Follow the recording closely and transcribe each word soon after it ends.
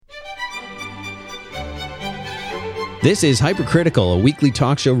This is Hypercritical, a weekly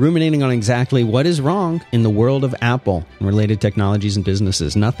talk show ruminating on exactly what is wrong in the world of Apple and related technologies and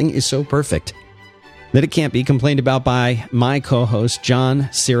businesses. Nothing is so perfect that it can't be complained about by my co-host, John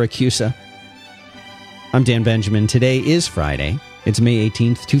Siracusa. I'm Dan Benjamin. Today is Friday. It's May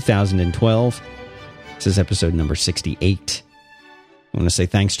 18th, 2012. This is episode number 68. I want to say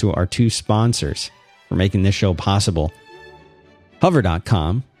thanks to our two sponsors for making this show possible,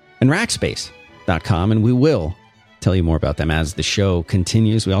 Hover.com and Rackspace.com, and we will tell you more about them as the show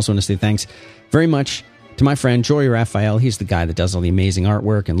continues. We also want to say thanks very much to my friend Jory Raphael. He's the guy that does all the amazing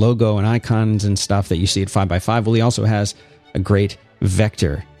artwork and logo and icons and stuff that you see at 5x5. Well, he also has a great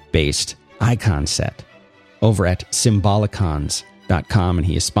vector-based icon set over at Symbolicons.com, and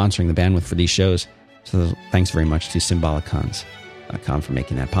he is sponsoring the bandwidth for these shows. So thanks very much to Symbolicons.com for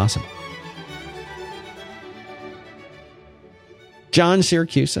making that possible. John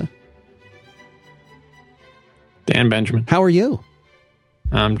Siracusa. Dan Benjamin. How are you?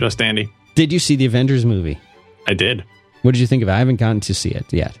 I'm just Andy. Did you see the Avengers movie? I did. What did you think of it? I haven't gotten to see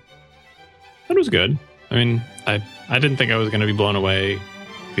it yet. It was good. I mean, I didn't think I was going to be blown away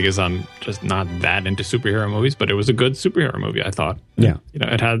because I'm just not that into superhero movies, but it was a good superhero movie, I thought. Yeah. You know,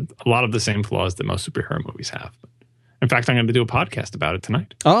 it had a lot of the same flaws that most superhero movies have. In fact, I'm going to do a podcast about it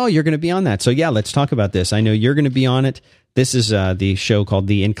tonight. Oh, you're going to be on that. So yeah, let's talk about this. I know you're going to be on it. This is the show called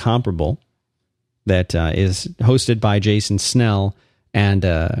The Incomparable that is hosted by Jason Snell and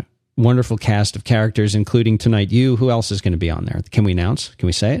a wonderful cast of characters, including tonight you. Who else is going to be on there? Can we announce? Can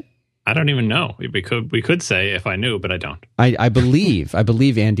we say it? I don't even know. We could say if I knew, but I don't. I believe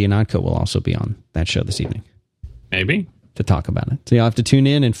Andy Anatko will also be on that show this evening. Maybe. To talk about it. So you'll have to tune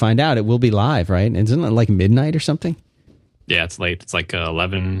in and find out. It will be live, right? Isn't it like midnight or something? Yeah, it's late. It's like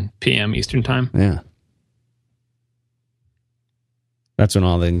 11 p.m. Eastern time. Yeah. That's when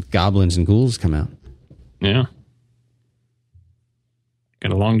all the goblins and ghouls come out. Yeah.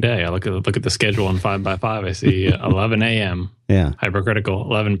 Got a long day. I look at the schedule on 5x5. I see 11 a.m. Yeah. Hypercritical,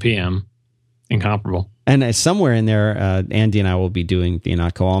 11 p.m. Incomparable. And somewhere in there, Andy and I will be doing the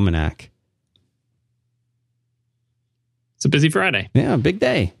Anatko Almanac. It's a busy Friday. Yeah, big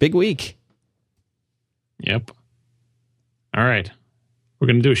day, big week. Yep. All right. We're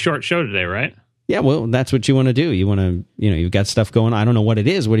going to do a short show today, right? Yeah, well, that's what you want to do. You want to, you've got stuff going. I don't know what it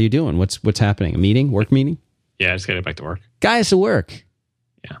is. What are you doing? What's happening? A meeting? Work meeting? Yeah, I just got to get back to work. Guys to work.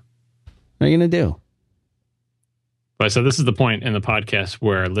 Yeah. What are you going to do? But so this is the point in the podcast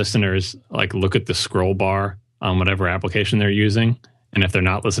where listeners look at the scroll bar on whatever application they're using. And if they're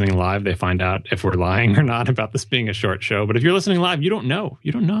not listening live, they find out if we're lying or not about this being a short show. But if you're listening live, you don't know.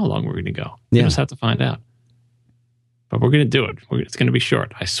 You don't know how long we're going to go. You just have to find out. But we're going to do it. It's going to be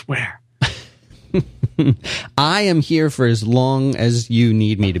short. I swear. I am here for as long as you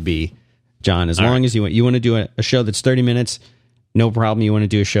need me to be, John. As long as you want. You want to do a show that's 30 minutes, no problem. You want to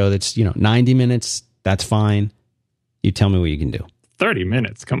do a show that's 90 minutes, that's fine. You tell me what you can do. 30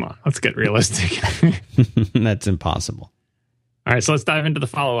 minutes? Come on. Let's get realistic. That's impossible. All right, so let's dive into the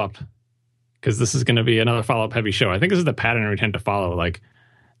follow-up, because this is going to be another follow-up heavy show. I think this is the pattern we tend to follow.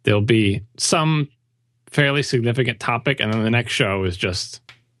 There'll be some fairly significant topic, and then the next show is just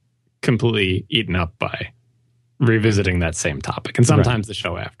completely eaten up by revisiting that same topic, and sometimes the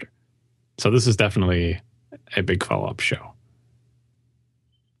show after. So this is definitely a big follow-up show.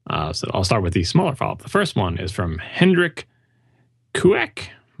 So I'll start with the smaller follow-up. The first one is from Hendrik Kueck.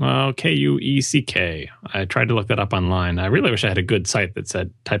 Well, Kueck. I tried to look that up online. I really wish I had a good site that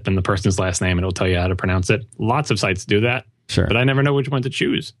said type in the person's last name and it'll tell you how to pronounce it. Lots of sites do that. Sure. But I never know which one to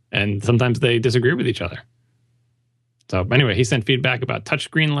choose. And sometimes they disagree with each other. So anyway, he sent feedback about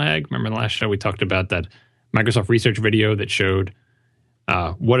touchscreen lag. Remember in the last show we talked about that Microsoft research video that showed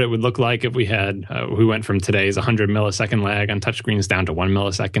what it would look like if we went from today's 100 millisecond lag on touchscreens down to 1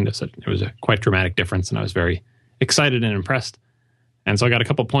 millisecond. It was a quite dramatic difference, and I was very excited and impressed. And so I got a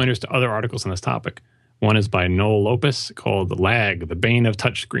couple pointers to other articles on this topic. One is by Noel Lopez called Lag, the Bane of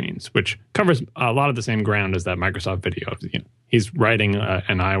Touchscreens, which covers a lot of the same ground as that Microsoft video. He's writing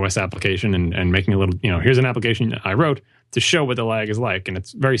an iOS application and making a little, here's an application I wrote to show what the lag is like. And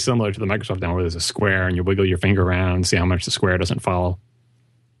it's very similar to the Microsoft one where there's a square and you wiggle your finger around and see how much the square doesn't follow.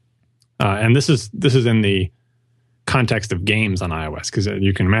 And this is in the context of games on iOS, because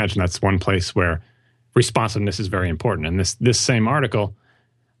you can imagine that's one place where responsiveness is very important. And this same article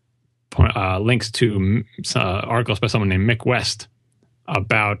links to articles by someone named Mick West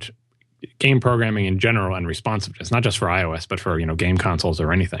about game programming in general and responsiveness, not just for iOS, but for game consoles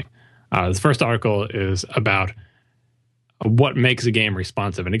or anything. The first article is about what makes a game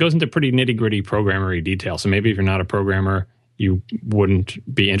responsive, and it goes into pretty nitty-gritty programmery detail. So maybe if you're not a programmer, you wouldn't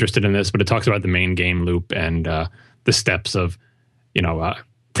be interested in this, but it talks about the main game loop and the steps of,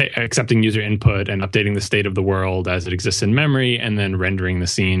 accepting user input and updating the state of the world as it exists in memory, and then rendering the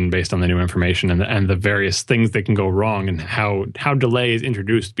scene based on the new information, and the various things that can go wrong, and how delay is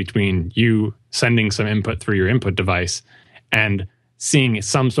introduced between you sending some input through your input device and seeing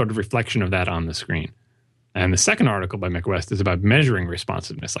some sort of reflection of that on the screen. And the second article by Mick West is about measuring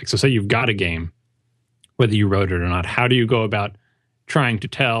responsiveness. So say you've got a game, whether you wrote it or not, how do you go about trying to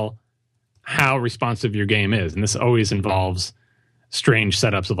tell how responsive your game is? And this always involves strange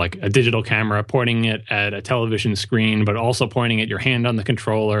setups of like a digital camera pointing it at a television screen, but also pointing at your hand on the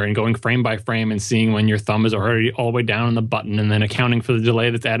controller and going frame by frame and seeing when your thumb is already all the way down on the button, and then accounting for the delay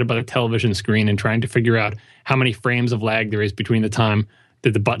that's added by the television screen and trying to figure out how many frames of lag there is between the time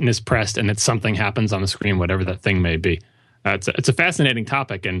that the button is pressed and that something happens on the screen, whatever that thing may be. It's a fascinating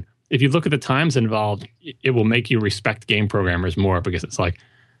topic. And if you look at the times involved, it will make you respect game programmers more, because it's like,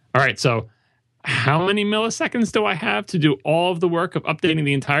 all right, so how many milliseconds do I have to do all of the work of updating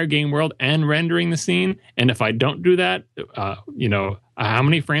the entire game world and rendering the scene? And if I don't do that, how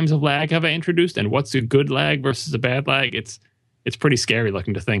many frames of lag have I introduced, and what's a good lag versus a bad lag? It's pretty scary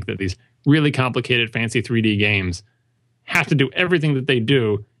looking to think that these really complicated, fancy 3D games have to do everything that they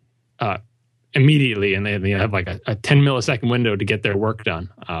do immediately, and they have like a 10 millisecond window to get their work done.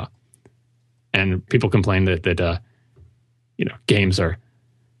 And people complain that games are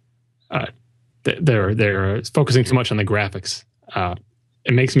they're focusing too much on the graphics.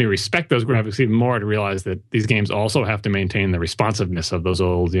 It makes me respect those graphics even more to realize that these games also have to maintain the responsiveness of those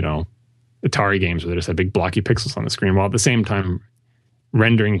old, Atari games where they just had big blocky pixels on the screen, while at the same time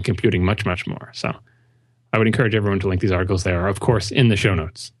rendering and computing much, much more. So I would encourage everyone to link these articles. They are, of course, in the show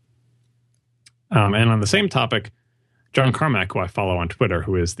notes. And on the same topic, John Carmack, who I follow on Twitter,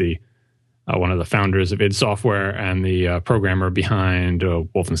 who is the one of the founders of id Software and the programmer behind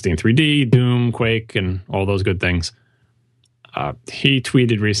Wolfenstein 3D, Doom, Quake, and all those good things. He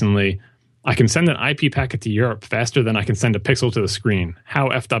tweeted recently, "I can send an IP packet to Europe faster than I can send a pixel to the screen. How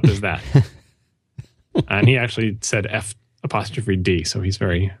effed up is that?" And he actually said F''D, so he's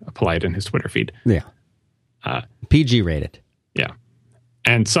very polite in his Twitter feed. Yeah. PG rated. Yeah.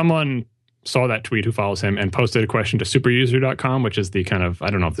 And someone saw that tweet who follows him and posted a question to superuser.com, which is the kind of,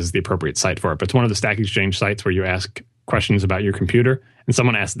 I don't know if this is the appropriate site for it, but it's one of the Stack Exchange sites where you ask questions about your computer. And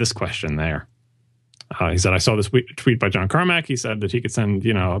someone asked this question there. He said, "I saw this tweet by John Carmack. He said that he could send,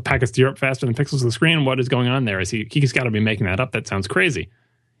 packets to Europe faster than pixels to the screen. What is going on there? He's got to be making that up. That sounds crazy."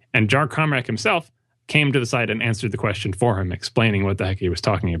 And John Carmack himself came to the site and answered the question for him, explaining what the heck he was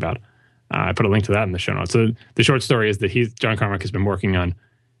talking about. I put a link to that in the show notes. So the short story is that John Carmack has been working on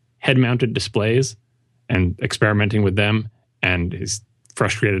head-mounted displays and experimenting with them, and is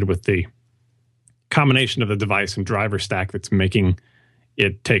frustrated with the combination of the device and driver stack that's making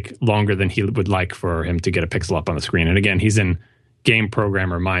it take longer than he would like for him to get a pixel up on the screen. And again, he's in game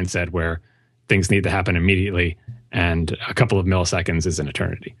programmer mindset where things need to happen immediately, and a couple of milliseconds is an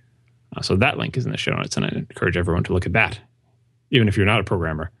eternity. So that link is in the show notes, and I encourage everyone to look at that, even if you're not a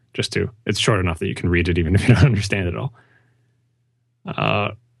programmer. It's short enough that you can read it even if you don't understand it all.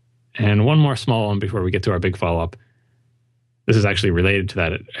 And one more small one before we get to our big follow-up. This is actually related to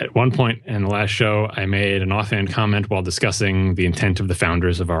that. At one point in the last show, I made an offhand comment while discussing the intent of the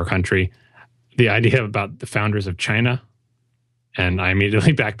founders of our country, the idea about the founders of China. And I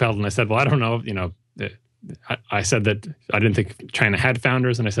immediately backpedaled and I said, well, I don't know. I said that I didn't think China had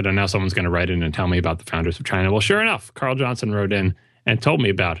founders. And I said, oh, now someone's going to write in and tell me about the founders of China. Well, sure enough, Carl Johnson wrote in and told me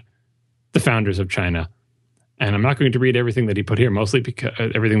about the founders of China. And I'm not going to read everything that he put here, mostly because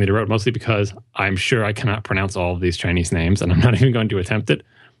everything that he wrote, mostly because I'm sure I cannot pronounce all of these Chinese names, and I'm not even going to attempt it.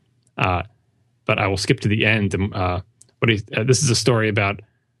 But I will skip to the end. This is a story about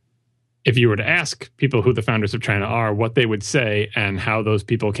if you were to ask people who the founders of China are, what they would say, and how those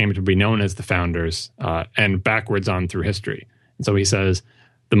people came to be known as the founders, and backwards on through history. And so he says,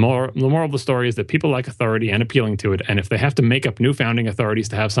 the moral of the story is that people like authority and appealing to it, and if they have to make up new founding authorities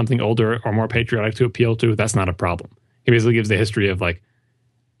to have something older or more patriotic to appeal to, that's not a problem. He basically gives the history of like,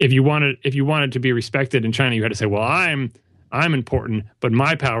 if you wanted to be respected in China, you had to say, well, I'm important, but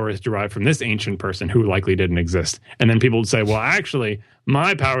my power is derived from this ancient person who likely didn't exist. And then people would say, well, actually,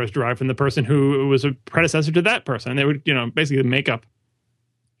 my power is derived from the person who was a predecessor to that person. And they would, basically make up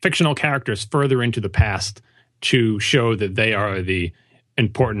fictional characters further into the past to show that they are the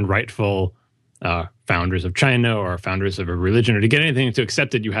important, rightful founders of China or founders of a religion, or to get anything to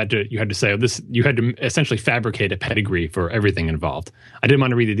accept it, you had to say, you had to essentially fabricate a pedigree for everything involved. I didn't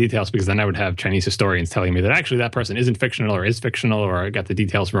want to read the details because then I would have Chinese historians telling me that actually that person isn't fictional or is fictional, or I got the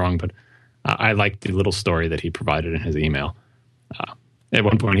details wrong. But I liked the little story that he provided in his email. At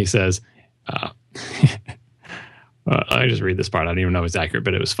one point he says, I just read this part. I don't even know if it's accurate,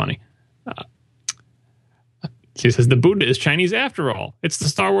 but it was funny. She says, the Buddha is Chinese after all. It's the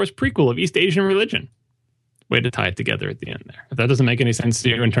Star Wars prequel of East Asian religion. Way to tie it together at the end there. If that doesn't make any sense to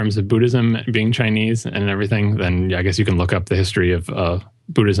you in terms of Buddhism being Chinese and everything, then yeah, I guess you can look up the history of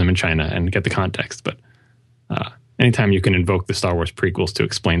Buddhism in China and get the context. But anytime you can invoke the Star Wars prequels to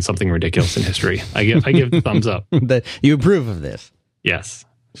explain something ridiculous in history, I give the thumbs up. You approve of this? Yes.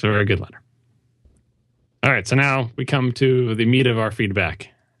 It's a very good letter. All right, so now we come to the meat of our feedback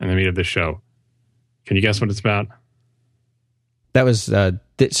and the meat of the show. Can you guess what it's about? That was so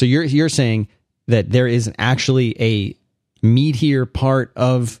you're saying that there is actually a meatier part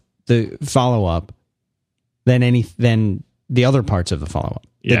of the follow-up than the other parts of the follow-up.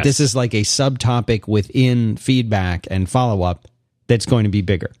 Yes. That this is like a subtopic within feedback and follow-up that's going to be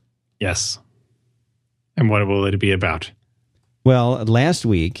bigger. Yes. And what will it be about? Well, last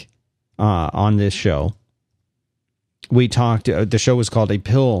week on this show, we talked, the show was called A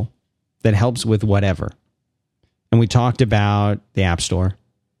Pill That Helps With Whatever. And we talked about the App Store.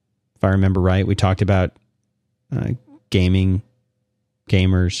 If I remember right, we talked about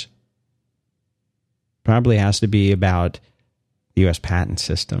gamers. Probably has to be about the U.S. patent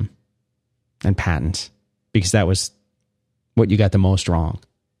system and patents, because that was what you got the most wrong.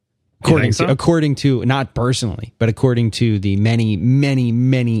 According to, not personally, but according to the many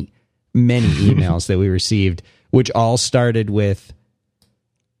emails that we received, which all started with,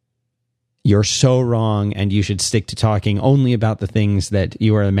 "You're so wrong, and you should stick to talking only about the things that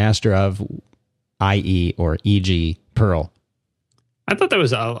you are a master of, i.e. or e.g. Perl." I thought that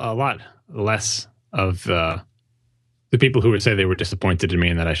was a lot less of the people who would say they were disappointed in me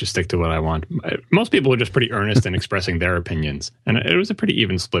and that I should stick to what I want. Most people were just pretty earnest in expressing their opinions, and it was a pretty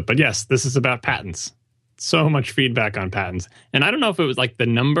even split. But yes, this is about patents. So much feedback on patents. And I don't know if it was like the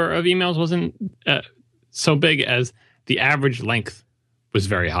number of emails wasn't so big as the average length was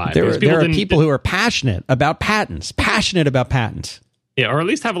very high. There are people who are passionate about patents. Yeah, or at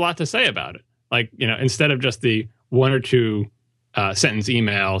least have a lot to say about it. Like, instead of just the one or two sentence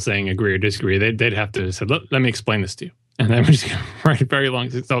email saying agree or disagree, they'd have to say, let me explain this to you. And then we're just going to write very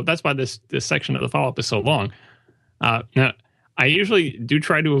long. So that's why this section of the follow-up is so long. Now, I usually do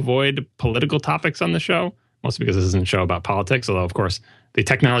try to avoid political topics on the show, mostly because this isn't a show about politics, although, of course, the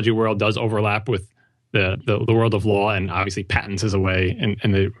technology world does overlap with the world of law, and obviously patents is a way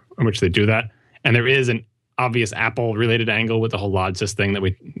in which they do that. And there is an obvious Apple-related angle with the whole Lodsys thing that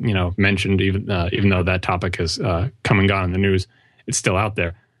we mentioned, even though that topic has come and gone in the news. It's still out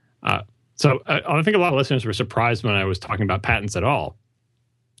there. So I think a lot of listeners were surprised when I was talking about patents at all.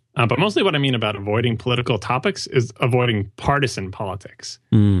 But mostly what I mean about avoiding political topics is avoiding partisan politics.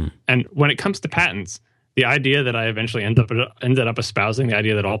 And when it comes to patents, the idea that I eventually ended up espousing, the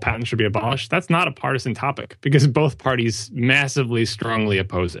idea that all patents should be abolished, that's not a partisan topic, because both parties massively strongly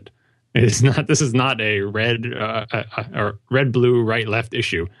oppose it. This is not a red, blue, right, left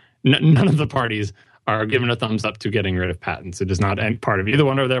issue. None of the parties are giving a thumbs up to getting rid of patents. It is not part of either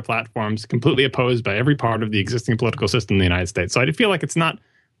one of their platforms, completely opposed by every part of the existing political system in the United States. So I feel like it's not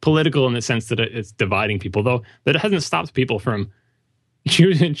political in the sense that it's dividing people, though that it hasn't stopped people from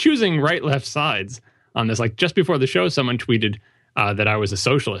choosing right-left sides on this. Like, just before the show, someone tweeted that I was a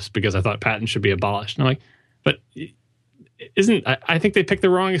socialist because I thought patents should be abolished. And I'm like, but I think they picked the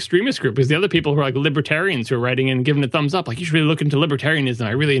wrong extremist group, because the other people who are like libertarians who are writing in and giving a thumbs up, like, you should really look into libertarianism.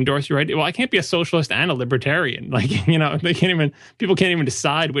 I really endorse your idea. Well, I can't be a socialist and a libertarian. Like, people can't even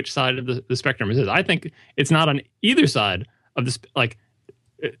decide which side of the spectrum it is. I think it's not on either side of this. Like,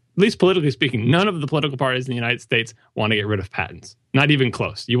 at least politically speaking, none of the political parties in the United States want to get rid of patents. Not even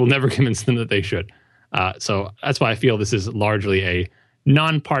close. You will never convince them that they should. So that's why I feel this is largely a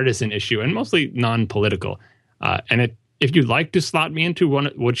nonpartisan issue and mostly non-political. And if you'd like to slot me into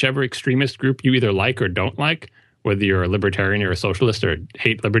whichever extremist group you either like or don't like, whether you're a libertarian or a socialist or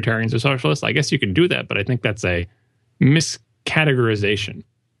hate libertarians or socialists, I guess you can do that. But I think that's a miscategorization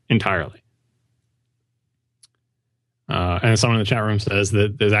entirely. And someone in the chat room says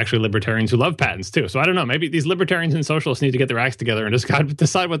that there's actually libertarians who love patents too. So I don't know. Maybe these libertarians and socialists need to get their acts together and just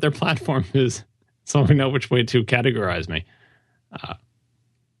decide what their platform is, so we know which way to categorize me.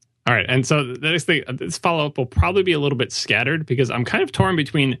 All right, and so the next thing, this follow-up will probably be a little bit scattered, because I'm kind of torn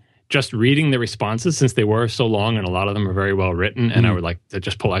between just reading the responses, since they were so long and a lot of them are very well written, and I would like to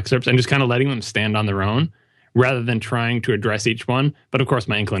just pull excerpts and just kind of letting them stand on their own, rather than trying to address each one. But of course,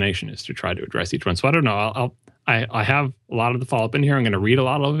 my inclination is to try to address each one. So I don't know. I have a lot of the follow-up in here. I'm going to read a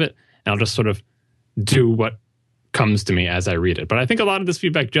lot of it, and I'll just sort of do what comes to me as I read it. But I think a lot of this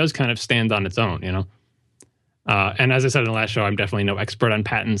feedback does kind of stand on its own, And as I said in the last show, I'm definitely no expert on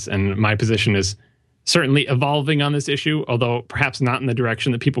patents, and my position is certainly evolving on this issue, although perhaps not in the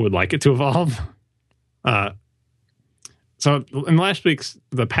direction that people would like it to evolve. So in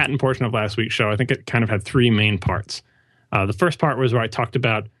the patent portion of last week's show, I think it kind of had three main parts. The first part was where I talked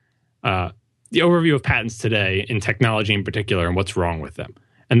about the overview of patents today in technology in particular and what's wrong with them.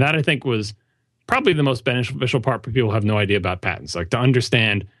 And that, I think, was probably the most beneficial part for people who have no idea about patents, like to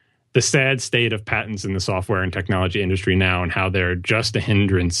understand the sad state of patents in the software and technology industry now and how they're just a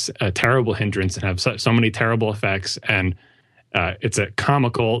hindrance, a terrible hindrance, and have so many terrible effects. And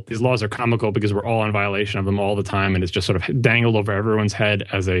these laws are comical because we're all in violation of them all the time. And it's just sort of dangled over everyone's head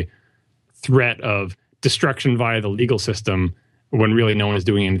as a threat of destruction via the legal system when really no one is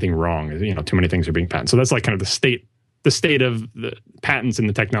doing anything wrong. Too many things are being patented. So that's like kind of the state of the patents in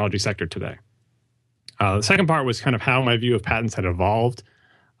the technology sector today. The second part was kind of how my view of patents had evolved,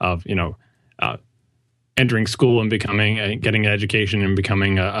 of entering school and getting an education and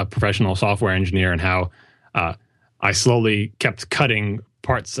becoming a professional software engineer, and how I slowly kept cutting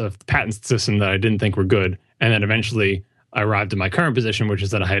parts of the patent system that I didn't think were good, and then eventually I arrived at my current position, which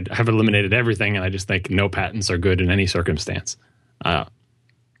is that I have eliminated everything, and I just think no patents are good in any circumstance. But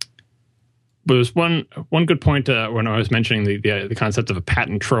there's one good point when I was mentioning the concept of a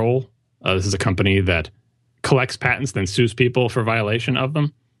patent troll. This is a company that collects patents, then sues people for violation of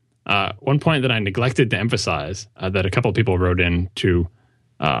them. One point that I neglected to emphasize, that a couple of people wrote in to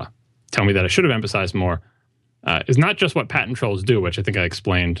tell me that I should have emphasized more, is not just what patent trolls do, which I think I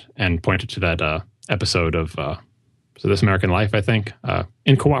explained and pointed to that episode of This American Life, I think,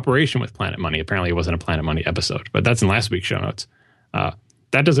 in cooperation with Planet Money. Apparently it wasn't a Planet Money episode, but that's in last week's show notes.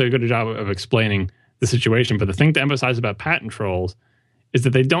 That does a good job of explaining the situation. But the thing to emphasize about patent trolls is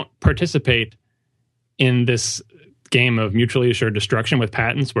that they don't participate in this game of mutually assured destruction with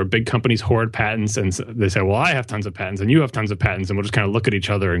patents, where big companies hoard patents and they say, well, I have tons of patents and you have tons of patents, and we'll just kind of look at each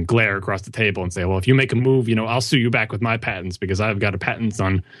other and glare across the table and say, well, if you make a move, I'll sue you back with my patents because I've got a patent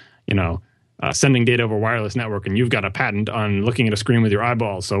on, sending data over a wireless network, and you've got a patent on looking at a screen with your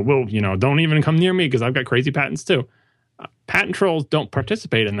eyeballs. So we'll, don't even come near me because I've got crazy patents too. Patent trolls don't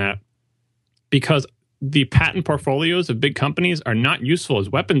participate in that because the patent portfolios of big companies are not useful as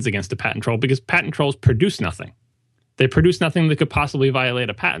weapons against a patent troll, because patent trolls produce nothing. They produce nothing that could possibly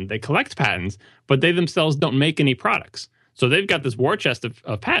violate a patent. They collect patents, but they themselves don't make any products. So they've got this war chest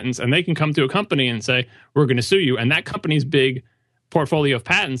of patents, and they can come to a company and say, we're going to sue you. And that company's big portfolio of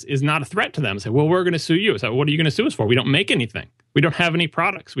patents is not a threat to them. Say, well, we're going to sue you. So what are you going to sue us for? We don't make anything. We don't have any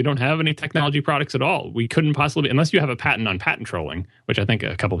products. We don't have any technology products at all. We couldn't possibly, unless you have a patent on patent trolling, which I think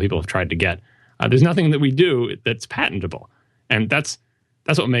a couple of people have tried to get. There's nothing that we do that's patentable. And that's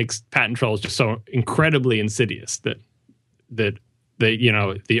what makes patent trolls just so incredibly insidious, that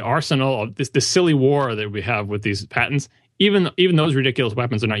the arsenal of this silly war that we have with these patents, even those ridiculous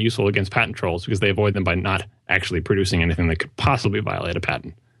weapons are not useful against patent trolls because they avoid them by not actually producing anything that could possibly violate a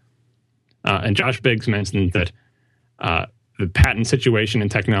patent. And Josh Biggs mentioned that the patent situation in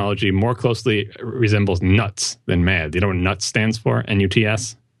technology more closely resembles nuts than mad. Do you know what NUTS stands for?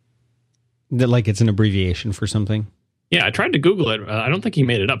 NUTS? Like it's an abbreviation for something? Yeah, I tried to Google it. I don't think he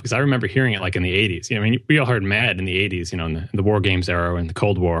made it up because I remember hearing it like in the 80s. We all heard MAD in the 80s, in the war games era and the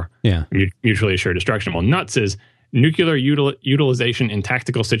Cold War. Yeah. Mutually assured destruction. Well, NUTS is nuclear utilization in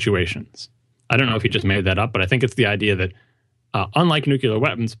tactical situations. I don't know if he just made that up, but I think it's the idea that unlike nuclear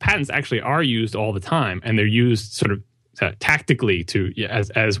weapons, patents actually are used all the time, and they're used sort of tactically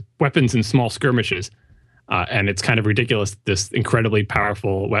as weapons in small skirmishes. And it's kind of ridiculous that this incredibly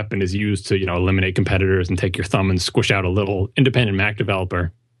powerful weapon is used to, eliminate competitors and take your thumb and squish out a little independent Mac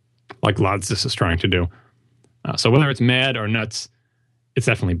developer like Lodsys is trying to do. So whether it's MAD or NUTS, it's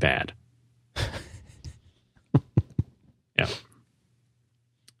definitely bad. Yeah.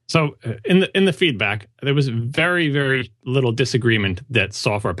 So in the feedback, there was very, very little disagreement that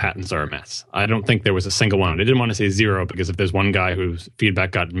software patents are a mess. I don't think there was a single one. I didn't want to say zero because if there's one guy whose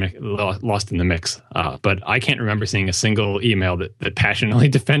feedback got lost in the mix, but I can't remember seeing a single email that passionately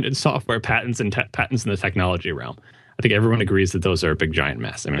defended software patents and patents in the technology realm. I think everyone agrees that those are a big giant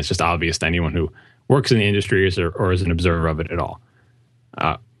mess. I mean, it's just obvious to anyone who works in the industry or is an observer of it at all.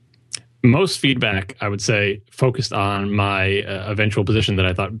 Most feedback, I would say, focused on my eventual position that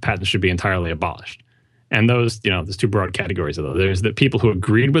I thought patents should be entirely abolished. And those, there's two broad categories of those. There's the people who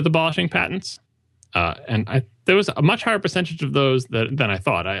agreed with abolishing patents. And there was a much higher percentage of those than I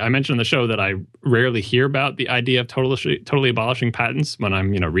thought. I mentioned on the show that I rarely hear about the idea of totally abolishing patents when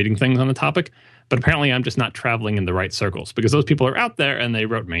I'm, reading things on the topic. But apparently I'm just not traveling in the right circles because those people are out there and they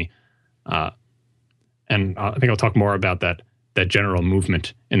wrote me. And I think I'll talk more about that general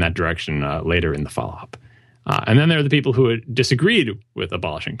movement in that direction later in the follow-up. And then there are the people who had disagreed with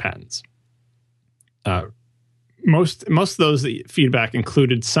abolishing patents. most of those feedback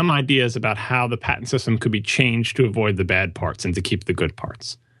included some ideas about how the patent system could be changed to avoid the bad parts and to keep the good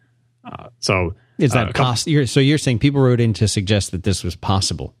parts. So is that so you're saying people wrote in to suggest that this was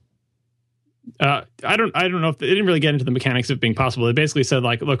possible? I don't know if they didn't really get into the mechanics of it being possible. They basically said,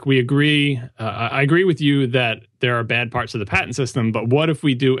 like, look, we agree. I agree with you that there are bad parts of the patent system, but what if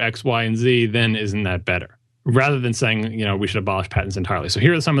we do X, Y, and Z? Then isn't that better? Rather than saying, we should abolish patents entirely. So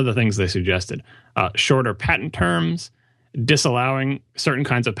here are some of the things they suggested: shorter patent terms, disallowing certain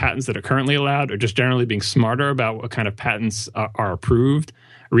kinds of patents that are currently allowed, or just generally being smarter about what kind of patents are approved.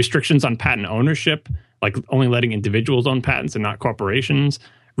 Restrictions on patent ownership, like only letting individuals own patents and not corporations.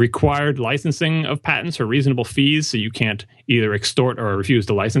 Required licensing of patents for reasonable fees, so you can't either extort or refuse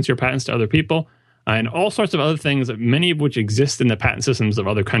to license your patents to other people, and all sorts of other things, many of which exist in the patent systems of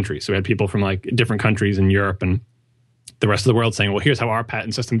other countries. So we had people from like different countries in Europe and the rest of the world saying, well, here's how our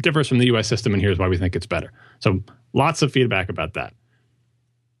patent system differs from the U.S. system, and here's why we think it's better. So lots of feedback about that.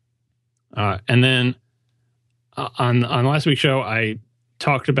 And then on last week's show, I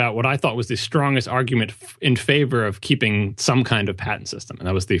talked about what I thought was the strongest argument in favor of keeping some kind of patent system, and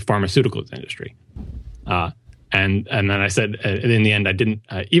that was the pharmaceuticals industry. And then I said, in the end, I didn't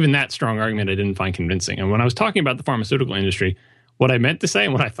even that strong argument I didn't find convincing. And when I was talking about the pharmaceutical industry, what I meant to say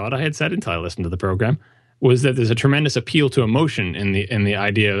and what I thought I had said until I listened to the program was that there's a tremendous appeal to emotion in the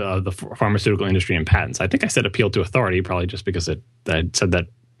idea of the pharmaceutical industry and patents. I think I said appeal to authority, probably just because I'd said that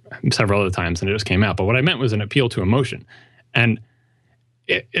several other times and it just came out. But what I meant was an appeal to emotion. And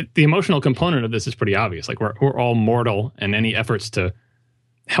the emotional component of this is pretty obvious. Like we're all mortal, and any efforts to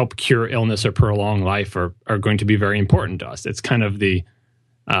help cure illness or prolong life are going to be very important to us. It's kind of the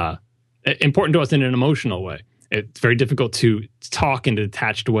important to us in an emotional way. It's very difficult to talk in a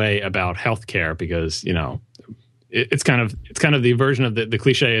detached way about healthcare because it's kind of the version of the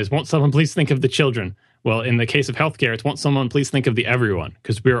cliche is, won't someone please think of the children? Well, in the case of healthcare, it's won't someone please think of the everyone,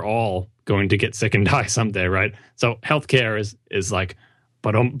 because we're all going to get sick and die someday, right? So healthcare is like,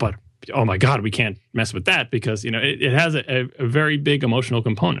 but oh my God, we can't mess with that because it has a very big emotional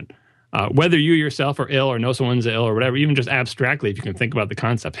component. Whether you yourself are ill or know someone's ill or whatever, even just abstractly, if you can think about the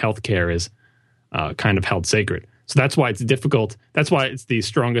concept, healthcare is kind of held sacred. So that's why it's difficult. That's why it's the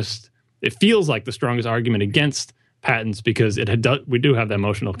strongest. It feels like the strongest argument against patents because we do have that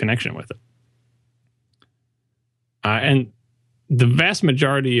emotional connection with it. And the vast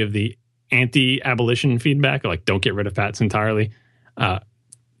majority of the anti-abolition feedback, like don't get rid of patents entirely,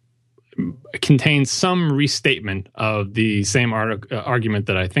 contains some restatement of the same argument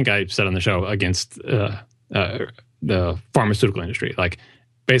that I think I said on the show against the pharmaceutical industry. Like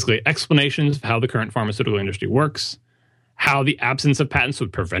basically explanations of how the current pharmaceutical industry works, how the absence of patents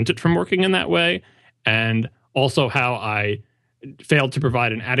would prevent it from working in that way, and also how I failed to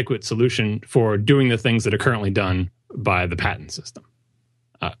provide an adequate solution for doing the things that are currently done by the patent system.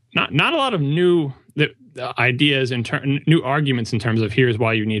 Not a lot of new ideas and new arguments in terms of here's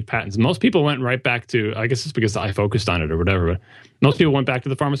why you need patents. Most people went right back to, I guess it's because I focused on it or whatever, but most people went back to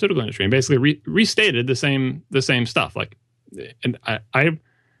the pharmaceutical industry and basically restated the same stuff. Like, and I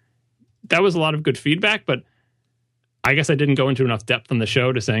that was a lot of good feedback, but I guess I didn't go into enough depth on the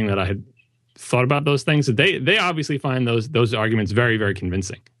show to saying that I had thought about those things. They obviously find those arguments very, very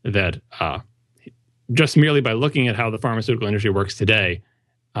convincing, that just merely by looking at how the pharmaceutical industry works today,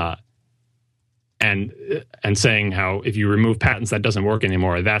 and saying how if you remove patents that doesn't work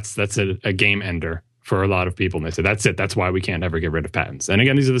anymore, that's a game ender for a lot of people. And they say that's it. That's why we can't ever get rid of patents. And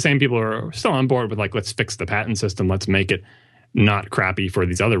again, these are the same people who are still on board with like, let's fix the patent system. Let's make it not crappy for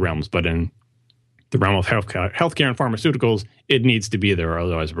these other realms, but in the realm of healthcare and pharmaceuticals, it needs to be there, or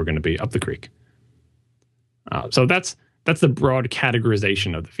otherwise we're going to be up the creek. So that's the broad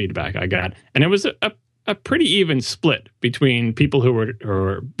categorization of the feedback I got, and it was a pretty even split between people who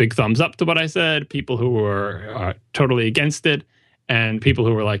were big thumbs up to what I said, people who were totally against it, and people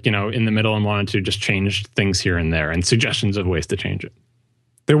who were like in the middle and wanted to just change things here and there, and suggestions of ways to change it.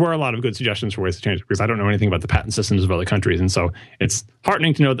 There were a lot of good suggestions for ways to change it because I don't know anything about the patent systems of other countries, and so it's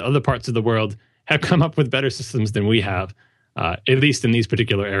heartening to know that other parts of the world have come up with better systems than we have, at least in these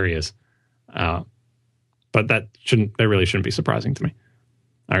particular areas. But that really shouldn't be surprising to me.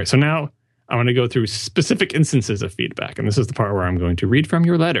 All right, so now I want to go through specific instances of feedback, and this is the part where I'm going to read from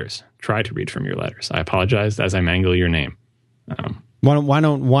your letters. Try to read from your letters. I apologize as I mangle your name. Why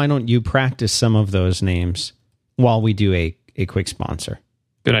don't you practice some of those names while we do a quick sponsor?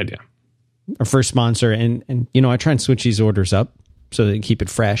 Good idea. Our first sponsor, and I try and switch these orders up so that they keep it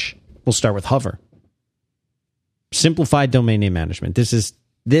fresh. We'll start with Hover. Simplified domain name management. This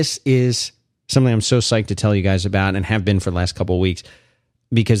is something I'm so psyched to tell you guys about and have been for the last couple of weeks.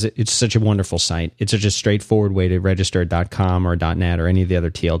 because it's such a wonderful site. It's such a straightforward way to register at .com or .net or any of the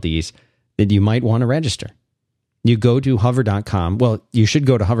other TLDs that you might want to register. You go to hover.com. Well, you should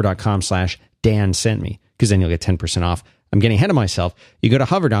go to hover.com/Dan sent me, because then you'll get 10% off. I'm getting ahead of myself. You go to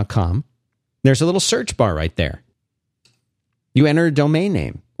hover.com. There's a little search bar right there. You enter a domain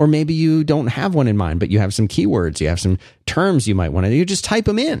name, or maybe you don't have one in mind, but you have some keywords. You have some terms you might want to. You just type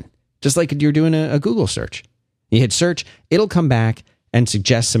them in, just like you're doing a Google search. You hit search. It'll come back and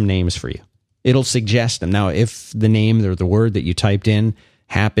suggest some names for you. It'll suggest them. Now, if the name or the word that you typed in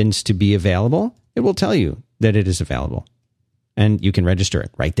happens to be available, it will tell you that it is available, and you can register it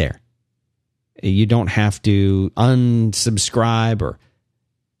right there. You don't have to unsubscribe or,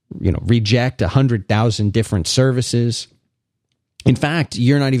 reject 100,000 different services. In fact,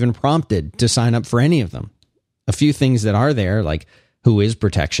 you're not even prompted to sign up for any of them. A few things that are there, like Whois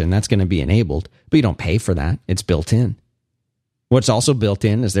protection, that's going to be enabled, but you don't pay for that. It's built in. What's also built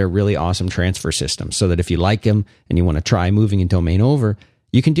in is their really awesome transfer system, so that if you like them and you want to try moving a domain over,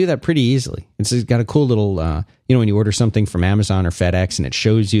 you can do that pretty easily. It's got a cool little, when you order something from Amazon or FedEx and it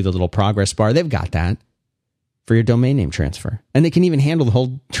shows you the little progress bar, they've got that for your domain name transfer. And they can even handle the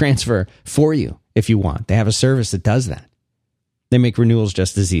whole transfer for you if you want. They have a service that does that. They make renewals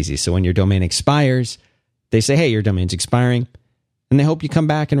just as easy. So when your domain expires, they say, hey, your domain's expiring, and they hope you come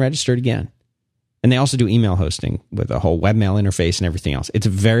back and register it again. And they also do email hosting with a whole webmail interface and everything else. It's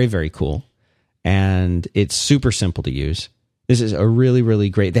very, very cool. And it's super simple to use. This is a really, really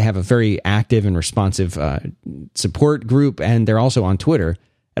great. They have a very active and responsive support group, and they're also on Twitter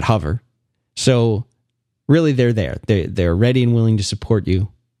at Hover. So really, they're there. They're ready and willing to support you.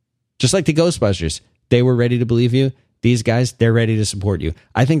 Just like the Ghostbusters. They were ready to believe you. These guys, they're ready to support you.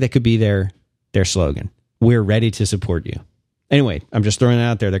 I think that could be their slogan. We're ready to support you. Anyway, I'm just throwing it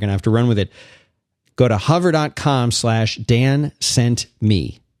out there. They're going to have to run with it. Go to hover.com/Dan sent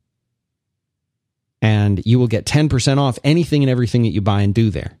me. And you will get 10% off anything and everything that you buy and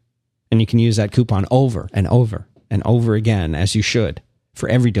do there. And you can use that coupon over and over and over again, as you should, for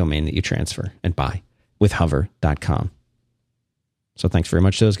every domain that you transfer and buy with hover.com. So thanks very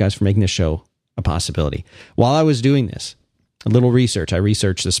much to those guys for making this show a possibility. While I was doing this, a little research, I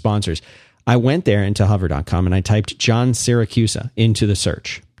researched the sponsors. I went there into hover.com and I typed John Siracusa into the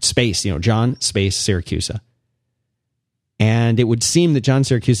search. Space, John space Siracusa. And it would seem that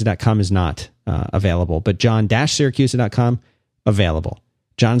johnsiracusa.com is not available, but john-siracusa.com, available.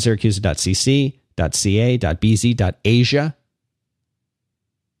 johnsiracusa.cc, .ca, .bz, .asia,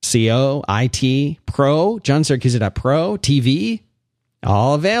 .co, .it, pro, johnsiracusa.pro, TV,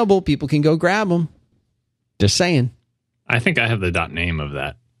 all available. People can go grab them. Just saying. I think I have the .name of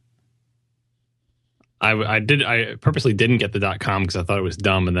that. I purposely didn't get the .com because I thought it was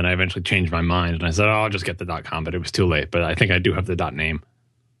dumb, and then I eventually changed my mind and I said, I'll just get the .com, but it was too late. But I think I do have the .name.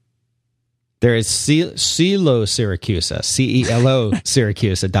 There is CeLo Siracusa, CELO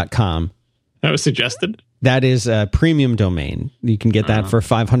Siracusa.com. That was suggested? That is a premium domain. You can get that for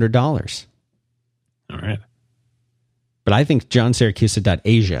 $500. All right. But I think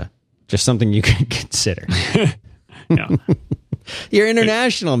johnsiracusa.asia, just something you can consider. Yeah. You're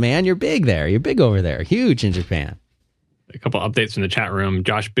international, man. You're big there. You're big over there. Huge in Japan. A couple updates from the chat room.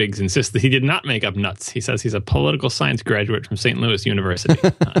 Josh Biggs insists that he did not make up nuts. He says he's a political science graduate from St. Louis University.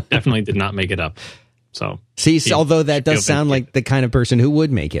 Definitely did not make it up. So, see, although that does sound like the kind of person who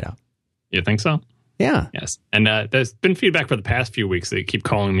would make it up. You think so? Yeah. Yes. And there's been feedback for the past few weeks. They keep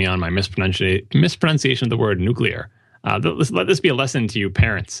calling me on my mispronunciation of the word nuclear. Let this be a lesson to you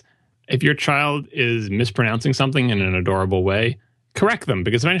parents. If your child is mispronouncing something in an adorable way, correct them,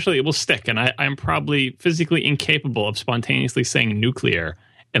 because eventually it will stick. And I'm probably physically incapable of spontaneously saying nuclear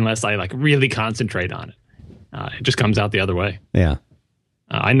unless I really concentrate on it. It just comes out the other way. Yeah.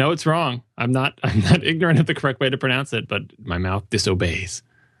 I know it's wrong. I'm not ignorant of the correct way to pronounce it, but my mouth disobeys.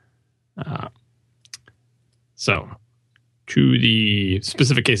 So, to the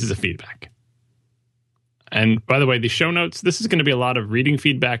specific cases of feedback. And by the way, the show notes, this is going to be a lot of reading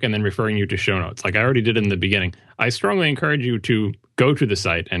feedback and then referring you to show notes, like I already did in the beginning. I strongly encourage you to go to the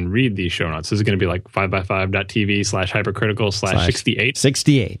site and read these show notes. This is going to be like 5by5.tv/hypercritical/68.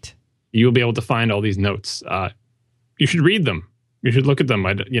 68. You will be able to find all these notes. You should read them. You should look at them.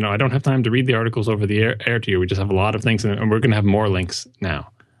 I don't have time to read the articles over the air to you. We just have a lot of things, and we're going to have more links now.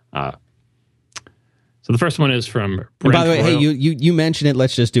 So the first one is from Brent. By the way, Royal. hey, you mentioned it.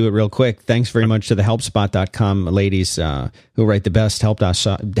 Let's just do it real quick. Thanks very much to the helpspot.com ladies who write the best help desk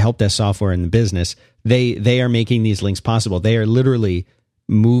software in the business. They are making these links possible. They are literally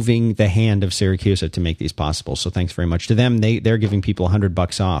moving the hand of Siracusa to make these possible. So thanks very much to them. They're giving people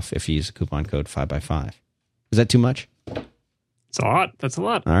 $100 off if you use a coupon code 5by5. Is that too much? It's a lot. That's a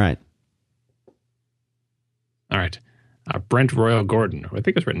lot. All right. Brent Royal Gordon, I think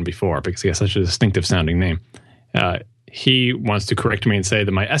it was written before because he has such a distinctive sounding name. He wants to correct me and say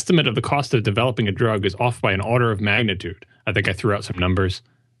that my estimate of the cost of developing a drug is off by an order of magnitude. I think I threw out some numbers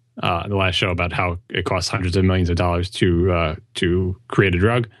in the last show about how it costs hundreds of millions of dollars to create a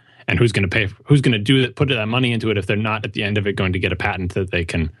drug, and who's going to pay? Who's going to do that? Put that money into it if they're not at the end of it going to get a patent that they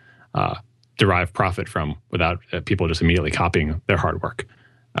can derive profit from without people just immediately copying their hard work.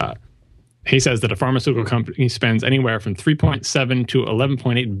 He says that a pharmaceutical company spends anywhere from 3.7 to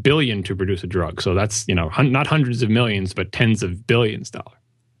 11.8 billion to produce a drug. So that's, not hundreds of millions, but tens of billions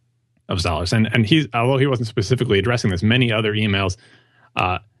of dollars. And he's, although he wasn't specifically addressing this, many other emails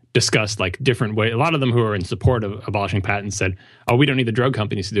discussed like different ways. A lot of them who are in support of abolishing patents said, oh, we don't need the drug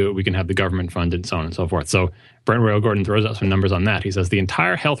companies to do it. We can have the government fund it and so on and so forth. So Brent Royal Gordon throws out some numbers on that. He says the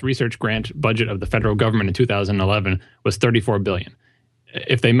entire health research grant budget of the federal government in 2011 was $34 billion.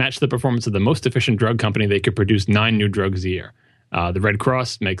 If they match the performance of the most efficient drug company, they could produce 9 new drugs a year. The Red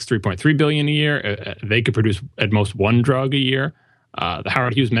Cross makes $3.3 billion a year. They could produce at most 1 drug a year. The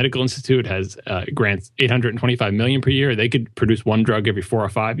Howard Hughes Medical Institute has grants $825 million per year. They could produce 1 drug every 4 or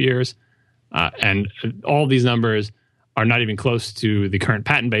 5 years. And all these numbers are not even close to the current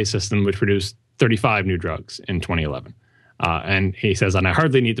patent-based system, which produced 35 new drugs in 2011. And he says, and I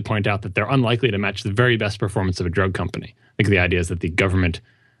hardly need to point out that they're unlikely to match the very best performance of a drug company. I think the idea is that the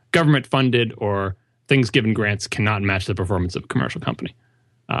government-funded or things given grants cannot match the performance of a commercial company.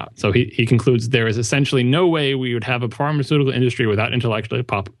 So he concludes there is essentially no way we would have a pharmaceutical industry without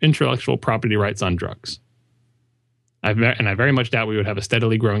intellectual property rights on drugs. I very much doubt we would have a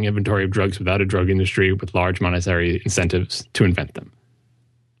steadily growing inventory of drugs without a drug industry with large monetary incentives to invent them.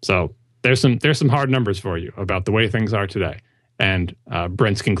 So there's some hard numbers for you about the way things are today. And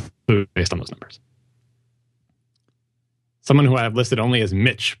Brent's conclude based on those numbers. Someone who I have listed only as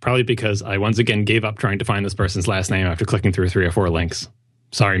Mitch, probably because I once again gave up trying to find this person's last name after clicking through 3 or 4 links.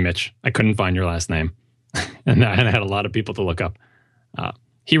 Sorry, Mitch. I couldn't find your last name. and I had a lot of people to look up.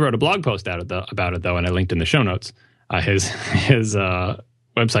 He wrote a blog post about it, though, and I linked in the show notes. His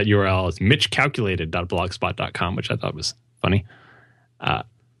website URL is mitchcalculated.blogspot.com, which I thought was funny.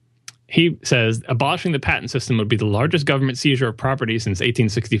 He says, abolishing the patent system would be the largest government seizure of property since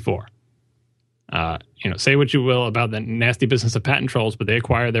 1864. Say what you will about the nasty business of patent trolls, but they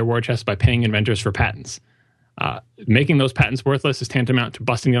acquire their war chest by paying inventors for patents. Making those patents worthless is tantamount to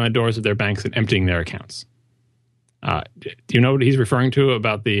busting down the doors of their banks and emptying their accounts. Do you know what he's referring to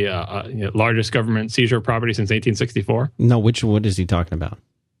about the largest government seizure of property since 1864? No, what is he talking about?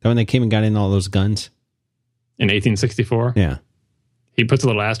 That when they came and got in all those guns? In 1864? Yeah. He puts a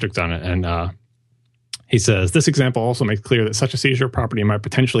little asterisk on it, and he says, this example also makes clear that such a seizure of property might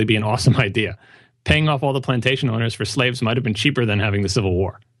potentially be an awesome idea. Paying off all the plantation owners for slaves might have been cheaper than having the Civil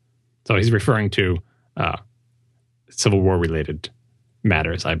War. So he's referring to Civil War-related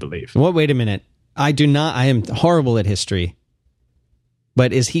matters, I believe. Well, wait a minute. I am horrible at history.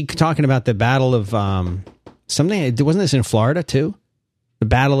 But is he talking about the Battle of something? Wasn't this in Florida, too? The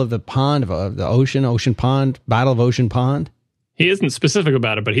Battle of the Pond, of the Ocean Pond, Battle of Ocean Pond? He isn't specific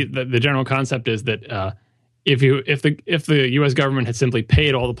about it, but the general concept is that if the U.S. government had simply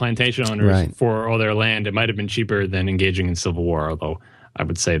paid all the plantation owners for all their land, it might have been cheaper than engaging in civil war, although I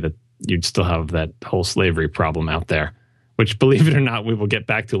would say that you'd still have that whole slavery problem out there, which, believe it or not, we will get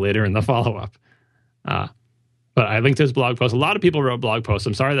back to later in the follow-up. But I linked to his blog post. A lot of people wrote blog posts.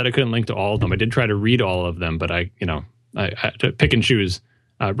 I'm sorry that I couldn't link to all of them. I did try to read all of them, but I had to pick and choose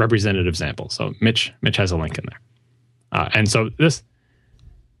representative samples. So Mitch has a link in there. And so this,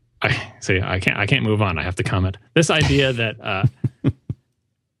 I can't move on. I have to comment. This idea that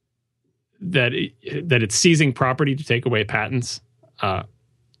that it's seizing property to take away patents.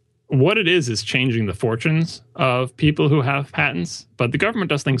 What it is changing the fortunes of people who have patents. But the government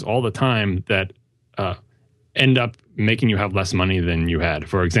does things all the time that end up making you have less money than you had.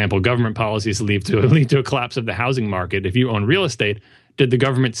 For example, government policies lead to a collapse of the housing market. If you own real estate, did the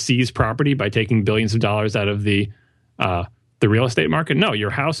government seize property by taking billions of dollars out of the real estate market? No, your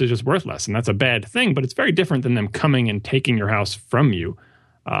house is just worth less, and that's a bad thing. But it's very different than them coming and taking your house from you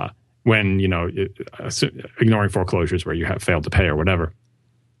when ignoring foreclosures where you have failed to pay or whatever.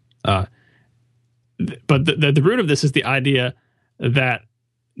 But the root of this is the idea that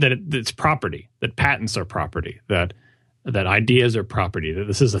it's property, that patents are property, that ideas are property, that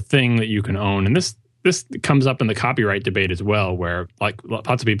this is a thing that you can own, and this comes up in the copyright debate as well, where like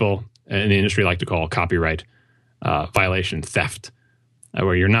lots of people in the industry like to call copyright violation theft.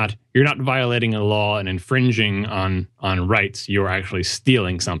 where you're not violating a law and infringing on rights. You're actually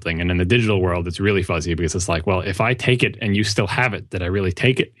stealing something. And in the digital world, it's really fuzzy because it's like, well, if I take it and you still have it, did I really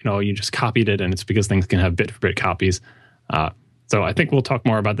take it? You just copied it, and it's because things can have bit-for-bit copies. So I think we'll talk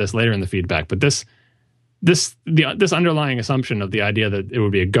more about this later in the feedback. But this underlying assumption of the idea that it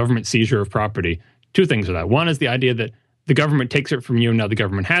would be a government seizure of property, two things are that. One is the idea that the government takes it from you, now the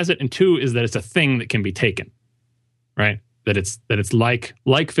government has it, and two is that it's a thing that can be taken, right? That it's like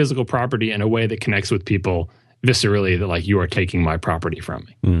physical property in a way that connects with people viscerally, that like, you are taking my property from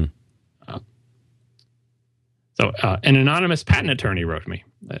me. So an anonymous patent attorney wrote me,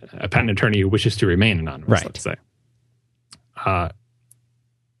 a patent attorney who wishes to remain anonymous, right. Let's say.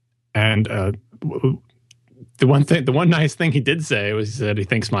 The one nice thing he did say was that he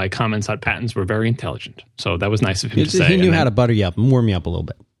thinks my comments on patents were very intelligent. So that was nice of him to say. He knew how to butter you up and warm you up a little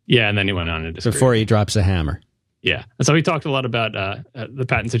bit. Yeah, and then he went on to disagree. Before he drops a hammer. Yeah. And so he talked a lot about the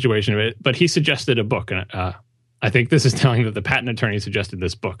patent situation, but he suggested a book. And I think this is telling that the patent attorney suggested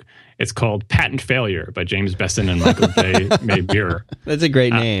this book. It's called Patent Failure by James Besson and Michael J. Maybuer. That's a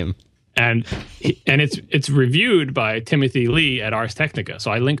great name. And it's reviewed by Timothy Lee at Ars Technica. So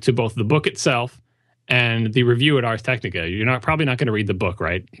I linked to both the book itself and the review at Ars Technica. You're probably not going to read the book,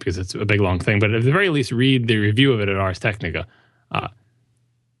 right? Because it's a big, long thing. But at the very least, read the review of it at Ars Technica.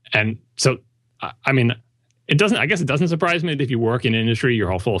 And so, I mean, I guess it doesn't surprise me that if you work in industry,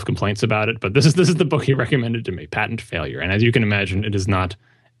 you're all full of complaints about it. But this is the book he recommended to me, Patent Failure. And as you can imagine, it is not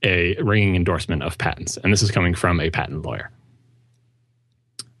a ringing endorsement of patents. And this is coming from a patent lawyer.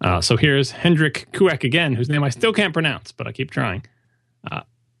 So here's Hendrik Kuek again, whose name I still can't pronounce, but I keep trying.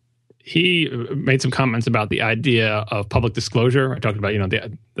 He made some comments about the idea of public disclosure. I talked about,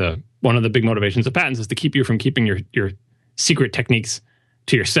 the one of the big motivations of patents is to keep you from keeping your secret techniques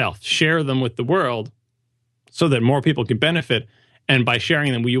to yourself. Share them with the world so that more people can benefit. And by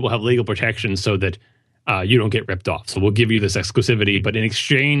sharing them, you will have legal protection so that you don't get ripped off. So we'll give you this exclusivity, but in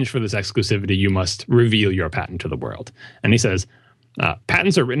exchange for this exclusivity, you must reveal your patent to the world. And he says,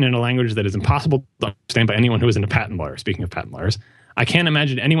 patents are written in a language that is impossible to understand by anyone who isn't a patent lawyer. Speaking of patent lawyers, I can't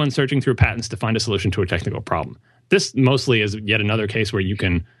imagine anyone searching through patents to find a solution to a technical problem. This mostly is yet another case where you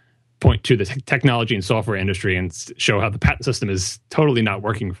can point to the technology and software industry and show how the patent system is totally not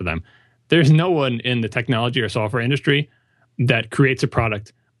working for them. There's no one in the technology or software industry that creates a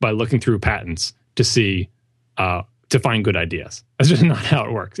product by looking through patents to see to find good ideas. That's just not how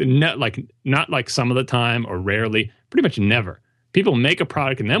it works. Not like some of the time or rarely, pretty much never. People make a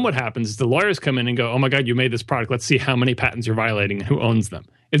product, and then what happens is the lawyers come in and go, oh my God, you made this product. Let's see how many patents you're violating and who owns them.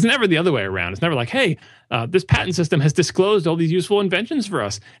 It's never the other way around. It's never like, hey, this patent system has disclosed all these useful inventions for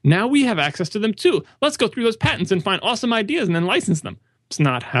us. Now we have access to them too. Let's go through those patents and find awesome ideas and then license them. It's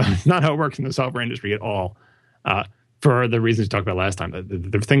not how it works in the software industry at all. For the reasons we talked about last time,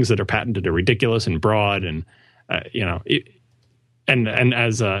 the things that are patented are ridiculous and broad, and and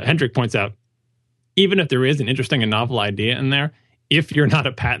as Hendrik points out, even if there is an interesting and novel idea in there, if you're not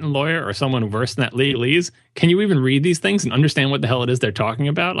a patent lawyer or someone versed in that legalese, can you even read these things and understand what the hell it is they're talking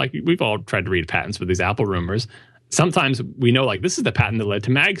about? Like, we've all tried to read patents with these Apple rumors. Sometimes we know, like, this is the patent that led to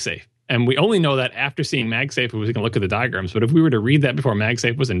MagSafe. And we only know that after seeing MagSafe, if we can look at the diagrams. But if we were to read that before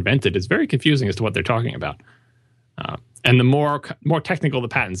MagSafe was invented, it's very confusing as to what they're talking about. And the more technical the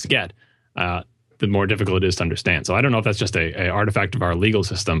patents get, the more difficult it is to understand. So I don't know if that's just a artifact of our legal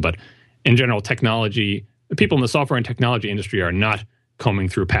system, but in general, technology, people in the software and technology industry are not combing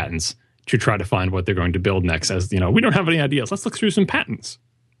through patents to try to find what they're going to build next. As we don't have any ideas. Let's look through some patents.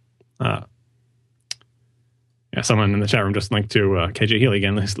 Someone in the chat room just linked to KJ Healy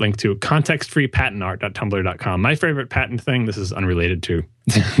again. Let's link to contextfreepatentart.tumblr.com. My favorite patent thing, this is unrelated to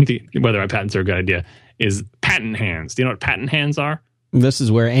whether my patents are a good idea, is patent hands. Do you know what patent hands are? This is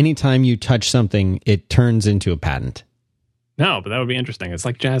where anytime you touch something, it turns into a patent. No, but that would be interesting. It's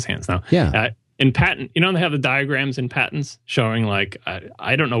like jazz hands now. Yeah. In patent, they have the diagrams in patents showing, like,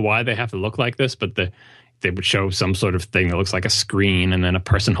 I don't know why they have to look like this, but they would show some sort of thing that looks like a screen and then a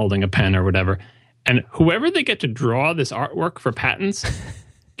person holding a pen or whatever. And whoever they get to draw this artwork for patents,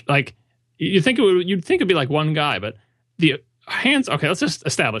 like, you'd think it'd be like one guy, but the hands, okay, let's just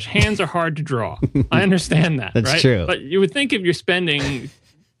establish hands are hard to draw. I understand that. That's right? true. But you would think if you're spending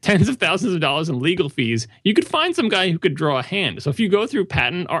tens of thousands of dollars in legal fees, you could find some guy who could draw a hand. So if you go through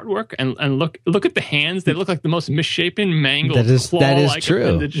patent artwork and look at the hands, they look like the most misshapen, mangled, claw-like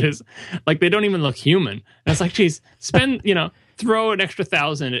appendages. Like, they don't even look human. And it's like, geez, spend, throw an extra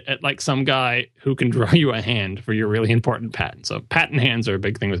 $1,000 at like some guy who can draw you a hand for your really important patent. So patent hands are a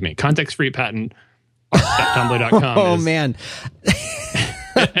big thing with me. Context-free patent. Tumblr.com. Man.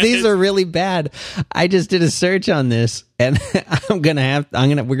 These are really bad. I just did a search on this, and we're gonna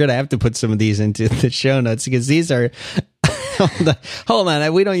have to put some of these into the show notes because these are. Hold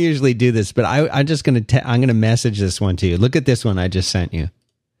on. We don't usually do this, but I'm just gonna message this one to you. Look at this one I just sent you.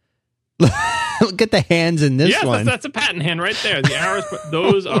 Look at the hands in this one. Yes, that's a patent hand right there. The arrows,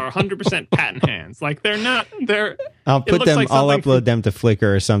 those are 100% patent hands. Like they're. I'll put them. I'll upload them to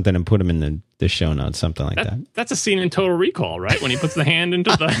Flickr or something and put them in the show notes, something like that. That's a scene in Total Recall, right? When he puts the hand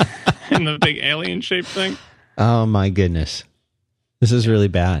into in the big alien shaped thing. Oh my goodness, this is really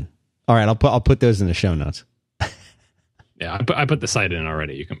bad. All right, I'll put those in the show notes. Yeah, I put the site in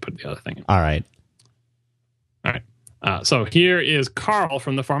already. You can put the other thing in. All right. So here is Carl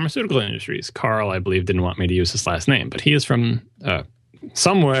from the pharmaceutical industries. Carl, I believe, didn't want me to use his last name, but he is from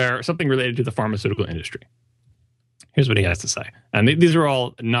something related to the pharmaceutical industry. Here's what he has to say. And these are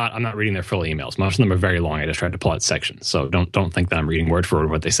all I'm not reading their full emails. Most of them are very long. I just tried to pull out sections. So don't think that I'm reading word for word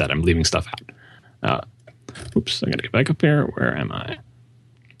what they said. I'm leaving stuff out. Oops, I got to get back up here. Where am I?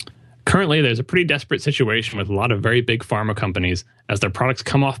 Currently, there's a pretty desperate situation with a lot of very big pharma companies as their products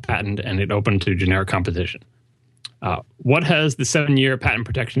come off patent and it open to generic competition. What has the 7-year patent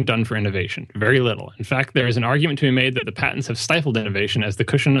protection done for innovation? Very little. In fact, there is an argument to be made that the patents have stifled innovation as the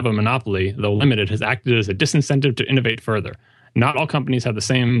cushion of a monopoly, though limited, has acted as a disincentive to innovate further. Not all companies have the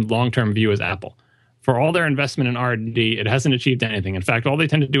same long-term view as Apple. For all their investment in R&D, it hasn't achieved anything. In fact, all they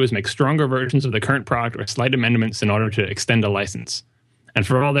tend to do is make stronger versions of the current product or slight amendments in order to extend a license. And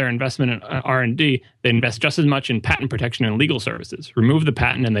for all their investment in R&D, they invest just as much in patent protection and legal services. Remove the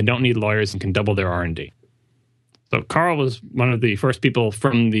patent and they don't need lawyers and can double their R&D. So Carl was one of the first people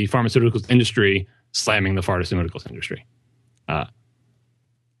from the pharmaceuticals industry slamming the pharmaceuticals industry.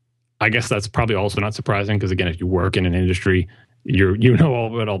 I guess that's probably also not surprising because, again, if you work in an industry, you know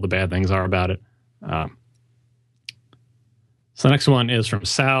what all the bad things are about it. So the next one is from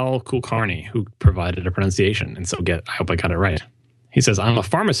Sal Kulkarni, who provided a pronunciation. And so I hope I got it right. He says, I'm a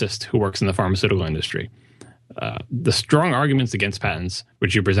pharmacist who works in the pharmaceutical industry. The strong arguments against patents,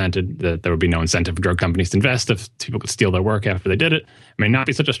 which you presented, that there would be no incentive for drug companies to invest if people could steal their work after they did it, may not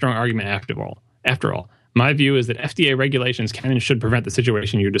be such a strong argument after all. My view is that FDA regulations can and should prevent the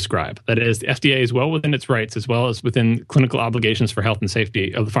situation you describe. That is, the FDA is well within its rights as well as within clinical obligations for health and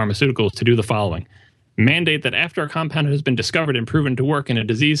safety of the pharmaceuticals to do the following. Mandate that after a compound has been discovered and proven to work in a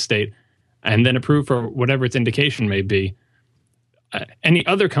disease state and then approved for whatever its indication may be, any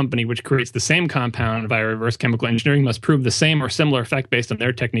other company which creates the same compound via reverse chemical engineering must prove the same or similar effect based on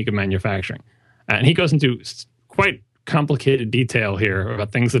their technique of manufacturing. And he goes into quite complicated detail here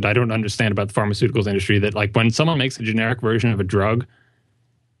about things that I don't understand about the pharmaceuticals industry, that like when someone makes a generic version of a drug,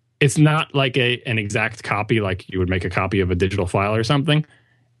 it's not like an exact copy, like you would make a copy of a digital file or something.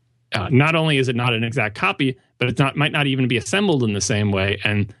 Not only is it not an exact copy, but it might not even be assembled in the same way.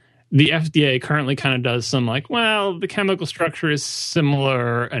 And the FDA currently kind of does some like, well, the chemical structure is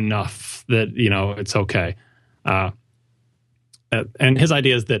similar enough that, it's okay. And his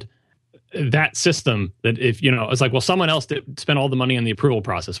idea is that system, that if, it's like, well, someone else did spend all the money on the approval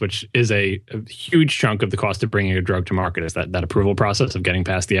process, which is a huge chunk of the cost of bringing a drug to market, is that approval process of getting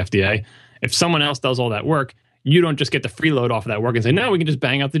past the FDA. If someone else does all that work, you don't just get the freeload off of that work and say, no, we can just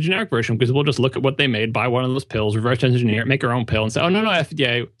bang out the generic version because we'll just look at what they made, buy one of those pills, reverse engineer it, make our own pill, and say, oh, no,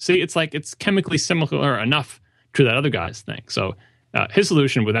 FDA. See, it's like it's chemically similar enough to that other guy's thing. So his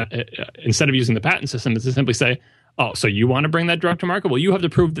solution with that, instead of using the patent system, is to simply say, oh, so you want to bring that drug to market? Well, you have to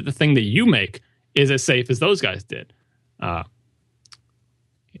prove that the thing that you make is as safe as those guys did.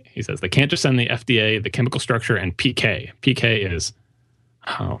 He says they can't just send the FDA the chemical structure and PK. PK is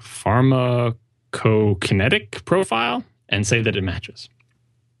pharmacokinetic profile and say that it matches.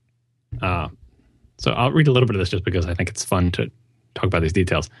 So I'll read a little bit of this just because I think it's fun to talk about these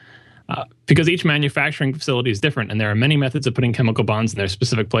details. Because each manufacturing facility is different and there are many methods of putting chemical bonds in their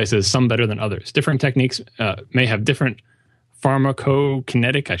specific places, some better than others. Different techniques may have different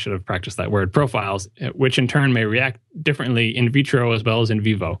pharmacokinetic, I should have practiced that word, profiles, which in turn may react differently in vitro as well as in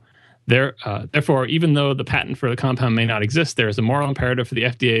vivo. Therefore, even though the patent for the compound may not exist, there is a moral imperative for the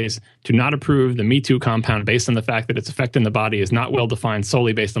FDAs to not approve the Me Too compound based on the fact that its effect in the body is not well defined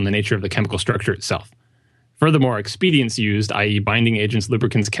solely based on the nature of the chemical structure itself. Furthermore, expedients used, i.e. binding agents,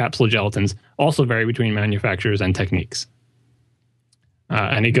 lubricants, capsule gelatins, also vary between manufacturers and techniques.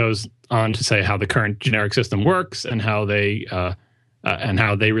 And he goes on to say how the current generic system works and how they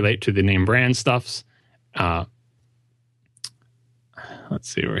relate to the name brand stuffs. Let's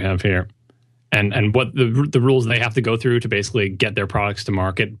see what we have here. And what the rules they have to go through to basically get their products to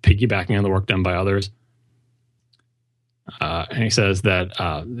market, piggybacking on the work done by others. And he says that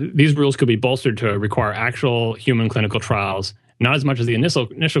these rules could be bolstered to require actual human clinical trials, not as much as the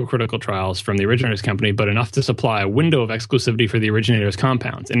initial critical trials from the originator's company, but enough to supply a window of exclusivity for the originator's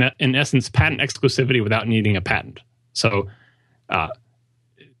compounds. In essence, patent exclusivity without needing a patent. So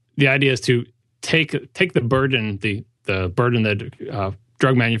the idea is to take the burden, the burden that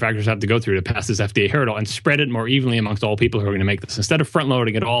drug manufacturers have to go through to pass this FDA hurdle and spread it more evenly amongst all people who are going to make this. Instead of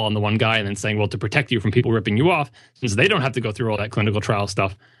front-loading it all on the one guy and then saying, well, to protect you from people ripping you off, since they don't have to go through all that clinical trial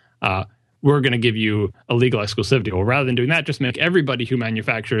stuff, we're going to give you a legal exclusivity. Well, rather than doing that, just make everybody who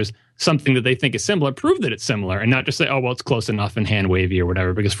manufactures something that they think is similar, prove that it's similar, and not just say, oh, well, it's close enough and hand-wavy or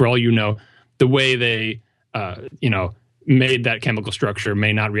whatever, because for all you know, the way they, made that chemical structure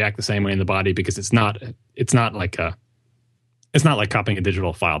may not react the same way in the body because it's not like copying a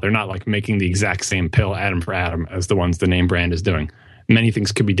digital file. They're not like making the exact same pill atom for atom as the ones the name brand is doing. Many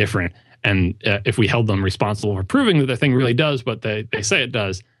things could be different. And if we held them responsible for proving that the thing really does what they say it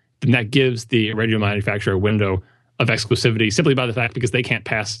does, then that gives the original manufacturer a window of exclusivity simply by the fact because they can't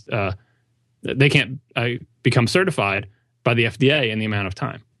become certified by the FDA in the amount of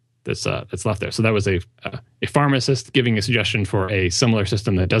time that's left there. So that was a pharmacist giving a suggestion for a similar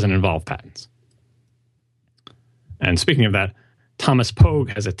system that doesn't involve patents. And speaking of that, Thomas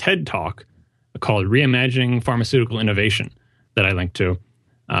Pogue has a TED Talk called Reimagining Pharmaceutical Innovation that I linked to.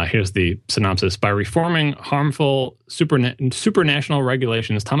 Here's the synopsis. By reforming harmful supranational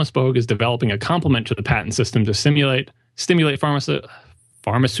regulations, Thomas Pogue is developing a complement to the patent system to stimulate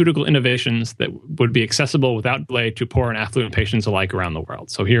pharmaceutical innovations that would be accessible without delay to poor and affluent patients alike around the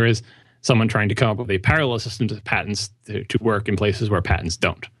world. So here is someone trying to come up with a parallel system to patents to work in places where patents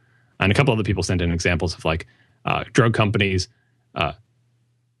don't. And a couple other people sent in examples of drug companies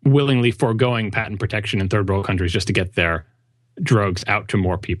willingly foregoing patent protection in third world countries just to get their drugs out to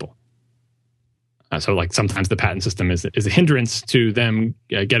more people. So sometimes the patent system is a hindrance to them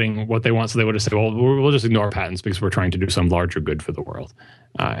getting what they want. So they would have said, well, we'll just ignore patents because we're trying to do some larger good for the world.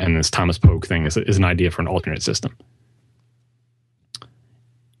 And this Thomas Pogue thing is an idea for an alternate system.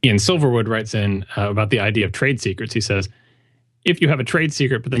 Ian Silverwood writes in about the idea of trade secrets. He says, if you have a trade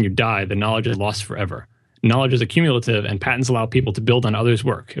secret, but then you die, the knowledge is lost forever. Knowledge is accumulative, and patents allow people to build on others'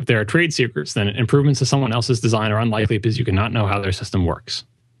 work. If there are trade secrets, then improvements to someone else's design are unlikely because you cannot know how their system works.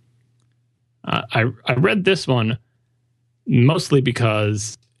 I read this one mostly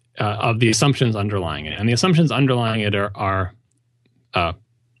because of the assumptions underlying it. And the assumptions underlying it are kind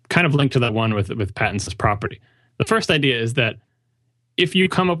of linked to that one with patents as property. The first idea is that if you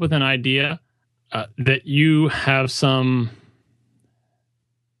come up with an idea that you have some...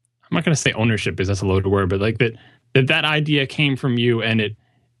 I'm not going to say ownership because that's a loaded word, but that idea came from you, and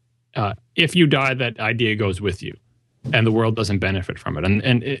if you die, that idea goes with you, and the world doesn't benefit from it.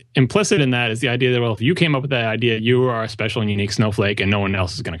 And implicit in that is the idea that, well, if you came up with that idea, you are a special and unique snowflake, and no one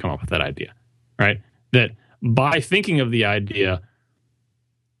else is going to come up with that idea, right? That by thinking of the idea,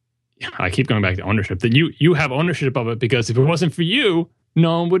 I keep going back to ownership, that you have ownership of it because if it wasn't for you,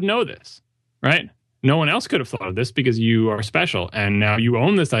 no one would know this, right? No one else could have thought of this because you are special. And now you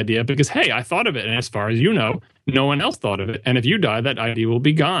own this idea because, hey, I thought of it. And as far as you know, no one else thought of it. And if you die, that idea will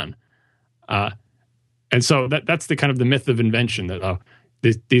be gone. And so that's the kind of the myth of invention that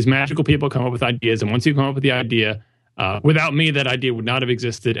these magical people come up with ideas. And once you come up with the idea, without me, that idea would not have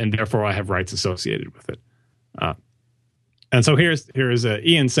existed. And therefore, I have rights associated with it. And so here's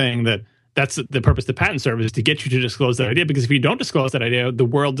Ian saying that that's the purpose of the Patent Service, is to get you to disclose that idea. Because if you don't disclose that idea, the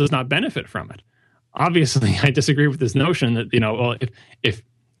world does not benefit from it. Obviously, I disagree with this notion that, well, if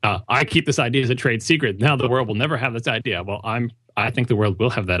I keep this idea as a trade secret, now the world will never have this idea. Well, I think the world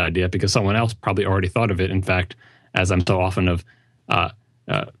will have that idea because someone else probably already thought of it. In fact, as I'm so often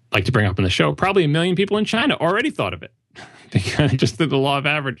like to bring up in the show, probably 1 million people in China already thought of it because just the law of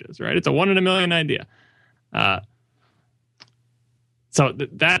averages, right? It's a 1 in a million idea. So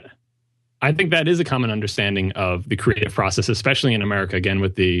that. I think that is a common understanding of the creative process, especially in America. Again,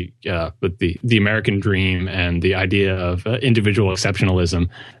 with the American dream and the idea of individual exceptionalism.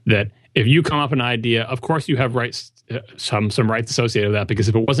 That if you come up with an idea, of course you have rights, some rights associated with that. Because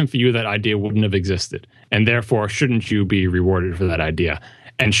if it wasn't for you, that idea wouldn't have existed, and therefore, shouldn't you be rewarded for that idea?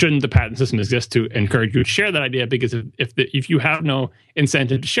 And shouldn't the patent system exist to encourage you to share that idea? Because if you have no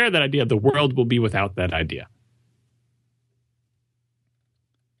incentive to share that idea, the world will be without that idea.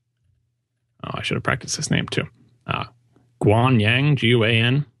 Oh, I should have practiced his name too. Guan Yang,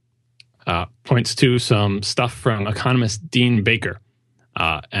 Guan, points to some stuff from economist Dean Baker.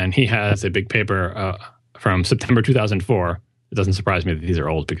 And he has a big paper from September 2004. It doesn't surprise me that these are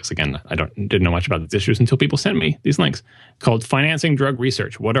old because, again, I didn't know much about these issues until people sent me these links, called Financing Drug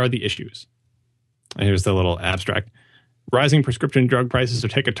Research. What are the issues? And here's the little abstract. rising prescription drug prices are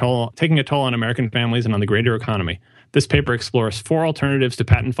taking a toll on American families and on the greater economy. This paper explores 4 alternatives to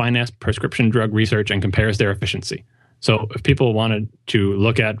patent-financed prescription drug research and compares their efficiency. So if people wanted to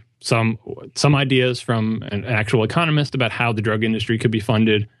look at some ideas from an actual economist about how the drug industry could be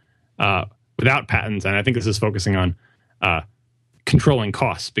funded without patents, and I think this is focusing on controlling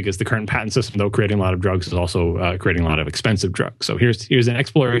costs, because the current patent system, though creating a lot of drugs, is also creating a lot of expensive drugs. So here's an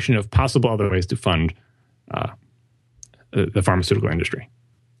exploration of possible other ways to fund the pharmaceutical industry.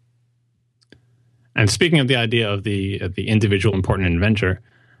 And speaking of the idea of the individual important inventor,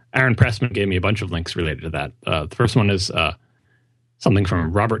 Aaron Pressman gave me a bunch of links related to that. The first one is something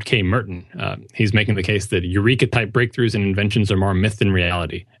from Robert K. Merton. He's making the case that Eureka-type breakthroughs and inventions are more myth than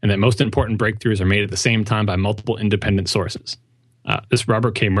reality, and that most important breakthroughs are made at the same time by multiple independent sources. This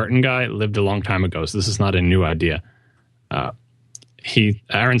Robert K. Merton guy lived a long time ago, so this is not a new idea.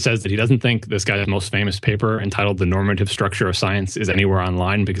 Aaron says that he doesn't think this guy's most famous paper, entitled The Normative Structure of Science, is anywhere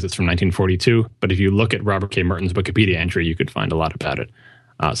online because it's from 1942. But if you look at Robert K. Merton's Wikipedia entry, you could find a lot about it.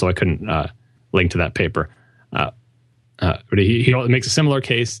 So I couldn't link to that paper. But he makes a similar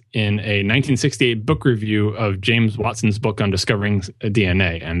case in a 1968 book review of James Watson's book on discovering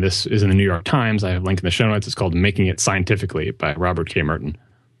DNA. And this is in the New York Times. I have a link in the show notes. It's called Making It Scientifically by Robert K. Merton.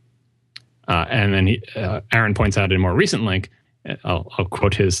 And then Aaron points out in a more recent link, I'll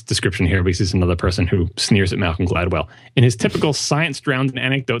quote his description here because he's another person who sneers at Malcolm Gladwell. In his typical science-drowned in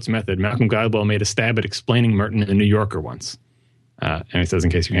anecdotes method, Malcolm Gladwell made a stab at explaining Merton in the New Yorker once. And he says, in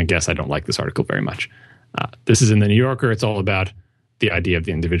case you can't guess, I don't like this article very much. This is in the New Yorker. It's all about the idea of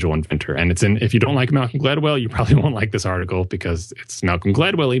the individual inventor. And if you don't like Malcolm Gladwell, you probably won't like this article because it's Malcolm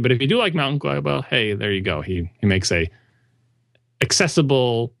Gladwell-y. But if you do like Malcolm Gladwell, hey, there you go. He makes a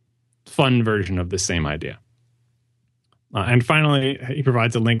accessible, fun version of the same idea. And finally, he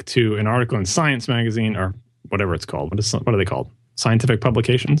provides a link to an article in Science magazine, or whatever it's called. What are they called? Scientific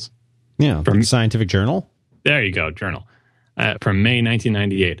Publications? Yeah, from Scientific Journal. There you go, Journal. From May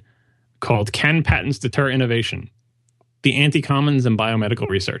 1998, called Can Patents Deter Innovation? The Anti-Commons in Biomedical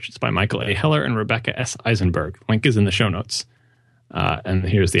Research. It's by Michael A. Heller and Rebecca S. Eisenberg. Link is in the show notes. And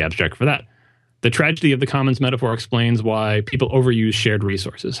here's the abstract for that. The tragedy of the commons metaphor explains why people overuse shared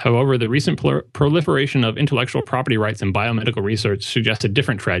resources. However, the recent proliferation of intellectual property rights in biomedical research suggests a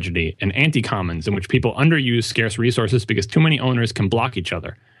different tragedy, an anti-commons in which people underuse scarce resources because too many owners can block each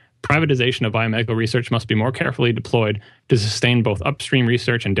other. Privatization of biomedical research must be more carefully deployed to sustain both upstream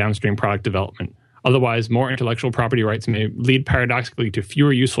research and downstream product development. Otherwise, more intellectual property rights may lead paradoxically to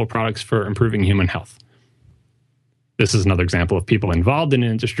fewer useful products for improving human health. This is another example of people involved in an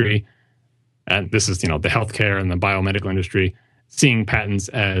industry, and this is, the healthcare and the biomedical industry, seeing patents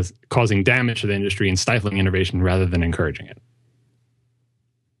as causing damage to the industry and stifling innovation rather than encouraging it.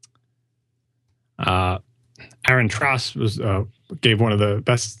 Aaron Trass gave one of the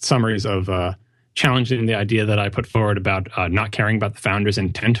best summaries of challenging the idea that I put forward about not caring about the founder's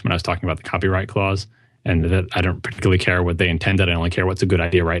intent when I was talking about the copyright clause, and that I don't particularly care what they intended. I only care what's a good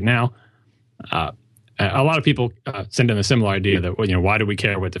idea right now. A lot of people send in a similar idea that, why do we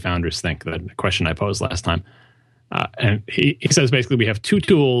care what the founders think? The question I posed last time. And he says basically we have two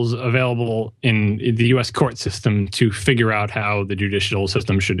tools available in the U.S. court system to figure out how the judicial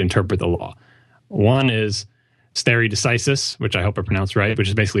system should interpret the law. One is stare decisis, which I hope I pronounced right, which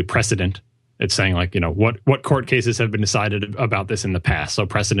is basically precedent. It's saying what court cases have been decided about this in the past. So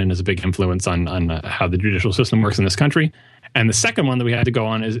precedent is a big influence on how the judicial system works in this country. And the second one that we had to go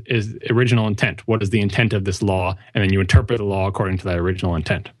on is original intent. What is the intent of this law? And then you interpret the law according to that original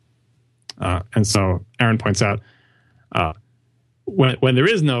intent. And so Aaron points out when there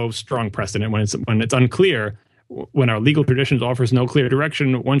is no strong precedent, when it's unclear, when our legal traditions offers no clear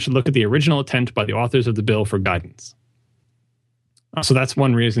direction, one should look at the original intent by the authors of the bill for guidance. So that's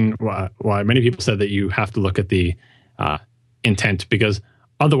one reason why many people said that you have to look at the intent, because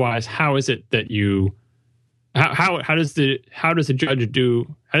otherwise, how is it that you how does the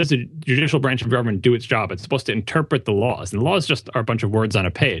judicial branch of government do its job? It's supposed to interpret the laws, and the laws just are a bunch of words on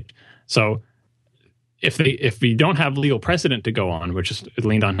a page. So if we don't have legal precedent to go on, which is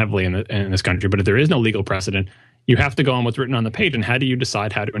leaned on heavily in this country, but if there is no legal precedent, you have to go on what's written on the page. And how do you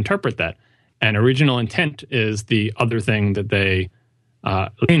decide how to interpret that? And original intent is the other thing that they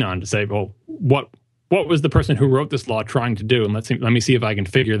lean on to say, well, what was the person who wrote this law trying to do? And let me see if I can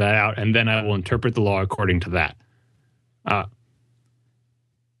figure that out, and then I will interpret the law according to that.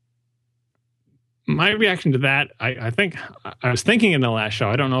 My reaction to that, I think I was thinking in the last show,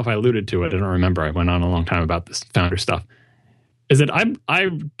 I don't know if I alluded to it, I don't remember, I went on a long time about this founder stuff, is that I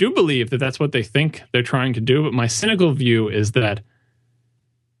do believe that that's what they think they're trying to do, but my cynical view is that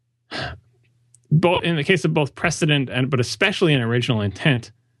both in the case of both precedent but especially in original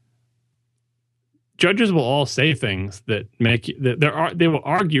intent, judges will all say things that they will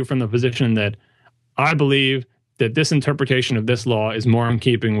argue from the position that I believe that this interpretation of this law is more in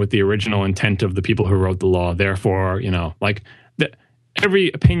keeping with the original intent of the people who wrote the law. Therefore,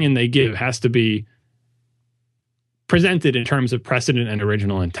 every opinion they give has to be presented in terms of precedent and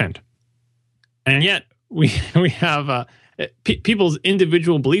original intent. And yet we have people's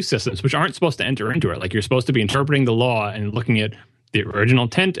individual belief systems, which aren't supposed to enter into it. Like, you're supposed to be interpreting the law and looking at the original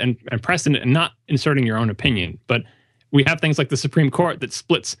intent and precedent and not inserting your own opinion. But we have things like the Supreme Court that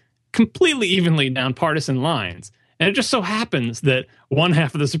splits completely evenly down partisan lines. And it just so happens that one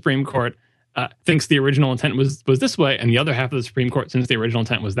half of the Supreme Court thinks the original intent was this way, and the other half of the Supreme Court thinks the original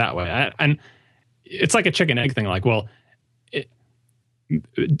intent was that way. And it's like a chicken egg thing. Like, well,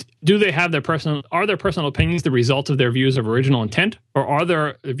 do they have their personal opinions the result of their views of original intent, or are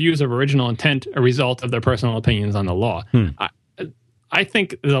their views of original intent a result of their personal opinions on the law? I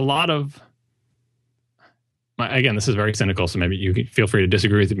think there's a lot of, again, this is very cynical, so maybe you can feel free to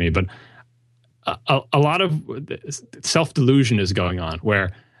disagree with me, but a lot of self-delusion is going on,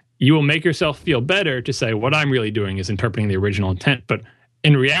 where you will make yourself feel better to say, what I'm really doing is interpreting the original intent, but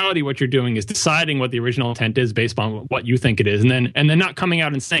in reality, what you're doing is deciding what the original intent is based on what you think it is, and then not coming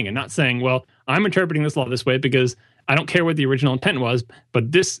out and saying it, not saying, well, I'm interpreting this law this way because I don't care what the original intent was,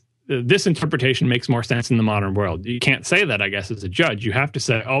 but this interpretation makes more sense in the modern world. You can't say that, I guess, as a judge. You have to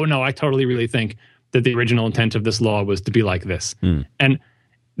say, oh, no, I totally really think that the original intent of this law was to be like this. And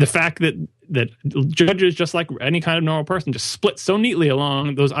the fact that judges, just like any kind of normal person, just split so neatly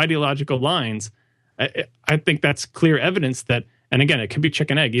along those ideological lines, I think that's clear evidence that, and again, it could be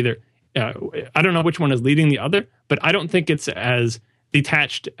chicken egg. Either I don't know which one is leading the other, but I don't think it's as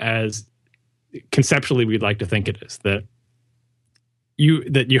detached as conceptually we'd like to think it is. That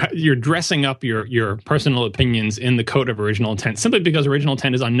you're dressing up your personal opinions in the coat of original intent simply because original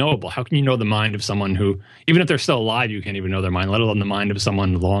intent is unknowable. How can you know the mind of someone who, even if they're still alive, you can't even know their mind, let alone the mind of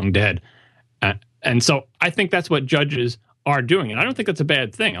someone long dead? And so I think that's what judges are doing, and I don't think that's a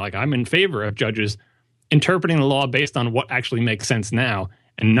bad thing. Like, I'm in favor of judges interpreting the law based on what actually makes sense now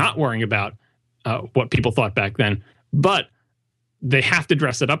and not worrying about what people thought back then. But they have to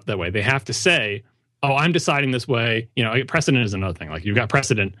dress it up that way. They have to say, oh, I'm deciding this way. Precedent is another thing. Like, you've got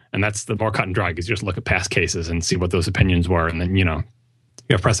precedent, and that's the more cut and dry, because you just look at past cases and see what those opinions were, and then, you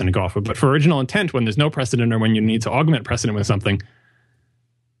have precedent to go off of. But for original intent, when there's no precedent or when you need to augment precedent with something,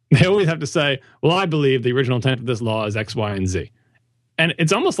 they always have to say, well, I believe the original intent of this law is X, Y, and Z. And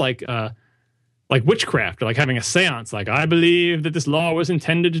it's almost like witchcraft, or like having a seance. Like, I believe that this law was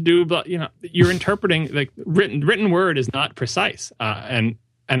intended to do, but you're interpreting, like, written word is not precise. And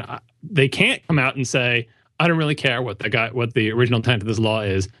they can't come out and say, I don't really care what the original intent of this law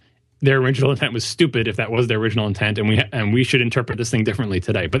is. Their original intent was stupid if that was their original intent, and we should interpret this thing differently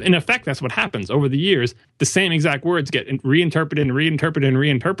today. But in effect, that's what happens. Over the years, the same exact words get reinterpreted and reinterpreted and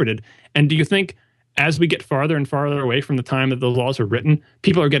reinterpreted. And do you think, as we get farther and farther away from the time that those laws were written,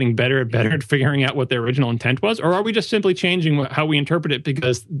 people are getting better and better at figuring out what their original intent was? Or are we just simply changing how we interpret it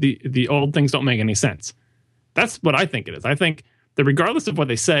because the old things don't make any sense? That's what I think it is. I think that regardless of what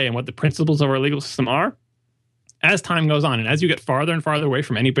they say and what the principles of our legal system are, as time goes on, and as you get farther and farther away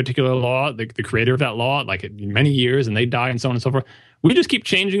from any particular law, the creator of that law, like many years, and they die and so on and so forth, we just keep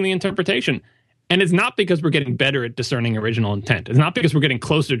changing the interpretation. And it's not because we're getting better at discerning original intent. It's not because we're getting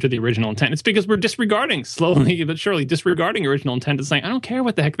closer to the original intent. It's because we're disregarding, slowly but surely, disregarding original intent and saying, I don't care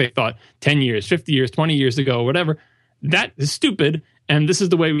what the heck they thought 10 years, 50 years, 20 years ago, whatever. That is stupid, and this is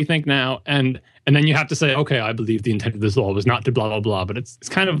the way we think now. And then you have to say, okay, I believe the intent of this law was not to blah, blah, blah. But it's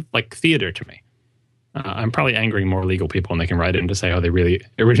kind of like theater to me. I'm probably angering more legal people, and they can write in to say,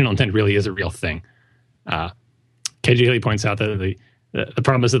 original intent really is a real thing. KG Haley points out that the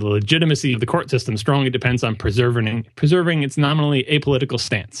problem is that the legitimacy of the court system strongly depends on preserving its nominally apolitical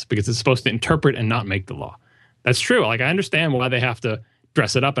stance, because it's supposed to interpret and not make the law. That's true. Like, I understand why they have to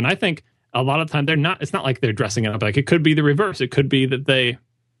dress it up, and I think a lot of the time it's not like they're dressing it up. Like, it could be the reverse. It could be that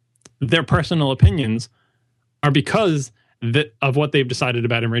their personal opinions are because of what they've decided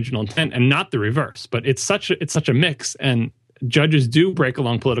about original intent, and not the reverse. But it's such a mix, and judges do break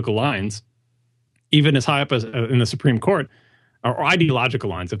along political lines, even as high up as in the Supreme Court, or ideological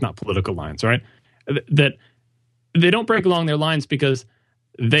lines, if not political lines, right? That they don't break along their lines because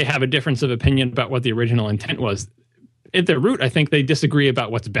they have a difference of opinion about what the original intent was. At their root, I think they disagree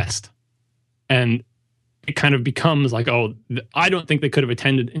about what's best. And it kind of becomes like, oh, I don't think they could have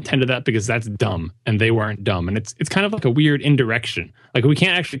intended that because that's dumb, and they weren't dumb. And it's kind of like a weird indirection. Like, we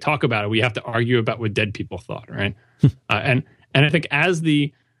can't actually talk about it. We have to argue about what dead people thought, right? And I think as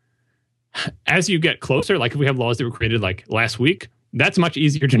the as you get closer, like if we have laws that were created like last week, that's much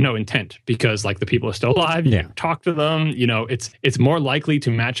easier to know intent because like the people are still alive. You can talk to them. You know, it's more likely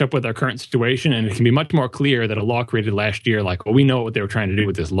to match up with our current situation, and it can be much more clear that a law created last year, like, well, we know what they were trying to do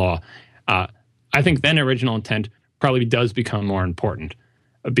with this law. I think then original intent probably does become more important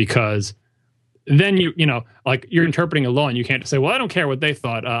because then you know, like you're interpreting a law and you can't just say, well, I don't care what they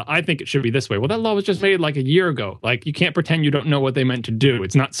thought. I think it should be this way. Well, that law was just made like a year ago. Like you can't pretend you don't know what they meant to do.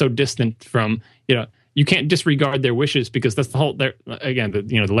 It's not so distant from, you know, you can't disregard their wishes because that's the whole, again,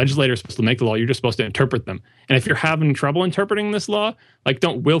 the legislator is supposed to make the law. You're just supposed to interpret them. And if you're having trouble interpreting this law, like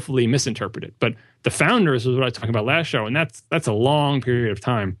don't willfully misinterpret it. But the founders was what I was talking about last show. And that's a long period of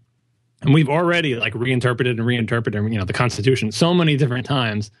time. And we've already like reinterpreted, you know, the Constitution so many different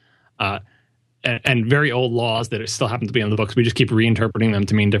times, and very old laws that still happen to be on the books. We just keep reinterpreting them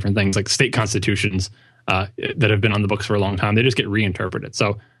to mean different things, like state constitutions that have been on the books for a long time. They just get reinterpreted.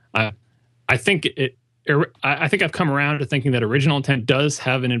 So I think I've come around to thinking that original intent does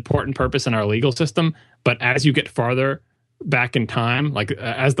have an important purpose in our legal system. But as you get farther back in time, like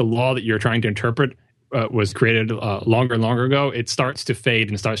as the law that you're trying to interpret was created longer and longer ago, it starts to fade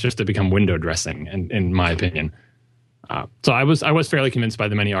and starts just to become window dressing, in my opinion. So I was fairly convinced by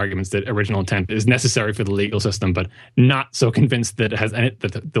the many arguments that original intent is necessary for the legal system, but not so convinced that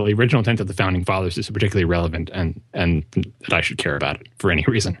that the original intent of the founding fathers is particularly relevant and that I should care about it for any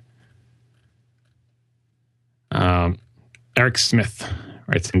reason. Eric Smith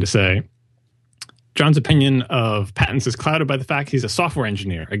writes in to say, John's opinion of patents is clouded by the fact he's a software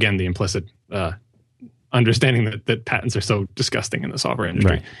engineer. Again, the implicit understanding that patents are so disgusting in the software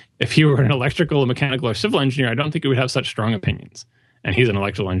industry. Right. If he were an electrical, mechanical, or civil engineer, I don't think he would have such strong opinions. And he's an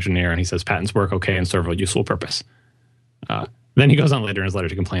electrical engineer, and he says patents work okay and serve a useful purpose. Then he goes on later in his letter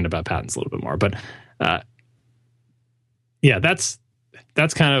to complain about patents a little bit more. But yeah, that's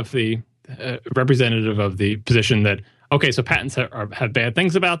kind of the representative of the position that, okay, so patents have bad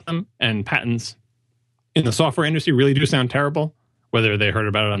things about them, and patents in the software industry really do sound terrible, whether they heard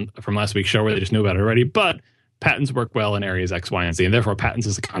about it from last week's show or they just knew about it already. But patents work well in areas X, Y, and Z, and therefore patents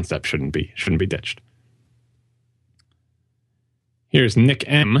as a concept shouldn't be ditched. Here's Nick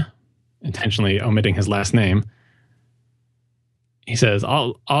M, intentionally omitting his last name. He says,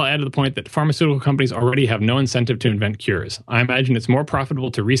 I'll add to the point that pharmaceutical companies already have no incentive to invent cures. I imagine it's more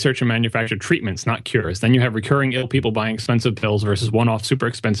profitable to research and manufacture treatments, not cures. Then you have recurring ill people buying expensive pills versus one-off super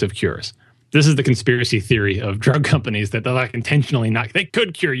expensive cures. This is the conspiracy theory of drug companies that they're like intentionally not. They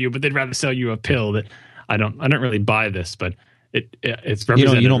could cure you, but they'd rather sell you a pill. That I don't really buy this, but it's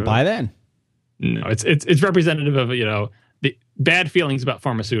representative. You don't buy that? No, it's representative of, you know, the bad feelings about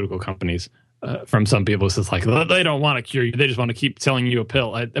pharmaceutical companies from some people. It's just like they don't want to cure you; they just want to keep selling you a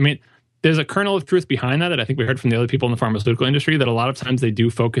pill. I mean, there's a kernel of truth behind that I think we heard from the other people in the pharmaceutical industry, that a lot of times they do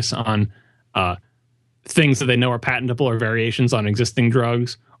focus on things that they know are patentable or variations on existing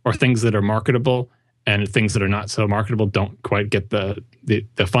drugs, or things that are marketable, and things that are not so marketable don't quite get the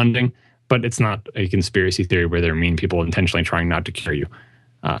funding. But it's not a conspiracy theory where they're mean people intentionally trying not to cure you.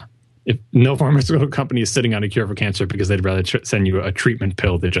 If no pharmaceutical company is sitting on a cure for cancer because they'd rather send you a treatment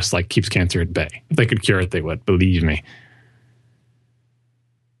pill that just like keeps cancer at bay. If they could cure it, they would. Believe me.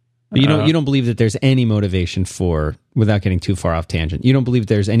 You don't believe that there's any motivation for, without getting too far off tangent, you don't believe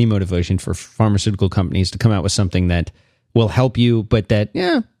there's any motivation for pharmaceutical companies to come out with something that will help you, but that,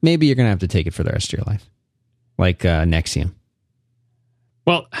 maybe you're going to have to take it for the rest of your life, like Nexium.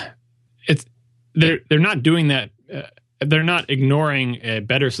 Well, they're not doing that. They're not ignoring a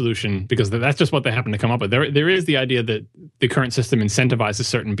better solution because that's just what they happen to come up with. There is the idea that the current system incentivizes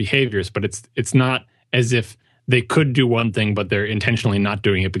certain behaviors, but it's not as if they could do one thing, but they're intentionally not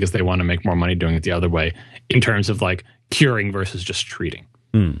doing it because they want to make more money doing it the other way, in terms of like curing versus just treating.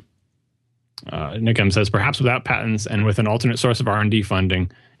 Nick M says, perhaps without patents and with an alternate source of R&D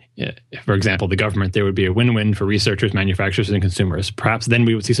funding, for example, the government, there would be a win-win for researchers, manufacturers, and consumers. Perhaps then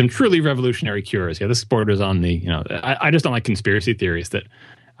we would see some truly revolutionary cures. Yeah, this borders on the, I just don't like conspiracy theories that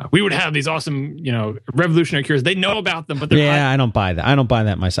we would have these awesome, revolutionary cures. They know about them, but they're I don't buy that. I don't buy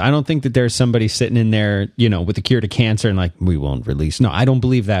that myself. I don't think that there's somebody sitting in there, with a cure to cancer and like, we won't release. No, I don't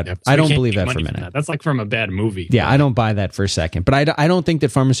believe that. Yeah, so I don't believe that for a minute. That's like from a bad movie. Yeah, I don't buy that for a second. But I don't think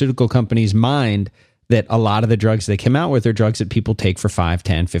that pharmaceutical companies mind that a lot of the drugs they come out with are drugs that people take for 5,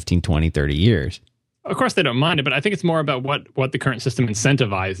 10, 15, 20, 30 years. Of course they don't mind it, but I think it's more about what the current system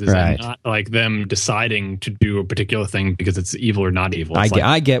incentivizes, right, and not like them deciding to do a particular thing because it's evil or not evil.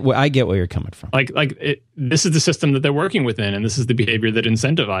 I get where you're coming from. This is the system that they're working within, and this is the behavior that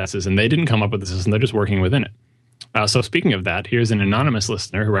incentivizes, and they didn't come up with the system, they're just working within it. So speaking of that, here's an anonymous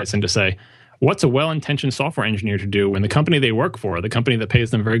listener who writes in to say, what's a well-intentioned software engineer to do when the company they work for, the company that pays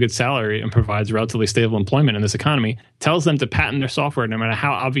them a very good salary and provides relatively stable employment in this economy, tells them to patent their software no matter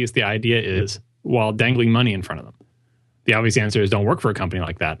how obvious the idea is, while dangling money in front of them? The obvious answer is don't work for a company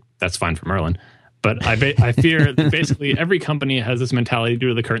like that. That's fine for Merlin. But I fear that basically every company has this mentality due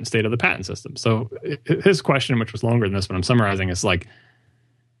to the current state of the patent system. So his question, which was longer than this, but I'm summarizing, is like,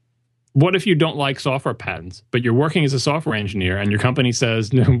 what if you don't like software patents, but you're working as a software engineer and your company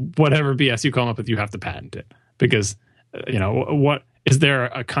says, no, whatever BS you come up with, you have to patent it? Because, what is there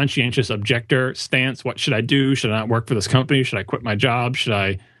a conscientious objector stance? What should I do? Should I not work for this company? Should I quit my job? Should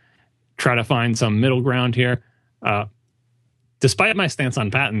I try to find some middle ground here? Despite my stance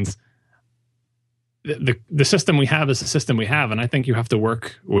on patents, the system we have is the system we have, and I think you have to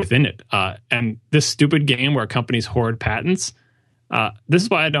work within it. And this stupid game where companies hoard patents, this is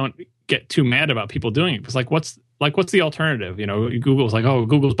why I don't get too mad about people doing it. Because what's the alternative? Google's like, oh,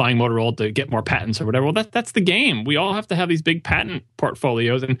 Google's buying Motorola to get more patents or whatever. Well, that's the game. We all have to have these big patent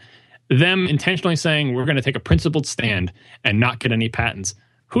portfolios, and them intentionally saying we're going to take a principled stand and not get any patents.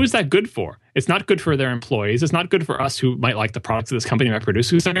 Who is that good for? It's not good for their employees. It's not good for us who might like the products that this company might produce,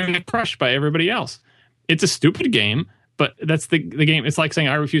 who's going to get crushed by everybody else. It's a stupid game, but that's the game. It's like saying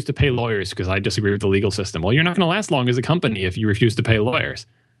I refuse to pay lawyers because I disagree with the legal system. Well, you're not going to last long as a company if you refuse to pay lawyers.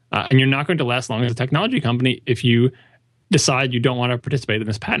 And you're not going to last long as a technology company if you decide you don't want to participate in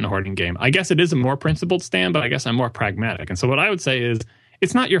this patent hoarding game. I guess it is a more principled stand, but I guess I'm more pragmatic. And so what I would say is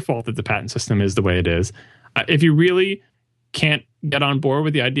it's not your fault that the patent system is the way it is. If you really can't get on board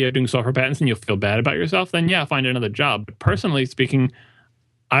with the idea of doing software patents and you'll feel bad about yourself, then yeah, find another job. But personally speaking,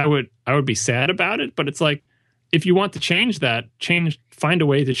 I would be sad about it, but it's like, if you want to change that, find a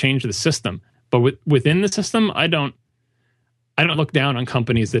way to change the system. But within the system, I don't look down on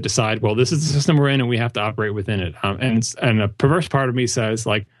companies that decide, well, this is the system we're in and we have to operate within it. And a perverse part of me says,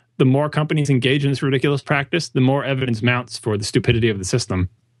 like, the more companies engage in this ridiculous practice, the more evidence mounts for the stupidity of the system.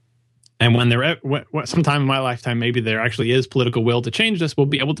 And when sometime in my lifetime, maybe there actually is political will to change this, we'll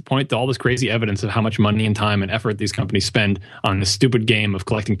be able to point to all this crazy evidence of how much money and time and effort these companies spend on this stupid game of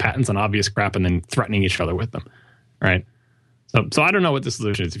collecting patents on obvious crap and then threatening each other with them, right? So I don't know what the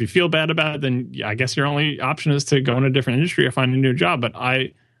solution is. If you feel bad about it, then I guess your only option is to go in a different industry or find a new job. But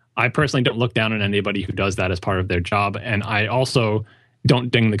I personally don't look down on anybody who does that as part of their job. And I also don't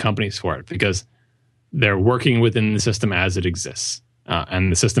ding the companies for it because they're working within the system as it exists.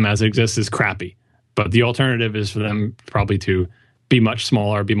 And the system as it exists is crappy. But the alternative is for them probably to be much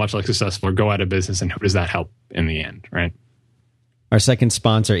smaller, be much less successful, or go out of business. And who does that help in the end, right? Our second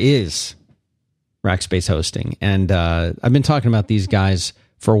sponsor is Rackspace Hosting. And I've been talking about these guys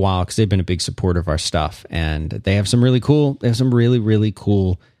for a while because they've been a big supporter of our stuff. And they have some really cool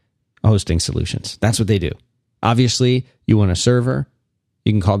hosting solutions. That's what they do. Obviously, you want a server,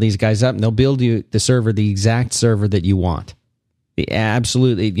 you can call these guys up and they'll build you the server, the exact server that you want.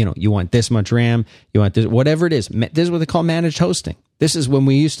 Absolutely, you want this much RAM, you want this, whatever it is. This is what they call managed hosting. This is when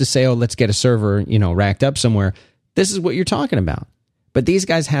we used to say, oh, let's get a server, racked up somewhere. This is what you're talking about. But these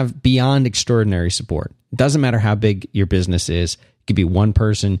guys have beyond extraordinary support. It doesn't matter how big your business is. It could be one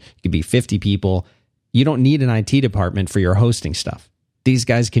person, it could be 50 people. You don't need an IT department for your hosting stuff. These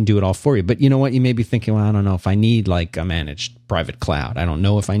guys can do it all for you. But you know what? You may be thinking, well, I don't know if I need like a managed private cloud. I don't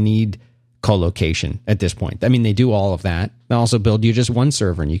know if I need co-location at this point. I mean, they do all of that. They also build you just one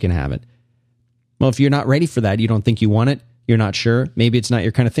server and you can have it. Well, if you're not ready for that, you don't think you want it, you're not sure, maybe it's not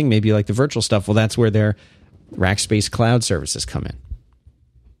your kind of thing, maybe you like the virtual stuff, well, that's where their Rackspace cloud services come in.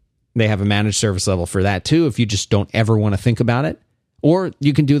 They have a managed service level for that too, if you just don't ever want to think about it. Or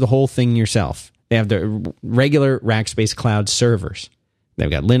you can do the whole thing yourself. They have the regular Rackspace cloud servers.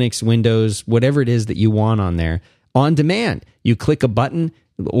 They've got Linux, Windows, whatever it is that you want on there, on demand. You click a button,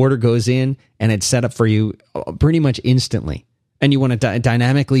 the order goes in, and it's set up for you pretty much instantly. And you want to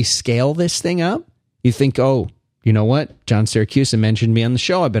dynamically scale this thing up? You think, oh, you know what? John Siracusa mentioned me on the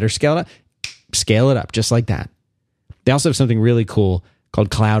show. I better scale it up. Scale it up just like that. They also have something really cool called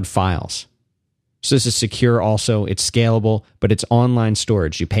Cloud Files. So this is secure also. It's scalable, but it's online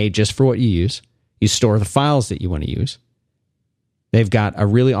storage. You pay just for what you use. You store the files that you want to use. They've got a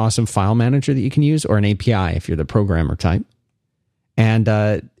really awesome file manager that you can use, or an API if you're the programmer type. And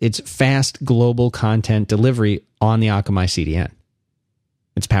it's fast global content delivery on the Akamai CDN.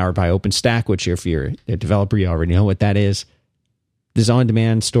 It's powered by OpenStack, which if you're a developer, you already know what that is. This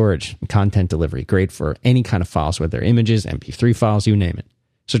on-demand storage and content delivery, great for any kind of files, whether they're images, MP3 files, you name it.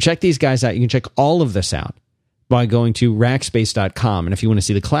 So check these guys out. You can check all of this out by going to Rackspace.com. And if you want to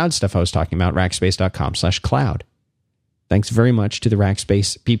see the cloud stuff I was talking about, Rackspace.com/cloud. Thanks very much to the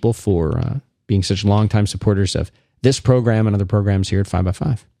Rackspace people for being such longtime supporters of this program and other programs here at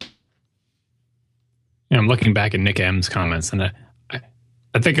 5x5. I'm looking back at Nick M's comments, and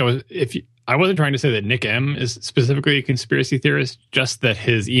I think I wasn't trying to say that Nick M is specifically a conspiracy theorist, just that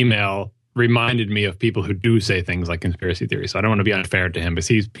his email reminded me of people who do say things like conspiracy theory. So I don't want to be unfair to him, but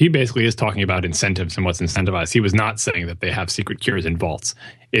he basically is talking about incentives and what's incentivized. He was not saying that they have secret cures in vaults.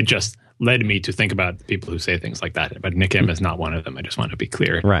 It just led me to think about people who say things like that. But Nick M is not one of them. I just want to be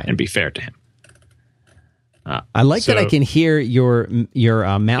clear and be fair to him. I like that I can hear your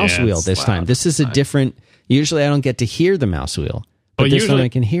mouse wheel this loud. time. This is a different. Usually I don't get to hear the mouse wheel, but this time I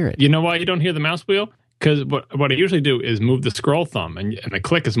can hear it. You know why you don't hear the mouse wheel? Because what I usually do is move the scroll thumb, and the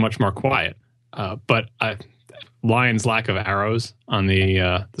click is much more quiet. But Lion's lack of arrows on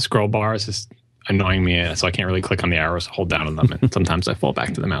the scroll bars is annoying me, so I can't really click on the arrows, hold down on them, and sometimes I fall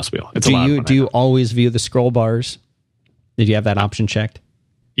back to the mouse wheel. It's do you always view the scroll bars? Did you have that option checked?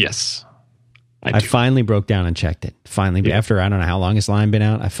 Yes. I finally broke down and checked it. Finally, after I don't know how long has Lion been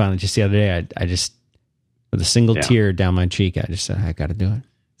out, I finally, just the other day, I just, with a single tear down my cheek, I just said, I got to do it.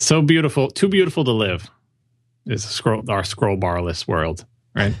 So beautiful, too beautiful to live is our scroll barless world,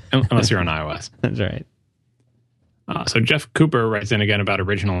 right? Unless you're on iOS. That's right. So Jeff Cooper writes in again about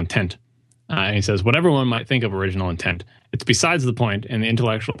original intent. And he says, whatever one might think of original intent, it's besides the point in the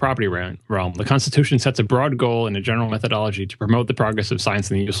intellectual property realm. The Constitution sets a broad goal and a general methodology to promote the progress of science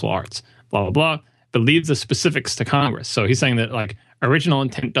and the useful arts, blah, blah, blah, but leaves the specifics to Congress. So he's saying that like original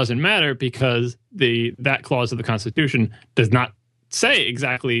intent doesn't matter because that clause of the Constitution does not say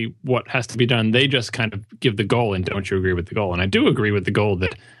exactly what has to be done. They just kind of give the goal, and don't you agree with the goal? And I do agree with the goal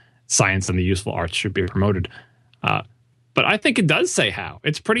that science and the useful arts should be promoted. But I think it does say how.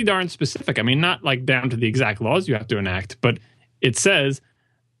 It's pretty darn specific. I mean, not like down to the exact laws you have to enact, but it says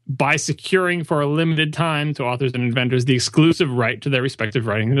by securing for a limited time to authors and inventors the exclusive right to their respective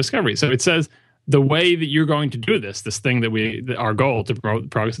writing and discovery. So it says the way that you're going to do this thing that our goal to promote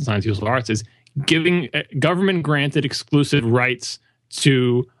progress in science and useful arts is giving government-granted exclusive rights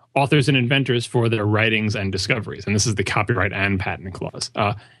to authors and inventors for their writings and discoveries. And this is the copyright and patent clause.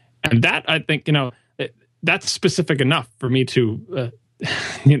 And that, I think, that's specific enough for me to,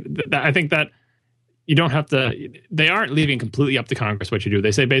 I think that you don't have to, they aren't leaving completely up to Congress what you do.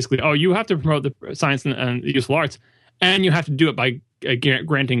 They say basically, you have to promote the science and the useful arts, and you have to do it by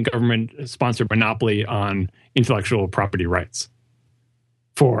granting government-sponsored monopoly on intellectual property rights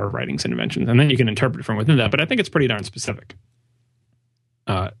for writings and inventions. And then you can interpret it from within that. But I think it's pretty darn specific.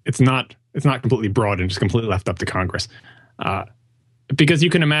 It's not completely broad and just completely left up to Congress. Because you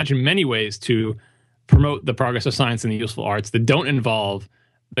can imagine many ways to promote the progress of science and the useful arts that don't involve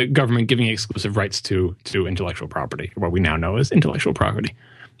the government giving exclusive rights to intellectual property, what we now know as intellectual property.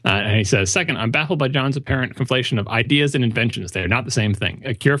 And he says, second, I'm baffled by John's apparent conflation of ideas and inventions. They are not the same thing.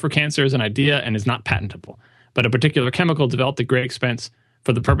 A cure for cancer is an idea and is not patentable. But a particular chemical developed at great expense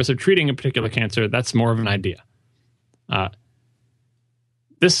for the purpose of treating a particular cancer, that's more of an idea. I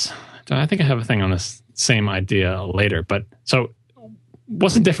think I have a thing on this same idea later. But so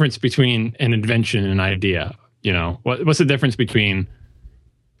what's the difference between an invention and an idea? What's the difference between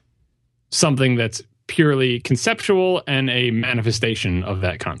something that's purely conceptual and a manifestation of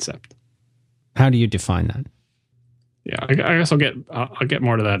that concept? How do you define that? Yeah, I guess I'll get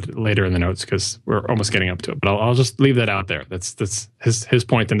more to that later in the notes because we're almost getting up to it. But I'll just leave that out there. That's his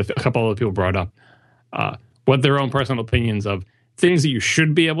point, and a couple other people brought up what their own personal opinions of things that you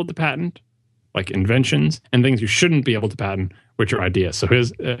should be able to patent, like inventions, and things you shouldn't be able to patent, which are ideas. So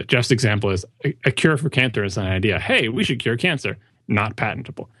here's Jeff's example is a cure for cancer is an idea. Hey, we should cure cancer. Not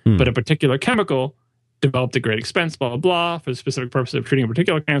patentable. But a particular chemical developed at great expense, blah, blah, blah, for the specific purpose of treating a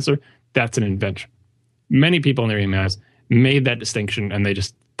particular cancer, that's an invention. Many people in their emails made that distinction, and they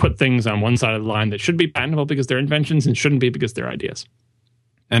just put things on one side of the line that should be patentable because they're inventions and shouldn't be because they're ideas.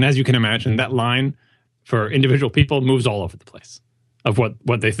 And as you can imagine, that line for individual people moves all over the place of what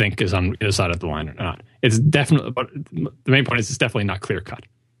they think is on either side of the line or not. It's definitely, but the main point is it's definitely not clear cut.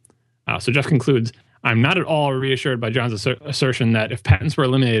 So Jeff concludes, I'm not at all reassured by John's assertion that if patents were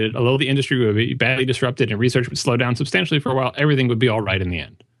eliminated, although the industry would be badly disrupted and research would slow down substantially for a while, everything would be all right in the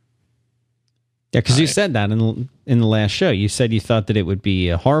end. Yeah, because you said that in the last show. You said you thought that it would be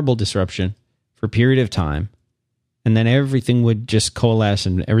a horrible disruption for a period of time, and then everything would just coalesce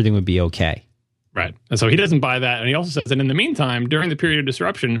and everything would be okay. Right. And so he doesn't buy that. And he also says that in the meantime, during the period of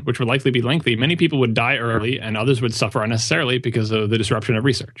disruption, which would likely be lengthy, many people would die early and others would suffer unnecessarily because of the disruption of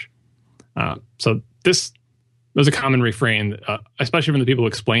research. So this was a common refrain, especially from the people who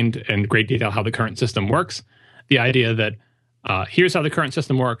explained in great detail how the current system works. The idea that here's how the current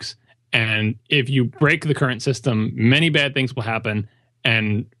system works, and if you break the current system, many bad things will happen.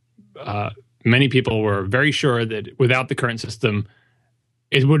 And many people were very sure that without the current system,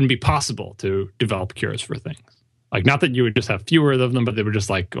 it wouldn't be possible to develop cures for things. Like, not that you would just have fewer of them, but they would just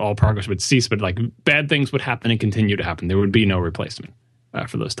like all progress would cease. But like bad things would happen and continue to happen. There would be no replacement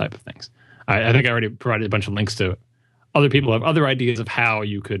for those type of things. I think I already provided a bunch of links to other people who have other ideas of how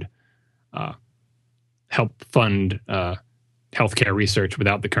you could help fund healthcare research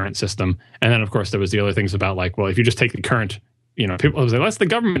without the current system. And then, of course, there was the other things about like, well, if you just take the current, people say, let's the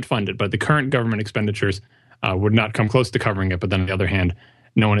government fund it, but the current government expenditures would not come close to covering it. But then on the other hand,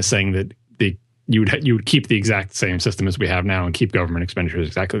 no one is saying that you would keep the exact same system as we have now and keep government expenditures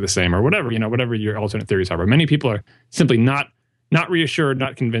exactly the same or whatever, whatever your alternate theories are. But many people are simply not reassured,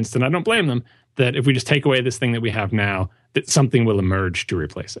 not convinced, and I don't blame them, that if we just take away this thing that we have now, that something will emerge to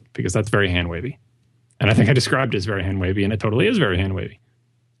replace it, because that's very hand-wavy. And I think I described it as very hand-wavy, and it totally is very hand-wavy.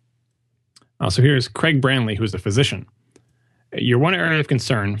 So here's Craig Branley, who's a physician. Your one area of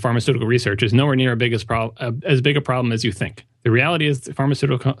concern, pharmaceutical research, is nowhere near as big a problem as you think. The reality is that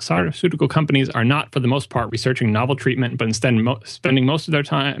pharmaceutical companies are not, for the most part, researching novel treatment, but instead spending most of their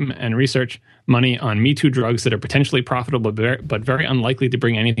time and research money on Me Too drugs that are potentially profitable but very unlikely to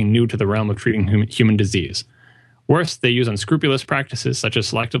bring anything new to the realm of treating human disease. Worse, they use unscrupulous practices such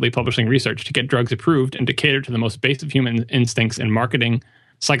as selectively publishing research to get drugs approved and to cater to the most basic human instincts in marketing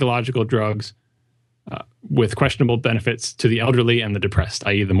psychological drugs with questionable benefits to the elderly and the depressed,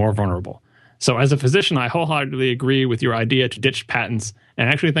 i.e. the more vulnerable. So as a physician, I wholeheartedly agree with your idea to ditch patents and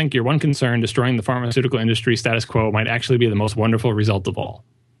actually think your one concern, destroying the pharmaceutical industry status quo, might actually be the most wonderful result of all.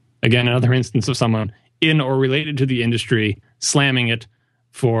 Again, another instance of someone in or related to the industry slamming it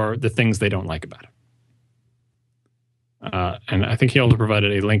for the things they don't like about it. And I think he also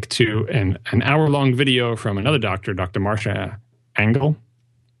provided a link to an hour-long video from another doctor, Dr. Marcia Angel,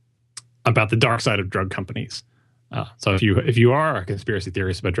 about the dark side of drug companies. So if you are a conspiracy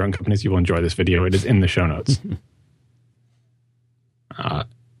theorist about drug companies, you will enjoy this video. It is in the show notes.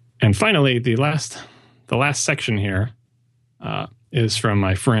 And finally, the last section here is from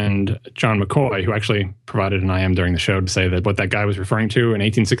my friend John McCoy, who actually provided an IM during the show to say that what that guy was referring to in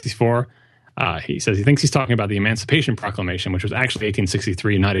 1864, he says he thinks he's talking about the Emancipation Proclamation, which was actually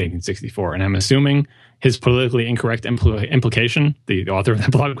 1863, not 1864. And I'm assuming his politically incorrect implication, the author of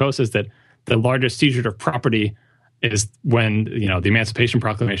that blog post, is that the largest seizure of property is when, the Emancipation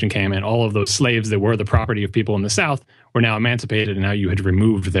Proclamation came and all of those slaves that were the property of people in the South were now emancipated, and now you had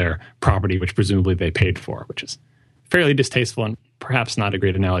removed their property, which presumably they paid for, which is fairly distasteful and perhaps not a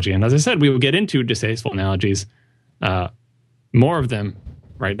great analogy. And as I said, we will get into distasteful analogies, more of them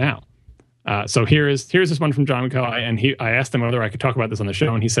right now. So here's this one from John McCoy, and I asked him whether I could talk about this on the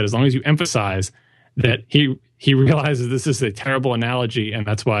show, and he said as long as you emphasize that he realizes this is a terrible analogy, and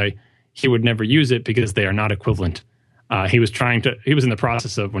that's why he would never use it, because they are not equivalent. He was in the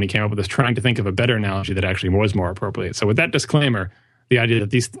process of, when he came up with this, trying to think of a better analogy that actually was more appropriate. So with that disclaimer, the idea that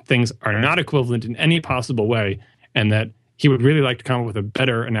these things are not equivalent in any possible way, and that he would really like to come up with a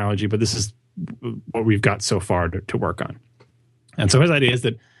better analogy, but this is what we've got so far to work on. And so his idea is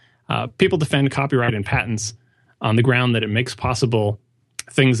that people defend copyright and patents on the ground that it makes possible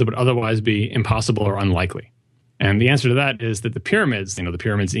things that would otherwise be impossible or unlikely. And the answer to that is that the pyramids, the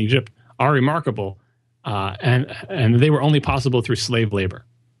pyramids in Egypt, are remarkable, and they were only possible through slave labor.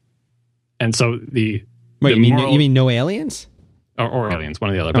 And so you mean no aliens? Or aliens,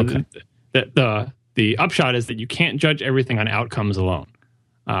 one or the other. Okay. But the upshot is that you can't judge everything on outcomes alone.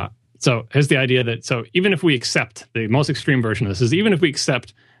 So here's the idea that, so even if we accept, the most extreme version of this is, even if we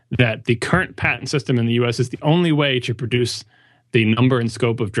accept that the current patent system in the U.S. is the only way to produce the number and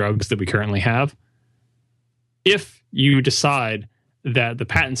scope of drugs that we currently have, if you decide that the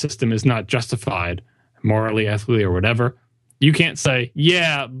patent system is not justified morally, ethically, or whatever, you can't say,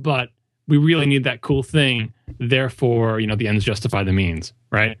 yeah, but we really need that cool thing, therefore, the ends justify the means,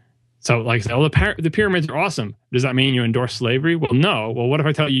 right? So, like, the pyramids are awesome. Does that mean you endorse slavery? Well, no. Well, what if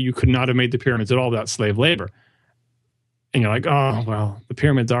I tell you could not have made the pyramids at all without slave labor? And you're like, oh, well, the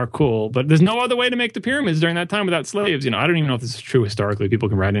pyramids are cool, but there's no other way to make the pyramids during that time without slaves. I don't even know if this is true historically. People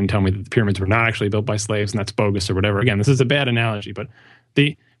can write in and tell me that the pyramids were not actually built by slaves, and that's bogus or whatever. Again, this is a bad analogy, but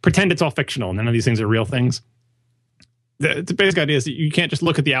pretend it's all fictional. None of these things are real things. The basic idea is that you can't just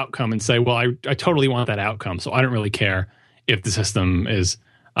look at the outcome and say, well, I totally want that outcome, so I don't really care if the system is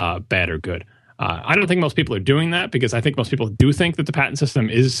bad or good. I don't think most people are doing that, because I think most people do think that the patent system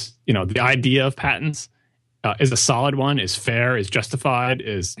is, the idea of patents is a solid one, is fair, is justified,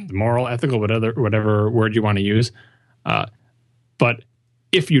 is moral, ethical, whatever word you want to use. But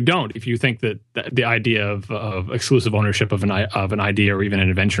if you think that the idea of exclusive ownership of an idea or even an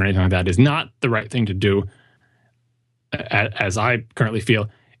invention or anything like that is not the right thing to do, as I currently feel,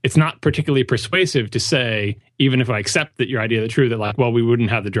 it's not particularly persuasive to say, even if I accept that your idea is true, that like, well, we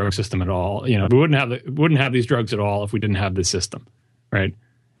wouldn't have the drug system at all. You know, we wouldn't have these drugs at all if we didn't have this system, right?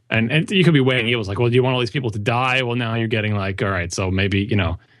 And you could be weighing evils like, well, do you want all these people to die? Well, now you're getting like, all right, so maybe, you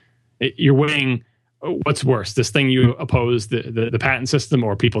know, you're weighing what's worse, this thing you oppose, the patent system,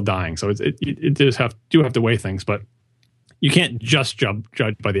 or people dying. So it does have to weigh things, but you can't just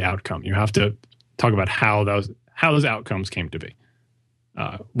judge by the outcome. You have to talk about how those outcomes came to be.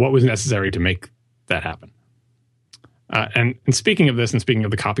 What was necessary to make that happen. And speaking of this, and speaking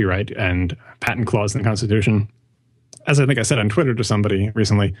of the copyright and patent clause in the Constitution, as I think I said on Twitter to somebody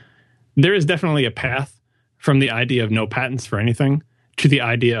recently, there is definitely a path from the idea of no patents for anything to the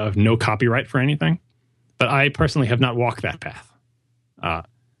idea of no copyright for anything. But I personally have not walked that path.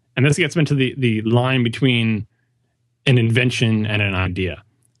 And this gets into the line between an invention and an idea.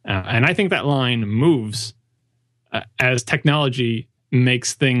 And I think that line moves as technology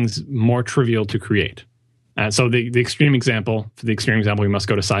makes things more trivial to create. So the extreme example, we must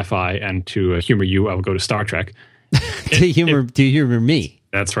go to sci-fi, and to humor you, I will go to Star Trek. To humor me.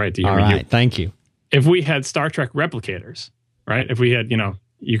 That's right. To humor you. All right. You. Thank you. If we had Star Trek replicators, right? If we had, you know,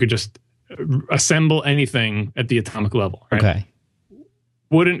 you could just assemble anything at the atomic level, right? Okay.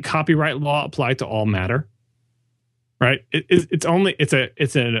 Wouldn't copyright law apply to all matter? Right?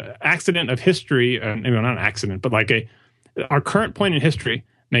 It's an accident of history. Not an accident, but like our current point in history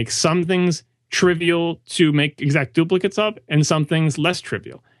makes some things trivial to make exact duplicates of, and some things less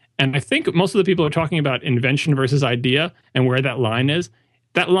trivial. And I think most of the people are talking about invention versus idea and where that line is.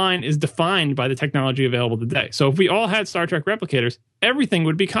 That line is defined by the technology available today. So if we all had Star Trek replicators, everything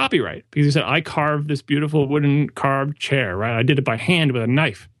would be copyright. Because you said, I carved this beautiful wooden carved chair, right? I did it by hand with a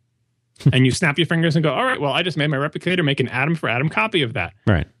knife. And you snap your fingers and go, all right, well, I just made my replicator make an atom for atom copy of that.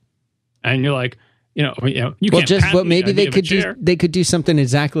 Right. And you're like, you can't but maybe they could do something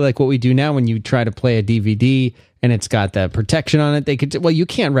exactly like what we do now when you try to play a DVD and it's got the protection on it. They could, you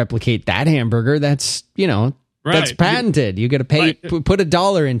can't replicate that hamburger. That's, right. That's patented. You got to pay, put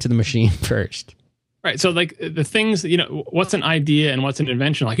 $1 into the machine first. Right. So like the things, what's an idea and what's an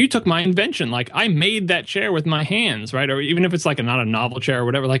invention? Like you took my invention, like I made that chair with my hands, right? Or even if it's like not a novel chair or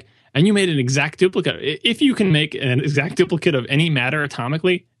whatever, like, and you made an exact duplicate. If you can make an exact duplicate of any matter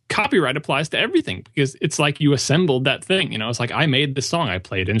atomically, copyright applies to everything because it's like you assembled that thing. It's like I made this song. I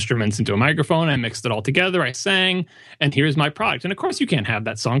played instruments into a microphone. I mixed it all together. I sang, and here's my product. And of course you can't have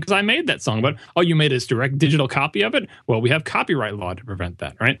that song because I made that song. But, you made a direct digital copy of it? Well, we have copyright law to prevent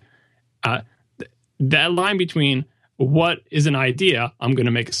that, right? That line between what is an idea, I'm going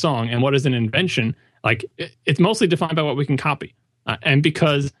to make a song, and what is an invention, like it's mostly defined by what we can copy. And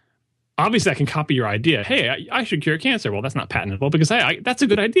because obviously I can copy your idea. Hey, I should cure cancer. Well, that's not patentable because, hey, that's a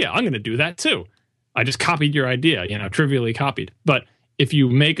good idea. I'm going to do that too. I just copied your idea, trivially copied. But if you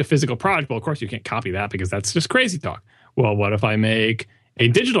make a physical product, well, of course you can't copy that because that's just crazy talk. Well, what if I make a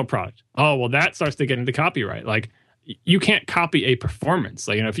digital product? Oh, well, that starts to get into copyright. Like you can't copy a performance.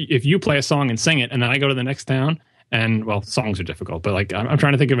 Like, if you play a song and sing it and then I go to the next town and, well, songs are difficult, but like I'm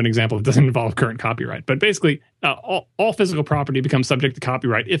trying to think of an example that doesn't involve current copyright. But basically, all physical property becomes subject to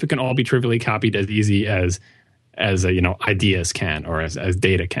copyright if it can all be trivially copied as easy as ideas can or as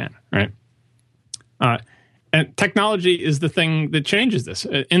data can, right? And technology is the thing that changes this.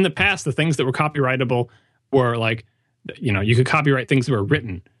 In the past, the things that were copyrightable were like, you could copyright things that were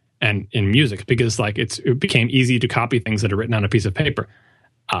written and in music because like it became easy to copy things that are written on a piece of paper.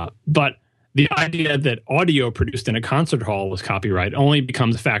 But the idea that audio produced in a concert hall was copyright only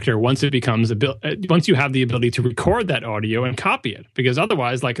becomes a factor once it becomes once you have the ability to record that audio and copy it, because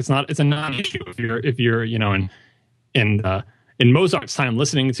otherwise, like it's a non-issue if you're in Mozart's time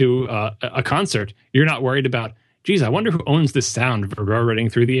listening to a concert, you're not worried about, geez, I wonder who owns this sound reverberating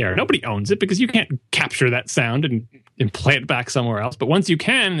through the air. Nobody owns it because you can't capture that sound and play it back somewhere else. But once you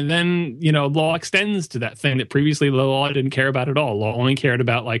can, then, law extends to that thing that previously the law didn't care about at all. Law only cared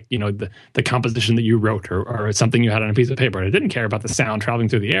about the composition that you wrote or something you had on a piece of paper. It didn't care about the sound traveling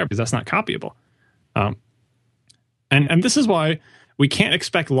through the air because that's not copyable. And this is why we can't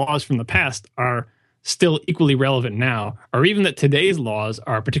expect laws from the past are still equally relevant now, or even that today's laws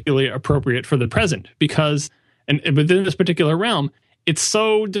are particularly appropriate for the present, because and within this particular realm, it's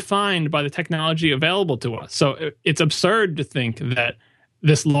so defined by the technology available to us. So it's absurd to think that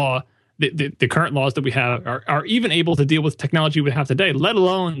this law, the current laws that we have, are even able to deal with technology we have today, let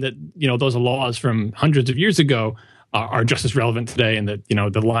alone that, those laws from hundreds of years ago are just as relevant today, and that,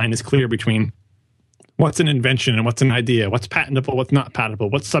 the line is clear between what's an invention and what's an idea, what's patentable, what's not patentable,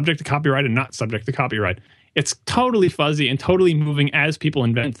 what's subject to copyright and not subject to copyright. It's totally fuzzy and totally moving as people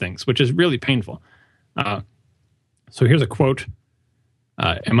invent things, which is really painful. So here's a quote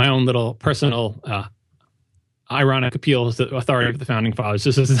In my own little personal ironic appeal to the authority of the founding fathers,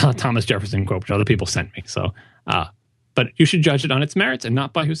 this is a Thomas Jefferson quote, which other people sent me. So, but you should judge it on its merits and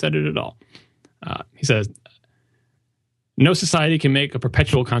not by who said it at all. He says, no society can make a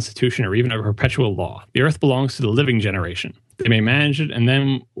perpetual constitution or even a perpetual law. The earth belongs to the living generation. They may manage it and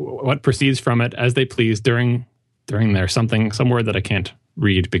then what proceeds from it as they please during their some word that I can't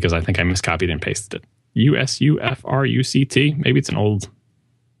read because I think I miscopied and pasted it. USUFRUCT. Maybe it's an old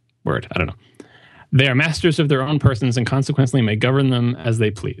word. I don't know. They are masters of their own persons and consequently may govern them as they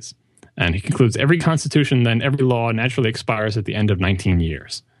please. And he concludes, every constitution, then every law naturally expires at the end of 19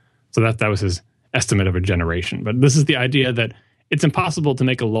 years. So that was his estimate of a generation. But this is the idea that it's impossible to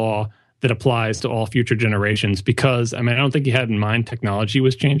make a law that applies to all future generations because, I don't think he had in mind technology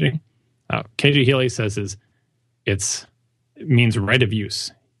was changing. K.G. Healy says it means right of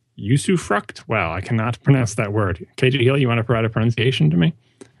use. Usufruct? Wow, I cannot pronounce that word. K.G. Healy, you want to provide a pronunciation to me?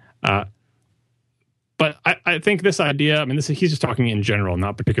 But I think this idea, he's just talking in general,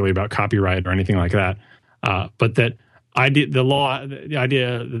 not particularly about copyright or anything like that, but that the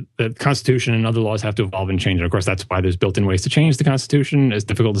idea that the Constitution and other laws have to evolve and change. And of course, that's why there's built-in ways to change the Constitution. As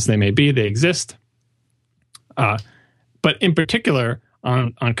difficult as they may be, they exist. But in particular,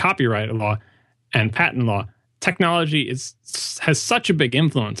 on copyright law and patent law, technology has such a big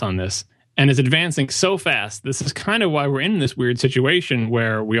influence on this and is advancing so fast. This is kind of why we're in this weird situation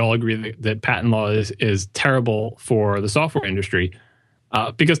where we all agree that patent law is terrible for the software industry.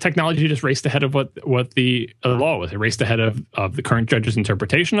 Because technology just raced ahead of what the law was. It raced ahead of the current judge's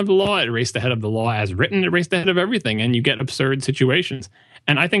interpretation of the law. It raced ahead of the law as written. It raced ahead of everything, and you get absurd situations.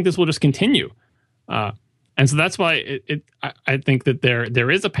 And I think this will just continue. And so that's why I think that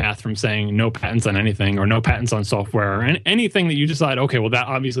there is a path from saying no patents on anything or no patents on software or anything that you decide, okay, well, that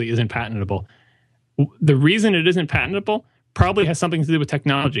obviously isn't patentable. The reason it isn't patentable probably has something to do with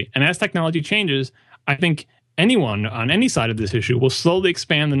technology. And as technology changes, I think anyone on any side of this issue will slowly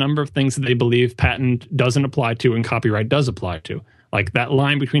expand the number of things that they believe patent doesn't apply to and copyright does apply to. Like that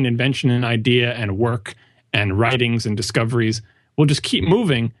line between invention and idea and work and writings and discoveries will just keep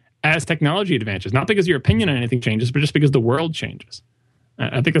moving as technology advances. Not because your opinion on anything changes, but just because the world changes.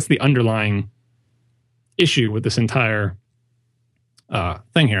 I think that's the underlying issue with this entire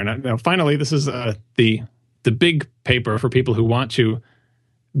thing here. Now, finally, this is the big paper for people who want to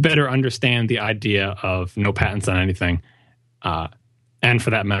better understand the idea of no patents on anything, and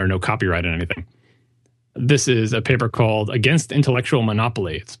for that matter, no copyright on anything. This is a paper called Against Intellectual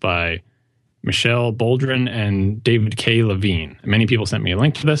Monopoly. It's by Michelle Boldrin and David K. Levine. Many people sent me a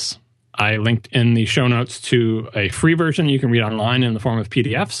link to this. I linked in the show notes to a free version you can read online in the form of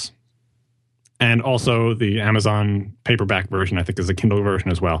PDFs, and also the Amazon paperback version, I think is a Kindle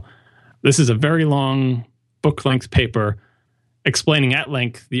version as well. This is a very long book-length paper explaining at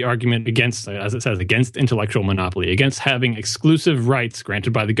length the argument against, as it says, against intellectual monopoly, against having exclusive rights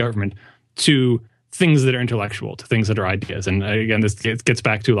granted by the government to things that are intellectual, to things that are ideas. And again, this gets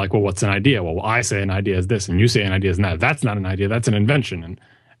back to like, well, what's an idea? Well, I say an idea is this, and you say an idea is that. That's not an idea, that's an invention,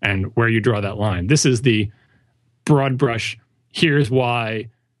 and where you draw that line. This is the broad brush, here's why,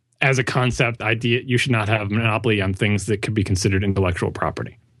 as a concept, idea, you should not have a monopoly on things that could be considered intellectual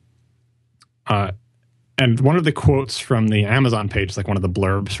property. And one of the quotes from the Amazon page, like one of the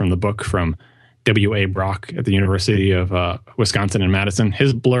blurbs from the book from W.A. Brock at the University of Wisconsin in Madison,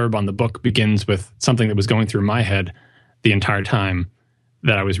 his blurb on the book begins with something that was going through my head the entire time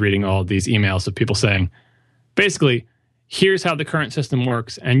that I was reading all these emails of people saying, basically, here's how the current system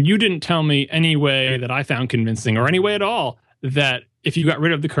works, and you didn't tell me any way that I found convincing or any way at all that if you got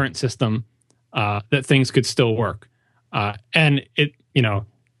rid of the current system, that things could still work. And it,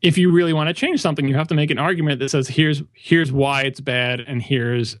 if you really want to change something, you have to make an argument that says, here's why it's bad, and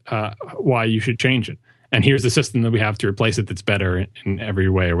here's why you should change it. And here's the system that we have to replace it that's better in every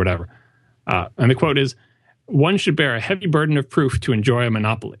way or whatever. And the quote is, one should bear a heavy burden of proof to enjoy a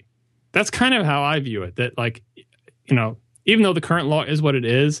monopoly. That's kind of how I view it, that even though the current law is what it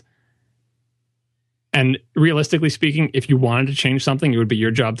is, and realistically speaking, if you wanted to change something, it would be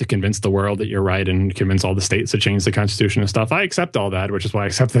your job to convince the world that you're right and convince all the states to change the Constitution and stuff. I accept all that, which is why I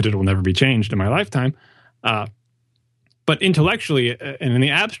accept that it will never be changed in my lifetime. But intellectually and in the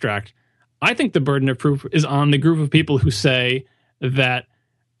abstract, I think the burden of proof is on the group of people who say that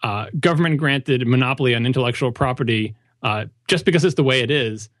government-granted monopoly on intellectual property, just because it's the way it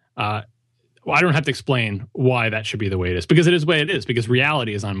is, I don't have to explain why that should be the way it is, because it is the way it is, because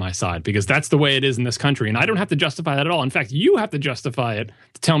reality is on my side, because that's the way it is in this country, and I don't have to justify that at all. In fact, you have to justify it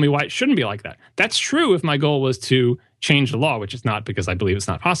to tell me why it shouldn't be like that. That's true if my goal was to change the law, which is not, because I believe it's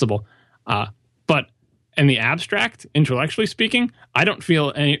not possible. But in the abstract, intellectually speaking, I don't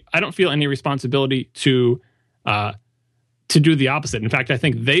feel any responsibility to do the opposite. In fact, I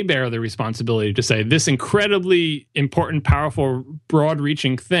think they bear the responsibility to say this incredibly important, powerful,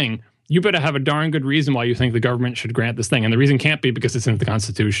 broad-reaching thing. You better have a darn good reason why you think the government should grant this thing. And the reason can't be because it's in the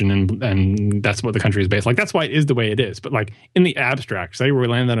Constitution and that's what the country is based. Like, that's why it is the way it is. But like in the abstract, say we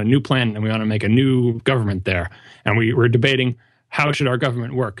land on a new planet and we want to make a new government there, and we're debating how should our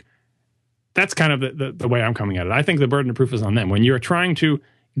government work. That's kind of the way I'm coming at it. I think the burden of proof is on them. When you're trying to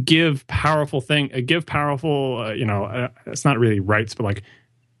give powerful, it's not really rights, but like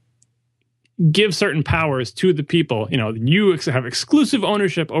give certain powers to the people. You have exclusive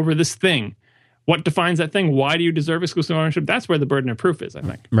ownership over this thing. What defines that thing? Why do you deserve exclusive ownership? That's where the burden of proof is, I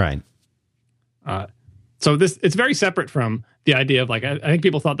think. Right. So it's very separate from the idea of like, I think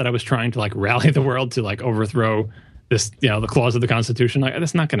people thought that I was trying to like rally the world to like overthrow this, the clause of the Constitution. Like,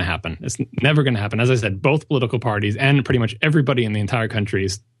 that's not going to happen. It's never going to happen. As I said, both political parties and pretty much everybody in the entire country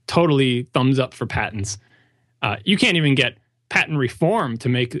is totally thumbs up for patents. You can't even get patent reform to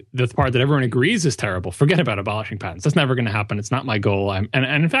make the part that everyone agrees is terrible. Forget about abolishing patents. That's never going to happen. It's not my goal. And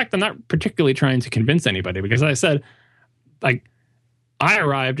in fact, I'm not particularly trying to convince anybody because, as I said, like I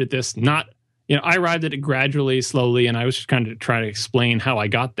arrived at this I arrived at it gradually, slowly, and I was just kind of trying to explain how I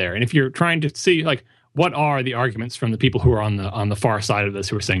got there. And if you're trying to see like what are the arguments from the people who are on the far side of this,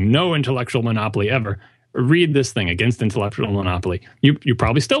 who are saying no intellectual monopoly ever, read this thing against intellectual monopoly. You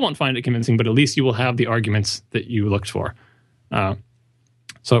probably still won't find it convincing, but at least you will have the arguments that you looked for.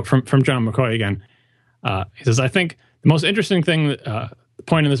 So from John McCoy again, he says, I think the most interesting thing that the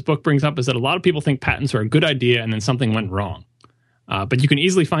point in this book brings up is that a lot of people think patents are a good idea and then something went wrong. But you can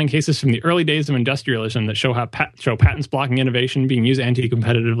easily find cases from the early days of industrialism that show patents blocking innovation, being used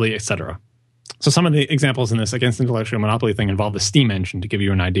anti-competitively, etc. So some of the examples in this against intellectual monopoly thing involve the steam engine, to give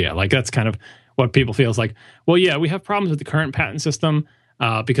you an idea. Like that's kind of what people feel is like, well, yeah, we have problems with the current patent system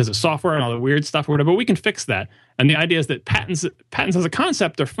because of software and all the weird stuff or whatever, but we can fix that. And the idea is that patents as a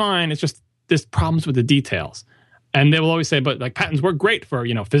concept are fine. It's just there's problems with the details. And they will always say, but like patents work great for,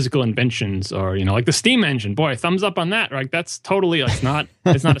 physical inventions or, like the steam engine. Boy, thumbs up on that. Like that's totally like,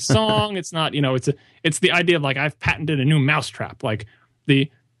 it's not a song. It's not, it's the idea of like, I've patented a new mousetrap. Like the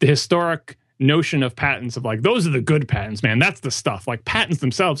historic notion of patents of like, those are the good patents, man. That's the stuff. Like patents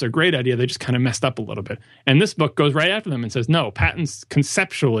themselves are a great idea. They just kind of messed up a little bit. And this book goes right after them and says, no, patents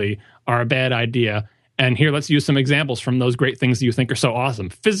conceptually are a bad idea. And here, let's use some examples from those great things that you think are so awesome.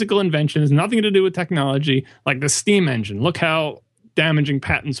 Physical inventions, nothing to do with technology, like the steam engine. Look how damaging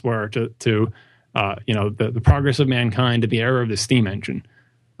patents were to the progress of mankind, to the era of the steam engine.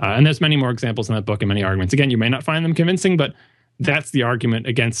 And there's many more examples in that book and many arguments. Again, you may not find them convincing, but that's the argument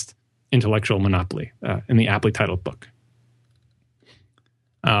against intellectual monopoly in the aptly titled book.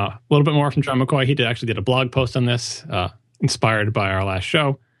 A little bit more from John McCoy. He actually did a blog post on this, inspired by our last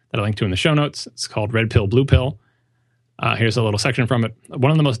show, that I linked to in the show notes. It's called Red Pill, Blue Pill. Here's a little section from it. One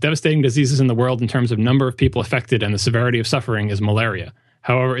of the most devastating diseases in the world in terms of number of people affected and the severity of suffering is malaria.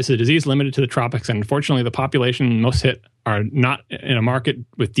 However, it's a disease limited to the tropics, and unfortunately the population most hit are not in a market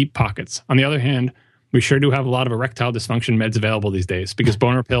with deep pockets. On the other hand, we sure do have a lot of erectile dysfunction meds available these days because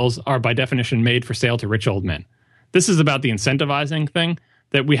boner pills are by definition made for sale to rich old men. This is about the incentivizing thing,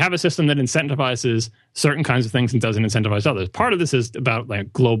 that we have a system that incentivizes certain kinds of things and doesn't incentivize others. Part of this is about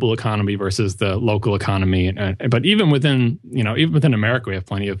like global economy versus the local economy. But even within America, we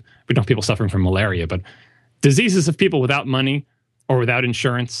don't have people suffering from malaria, but diseases of people without money or without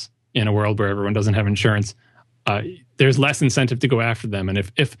insurance in a world where everyone doesn't have insurance, there's less incentive to go after them. And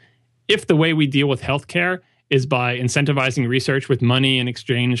if the way we deal with healthcare is by incentivizing research with money in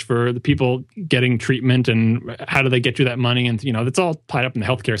exchange for the people getting treatment, and how do they get you that money? And, that's all tied up in the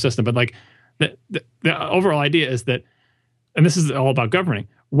healthcare system. But like the overall idea is that, and this is all about governing,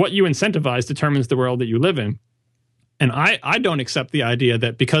 what you incentivize determines the world that you live in. And I don't accept the idea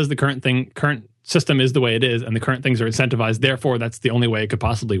that because the current system is the way it is and the current things are incentivized, therefore that's the only way it could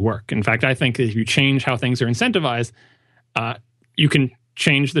possibly work. In fact, I think if you change how things are incentivized, you can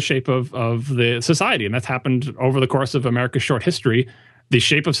change the shape of the society. And that's happened over the course of America's short history. The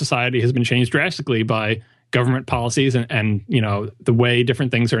shape of society has been changed drastically by government policies and the way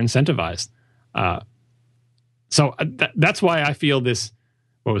different things are incentivized. So that's why I feel this,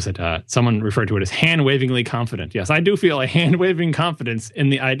 what was it? Someone referred to it as hand-wavingly confident. Yes, I do feel a hand-waving confidence in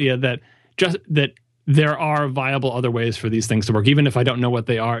the idea that there are viable other ways for these things to work, even if I don't know what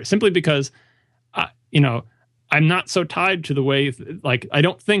they are, simply because, I'm not so tied to the way, like, I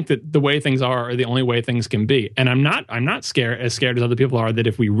don't think that the way things are the only way things can be. And I'm not as scared as other people are that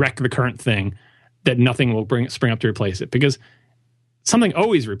if we wreck the current thing, that nothing will spring up to replace it, because something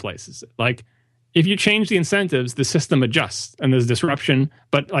always replaces it. Like, if you change the incentives, the system adjusts and there's disruption.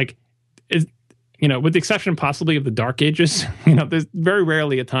 But like, with the exception possibly of the Dark Ages, there's very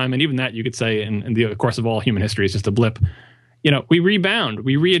rarely a time, and even that you could say in the course of all human history is just a blip. We rebound,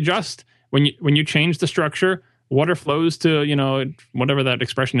 we readjust. When you change the structure, water flows to, whatever that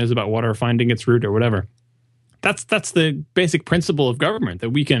expression is about water finding its root or whatever. That's the basic principle of government,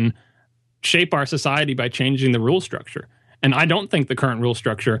 that we can shape our society by changing the rule structure. And I don't think the current rule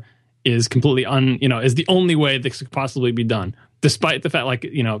structure is completely is the only way this could possibly be done. Despite the fact,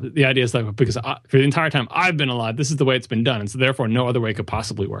 the idea is like, because for the entire time I've been alive, this is the way it's been done. And so therefore no other way could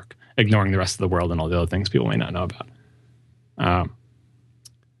possibly work, ignoring the rest of the world and all the other things people may not know about. How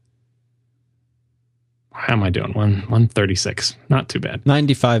am I doing? 136. Not too bad.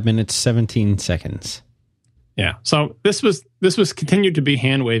 95 minutes, 17 seconds. Yeah. So this was continued to be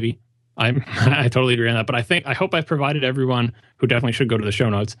hand wavy. I totally agree on that. But I hope I've provided everyone who definitely should go to the show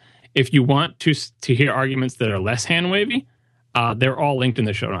notes. If you want to hear arguments that are less hand wavy, they're all linked in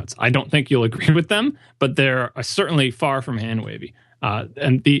the show notes. I don't think you'll agree with them, but they're certainly far from hand wavy.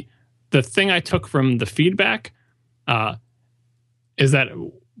 And the thing I took from the feedback is that,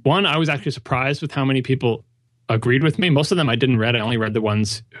 one, I was actually surprised with how many people agreed with me. Most of them I didn't read. I only read the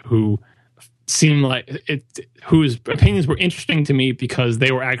ones who seemed like whose opinions were interesting to me because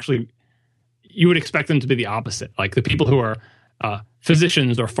they were actually, you would expect them to be the opposite. Like the people who are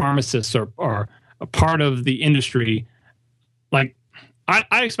physicians or pharmacists or a part of the industry. Like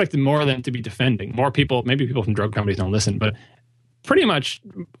I expected more of them to be defending. More people, maybe people from drug companies don't listen, but pretty much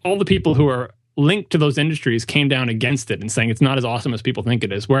all the people who are linked to those industries came down against it and saying it's not as awesome as people think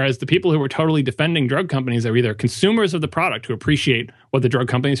it is. Whereas the people who were totally defending drug companies are either consumers of the product who appreciate what the drug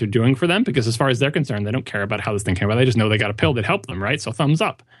companies are doing for them, because as far as they're concerned, they don't care about how this thing came about. They just know they got a pill that helped them, right? So thumbs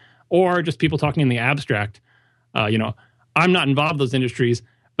up. Or just people talking in the abstract. I'm not involved in those industries,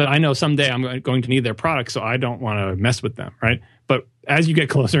 but I know someday I'm going to need their products, so I don't want to mess with them, right? But as you get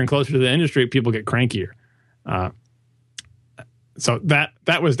closer and closer to the industry, people get crankier. So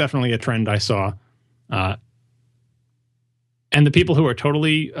that was definitely a trend I saw. And the people who are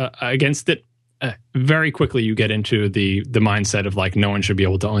totally against it, very quickly you get into the mindset of like no one should be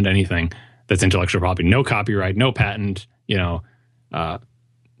able to own anything that's intellectual property. No copyright, no patent, the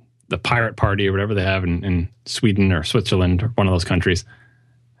pirate party or whatever they have in Sweden or Switzerland or one of those countries.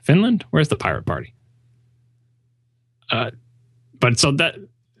 Finland? Where's the pirate party? But so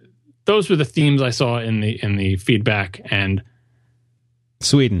those were the themes I saw in the feedback. And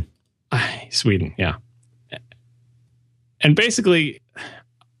Sweden, yeah. And basically,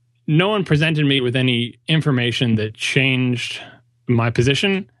 no one presented me with any information that changed my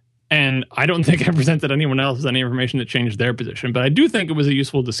position. And I don't think I presented anyone else with any information that changed their position. But I do think it was a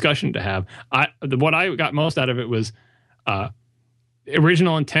useful discussion to have. What I got most out of it was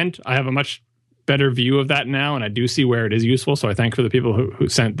original intent. I have a much better view of that now, and I do see where it is useful. So I thank for the people who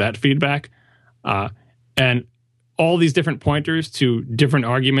sent that feedback. And all these different pointers to different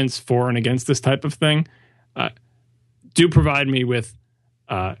arguments for and against this type of thing do provide me with,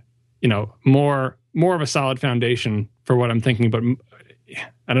 more of a solid foundation for what I'm thinking. But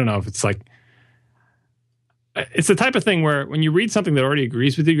I don't know if it's like, it's the type of thing where when you read something that already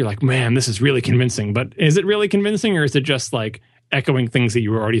agrees with you, you're like, man, this is really convincing. But is it really convincing, or is it just like echoing things that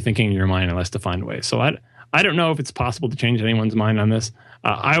you were already thinking in your mind in less defined ways? So I don't know if it's possible to change anyone's mind on this.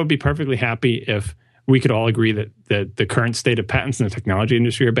 I would be perfectly happy if we could all agree that the current state of patents in the technology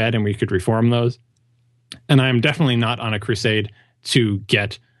industry are bad and we could reform those. And I am definitely not on a crusade to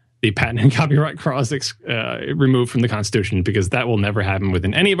get the patent and copyright clause removed from the Constitution, because that will never happen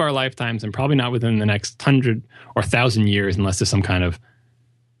within any of our lifetimes, and probably not within the next 100 or 1,000 years, unless there's some kind of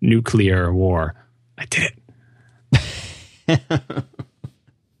nuclear war. I did it.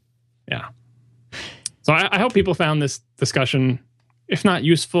 Yeah. So I hope people found this discussion, if not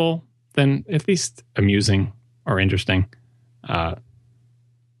useful, then at least amusing or interesting.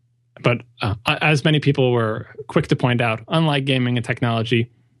 But as many people were quick to point out, unlike gaming and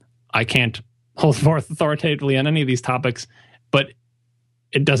technology, I can't hold forth authoritatively on any of these topics, but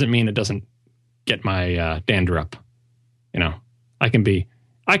it doesn't mean it doesn't get my dander up. I can be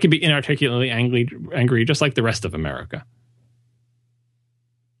inarticulately angry just like the rest of America.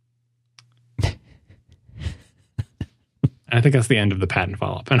 I think that's the end of the patent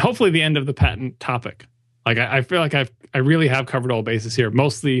follow-up, and hopefully the end of the patent topic. Like I feel like I really have covered all bases here,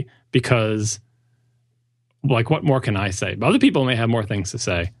 mostly because, like, what more can I say? Other people may have more things to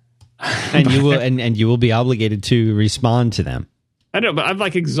say, and you will, and you will be obligated to respond to them. I know, but I've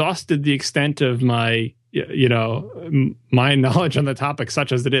like exhausted the extent of my, my knowledge on the topic,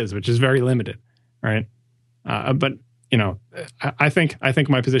 such as it is, which is very limited, right? But I think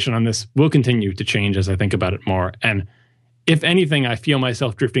my position on this will continue to change as I think about it more. And if anything, I feel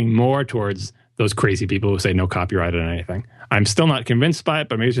myself drifting more towards those crazy people who say no copyright on anything. I'm still not convinced by it,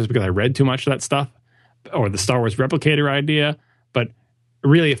 but maybe it's just because I read too much of that stuff or the Star Wars replicator idea. But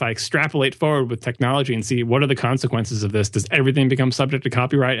really, if I extrapolate forward with technology and see what are the consequences of this, does everything become subject to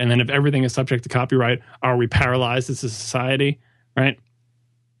copyright? And then if everything is subject to copyright, are we paralyzed as a society, right?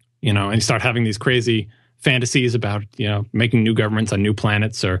 And you start having these crazy fantasies about, making new governments on new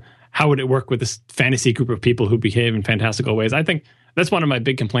planets, or how would it work with this fantasy group of people who behave in fantastical ways? I think that's one of my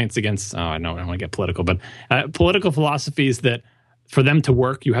big complaints against, I don't want to get political, but political philosophies that for them to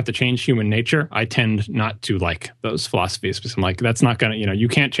work, you have to change human nature. I tend not to like those philosophies because I'm like, that's not going to, you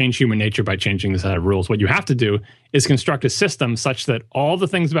can't change human nature by changing the set of rules. What you have to do is construct a system such that all the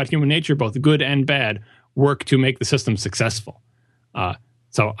things about human nature, both good and bad, work to make the system successful.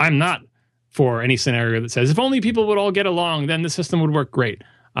 So I'm not for any scenario that says, if only people would all get along, then the system would work great.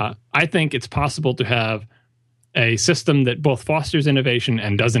 I think it's possible to have a system that both fosters innovation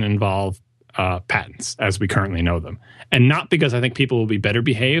and doesn't involve patents as we currently know them. And not because I think people will be better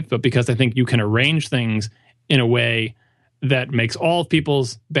behaved, but because I think you can arrange things in a way that makes all of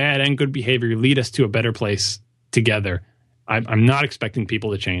people's bad and good behavior lead us to a better place together. I'm not expecting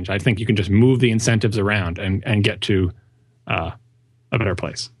people to change. I think you can just move the incentives around and get to a better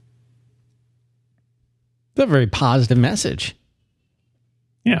place. That's a very positive message.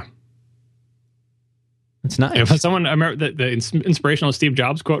 Yeah. It's nice. Someone, I remember the inspirational Steve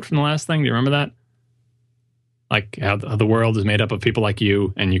Jobs quote from the last thing. Do you remember that? Like how the world is made up of people like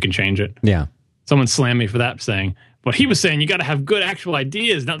you and you can change it. Yeah. Someone slammed me for that, saying, what he was saying, you got to have good actual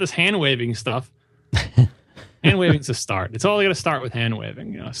ideas, not this hand-waving stuff. Hand-waving's a start. It's all got to start with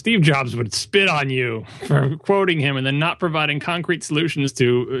hand-waving. Steve Jobs would spit on you for quoting him and then not providing concrete solutions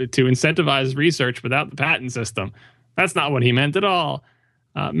to incentivize research without the patent system. That's not what he meant at all.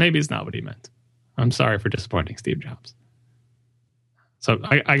 Maybe it's not what he meant. I'm sorry for disappointing Steve Jobs. So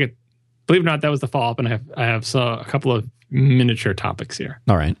I get, believe it or not, that was the follow-up, and I have a couple of miniature topics here.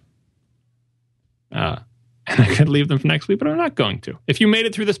 All right. And I could leave them for next week, but I'm not going to. If you made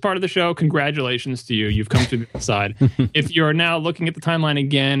it through this part of the show, congratulations to you. You've come to the other side. If you're now looking at the timeline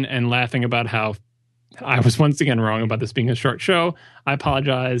again and laughing about how I was once again wrong about this being a short show, I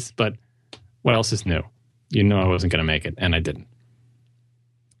apologize, but what else is new? You know I wasn't going to make it, and I didn't.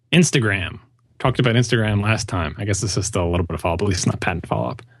 Instagram. Talked about Instagram last time. I guess this is still a little bit of follow-up, at least not patent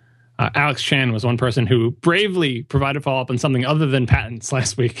follow-up. Alex Chan was one person who bravely provided follow-up on something other than patents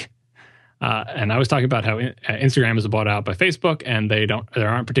last week. And I was talking about how Instagram is bought out by Facebook, and they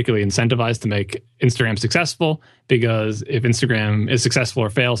aren't particularly incentivized to make Instagram successful, because if Instagram is successful or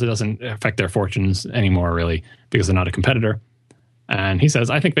fails, it doesn't affect their fortunes anymore, really, because they're not a competitor. And he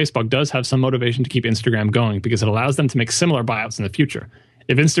says, I think Facebook does have some motivation to keep Instagram going because it allows them to make similar buyouts in the future.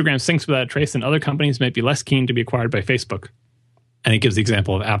 If Instagram sinks without a trace, then other companies might be less keen to be acquired by Facebook. And he gives the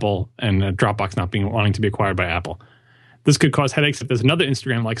example of Apple and Dropbox not wanting to be acquired by Apple. This could cause headaches if there's another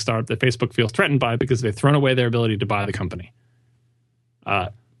Instagram-like startup that Facebook feels threatened by because they've thrown away their ability to buy the company.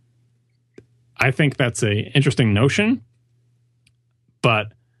 I think that's an interesting notion,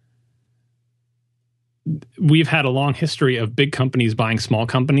 but we've had a long history of big companies buying small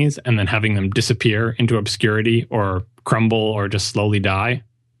companies and then having them disappear into obscurity or crumble or just slowly die.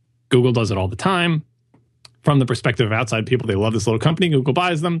 Google does it all the time. From the perspective of outside people, they love this little company. Google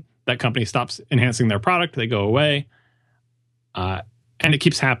buys them. That company stops enhancing their product. They go away. And it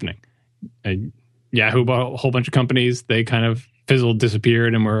keeps happening. Yahoo bought a whole bunch of companies. They kind of fizzled,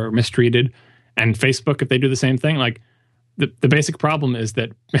 disappeared, and were mistreated. And Facebook, if they do the same thing, like the basic problem is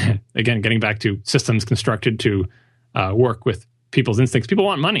that, again, getting back to systems constructed to work with people's instincts, people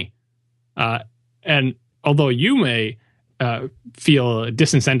want money. And although you may feel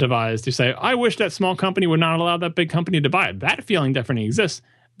disincentivized to say, I wish that small company would not allow that big company to buy it. That feeling definitely exists.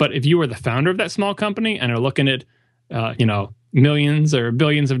 But if you were the founder of that small company and are looking at, millions or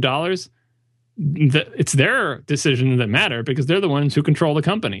billions of dollars, it's their decision that matter because they're the ones who control the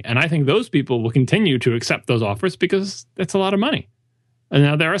company. And I think those people will continue to accept those offers because it's a lot of money. And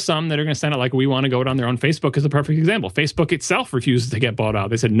now there are some that are going to stand out like we want to go it on their own. Facebook is a perfect example. Facebook itself refuses to get bought out.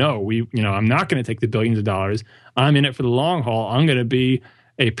 They said, no, I'm not going to take the billions of dollars. I'm in it for the long haul. I'm going to be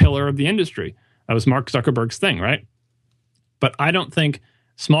a pillar of the industry. That was Mark Zuckerberg's thing, right? But I don't think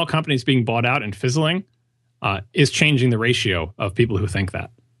small companies being bought out and fizzling is changing the ratio of people who think that.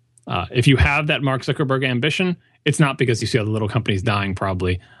 If you have that Mark Zuckerberg ambition, it's not because you see other little companies dying,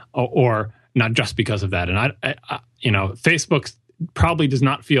 probably, or not just because of that. And Facebook's probably does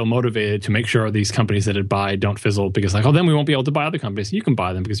not feel motivated to make sure these companies that it buy don't fizzle because like, oh, then we won't be able to buy other companies. You can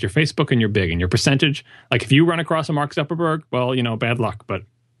buy them because you're Facebook and you're big and your percentage. Like if you run across a Mark Zuckerberg, well, bad luck. But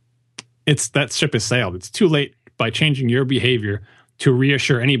that ship has sailed. It's too late by changing your behavior to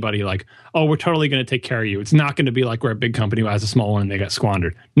reassure anybody like, oh, we're totally going to take care of you. It's not going to be like we're a big company who has a small one and they got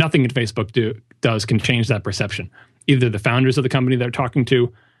squandered. Nothing that Facebook does can change that perception. Either the founders of the company they're talking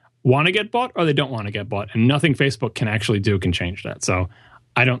to want to get bought or they don't want to get bought, and nothing Facebook can actually do can change that. So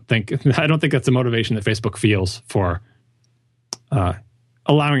I don't think that's a motivation that Facebook feels for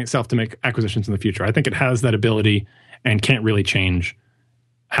allowing itself to make acquisitions in the future. I think it has that ability and can't really change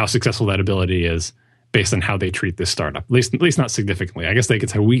how successful that ability is based on how they treat this startup. At least not significantly. I guess they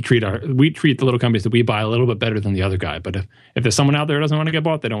could say we treat the little companies that we buy a little bit better than the other guy. But if there's someone out there who doesn't want to get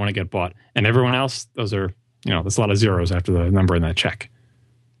bought, they don't want to get bought, and everyone else, those are there's a lot of zeros after the number in that check.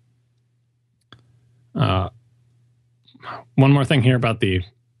 One more thing here about the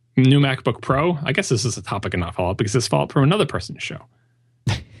new MacBook Pro. I guess this is a topic and not follow-up because it's follow-up from another person's show.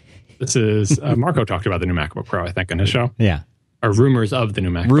 This is Marco talked about the new MacBook Pro, I think, on his show. Yeah. Or rumors of the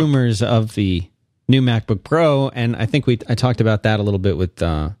new MacBook. Rumors of the new MacBook Pro, and I think I talked about that a little bit with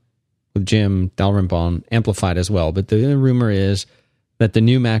Jim Dalrymple on Amplified as well. But the rumor is that the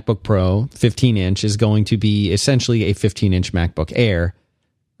new MacBook Pro 15-inch is going to be essentially a 15-inch MacBook Air.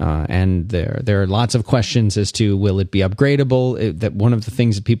 And there are lots of questions as to will it be upgradable. That one of the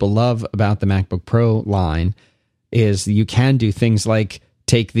things that people love about the MacBook Pro line is you can do things like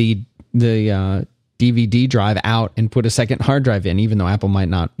take the DVD drive out and put a second hard drive in. Even though Apple might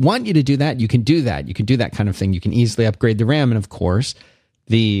not want you to do that, you can do that. You can do that kind of thing. You can easily upgrade the RAM. And of course,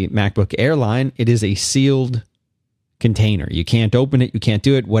 the MacBook Air line, it is a sealed container. You can't open it. You can't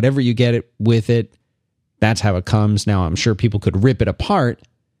do it. Whatever you get it with it, that's how it comes. Now, I'm sure people could rip it apart.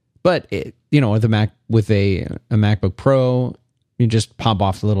 But with a MacBook Pro, you just pop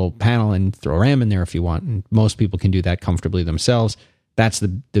off the little panel and throw RAM in there if you want. And most people can do that comfortably themselves. That's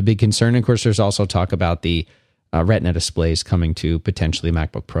the big concern. Of course, there's also talk about the Retina displays coming to potentially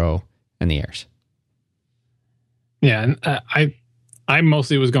MacBook Pro and the Airs. Yeah, and I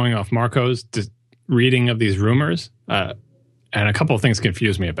mostly was going off Marco's reading of these rumors, and a couple of things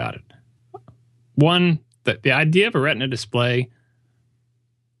confused me about it. One, that the idea of a Retina display,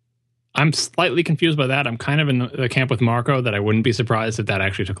 I'm slightly confused by that. I'm kind of in the camp with Marco that I wouldn't be surprised if that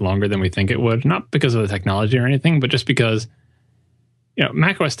actually took longer than we think it would. Not because of the technology or anything, but just because,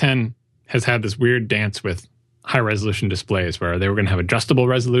 macOS 10 has had this weird dance with high resolution displays where they were going to have adjustable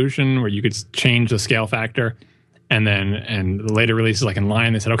resolution where you could change the scale factor. And the later releases, like in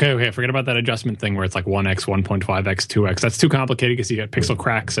Lion, they said, okay, forget about that adjustment thing where it's like 1x, 1.5x, 2x. That's too complicated because you get pixel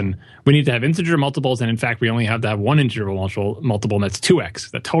cracks, and we need to have integer multiples. And in fact, we only have to have one integer multiple, and that's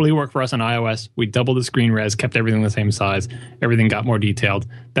 2x. That totally worked for us on iOS. We doubled the screen res, kept everything the same size. Everything got more detailed.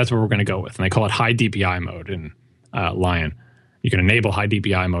 That's what we're going to go with. And they call it high DPI mode in Lion. You can enable high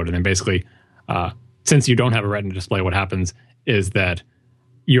DPI mode, and then basically, since you don't have a Retina display, what happens is that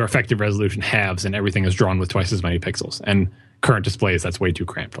your effective resolution halves and everything is drawn with twice as many pixels. And current displays, that's way too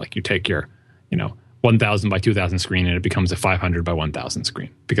cramped. Like you take your, 1000 by 2000 screen and it becomes a 500 by 1000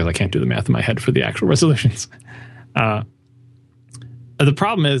 screen because I can't do the math in my head for the actual resolutions. The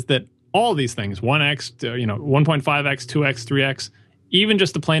problem is that all these things, 1x, 1.5x, 2x, 3x, even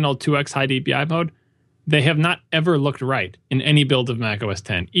just the plain old 2x high DPI mode, they have not ever looked right in any build of macOS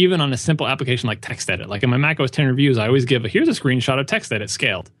 10, even on a simple application like TextEdit. Like in my macOS 10 reviews, I always give here's a screenshot of TextEdit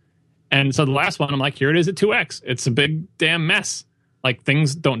scaled. And so the last one, I'm like, here it is at 2x. It's a big damn mess. Like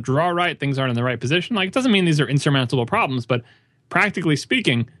things don't draw right. Things aren't in the right position. Like it doesn't mean these are insurmountable problems, but practically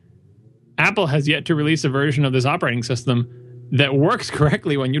speaking, Apple has yet to release a version of this operating system that works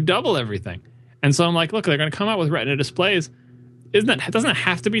correctly when you double everything. And so I'm like, look, they're going to come out with Retina displays. Doesn't it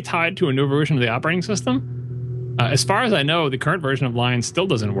have to be tied to a new version of the operating system? As far as I know, the current version of Lion still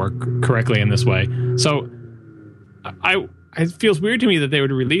doesn't work correctly in this way. So it feels weird to me that they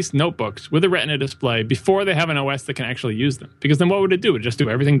would release notebooks with a Retina display before they have an OS that can actually use them. Because then what would it do? It would just do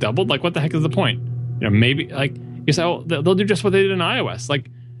everything doubled? Like, what the heck is the point? Maybe, like, you say, oh, they'll do just what they did in iOS. Like,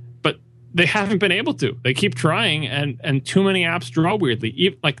 but they haven't been able to. They keep trying, and too many apps draw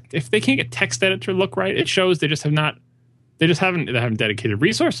weirdly. Like, if they can't get TextEdit to look right, it shows they haven't dedicated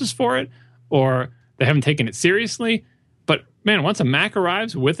resources for it, or they haven't taken it seriously. But man, once a Mac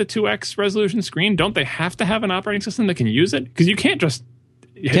arrives with a 2x resolution screen, don't they have to have an operating system that can use it? Because you can't just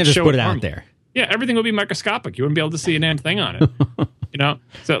put it out there. Yeah, everything will be microscopic. You wouldn't be able to see a damn thing on it.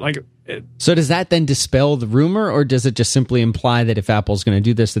 So does that then dispel the rumor, or does it just simply imply that if Apple's going to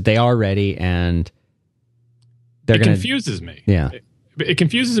do this, that they are ready and they're going to? It confuses me. Yeah. It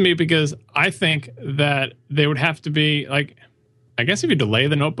confuses me because I think that they would have to be like, I guess if you delay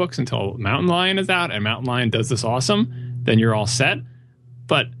the notebooks until Mountain Lion is out and Mountain Lion does this awesome, then you're all set.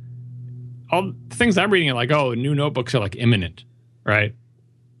 But all the things I'm reading are like, oh, new notebooks are like imminent, right?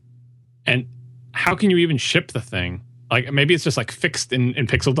 And how can you even ship the thing? Like maybe it's just like fixed in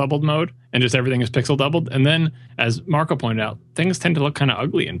pixel doubled mode and just everything is pixel doubled. And then as Marco pointed out, things tend to look kind of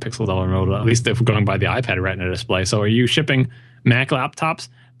ugly in pixel doubled mode, at least if we're going by the iPad Retina display. So are you shipping Mac laptops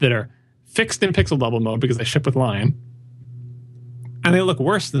that are fixed in pixel double mode because they ship with Lion and they look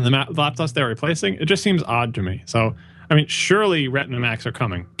worse than the laptops they're replacing? It just seems odd to me. So, I mean, surely Retina Macs are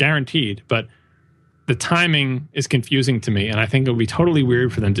coming, guaranteed, but the timing is confusing to me, and I think it would be totally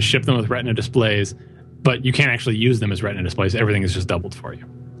weird for them to ship them with Retina displays, but you can't actually use them as Retina displays. Everything is just doubled for you.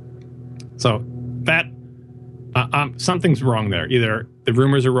 So that something's wrong there. Either the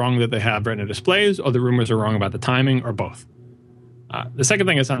rumors are wrong that they have Retina displays, or the rumors are wrong about the timing, or both. The second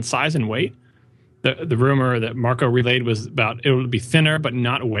thing is on size and weight. The rumor that Marco relayed was about it will be thinner but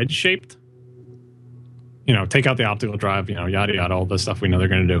not wedge-shaped. You know, take out the optical drive, you know, yada, yada, all the stuff we know they're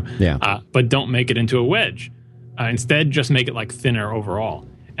going to do. Yeah. But don't make it into a wedge. Instead, just make it like thinner overall.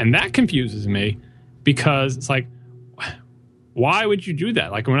 And that confuses me because it's like, why would you do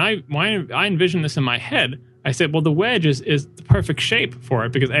that? Like when I envision this in my head, I said, well, the wedge is the perfect shape for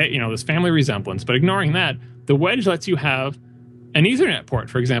it because, you know, there's family resemblance. But ignoring that, the wedge lets you have an Ethernet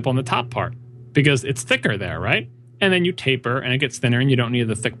port, for example, on the top part because it's thicker there, right? And then you taper and it gets thinner and you don't need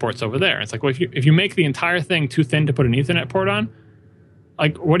the thick ports over there. It's like, well, if you make the entire thing too thin to put an Ethernet port on,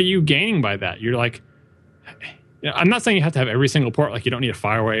 like, what are you gaining by that? You're like, you know, I'm not saying you have to have every single port. Like, you don't need a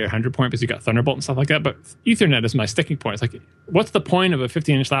Fireway or 100 point because you got Thunderbolt and stuff like that. But Ethernet is my sticking point. It's like, what's the point of a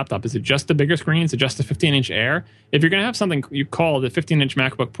 15-inch laptop? Is it just the bigger screen? Is it just a 15-inch Air? If you're going to have something you call the 15-inch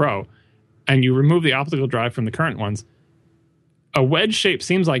MacBook Pro and you remove the optical drive from the current ones, a wedge shape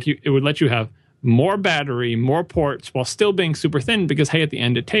seems like it would let you have more battery, more ports, while still being super thin because, hey, at the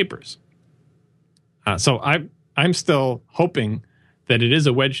end it tapers. So I'm still hoping that it is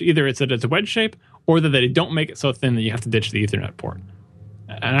a wedge. Either it's a wedge shape or that they don't make it so thin that you have to ditch the Ethernet port.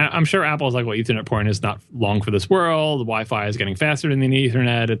 And I'm sure Apple's like, well, Ethernet port is not long for this world. The Wi-Fi is getting faster than the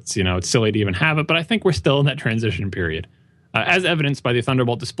Ethernet. It's, you know, it's silly to even have it. But I think we're still in that transition period, as evidenced by the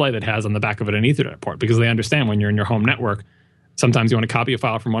Thunderbolt display that has on the back of it an Ethernet port, because they understand when you're in your home network, sometimes you want to copy a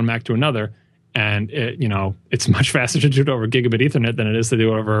file from one Mac to another. And it, you know, it's much faster to do it over gigabit Ethernet than it is to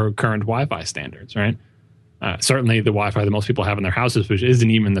do it over current Wi-Fi standards, right? Certainly the Wi-Fi that most people have in their houses, which isn't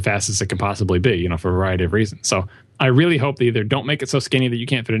even the fastest it can possibly be, you know, for a variety of reasons. So I really hope they either don't make it so skinny that you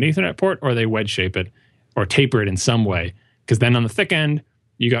can't fit an Ethernet port, or they wedge shape it or taper it in some way, because then on the thick end,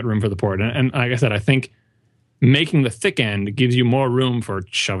 you got room for the port. And like I said, I think making the thick end gives you more room for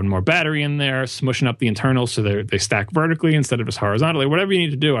shoving more battery in there, smushing up the internals so they stack vertically instead of just horizontally. Whatever you need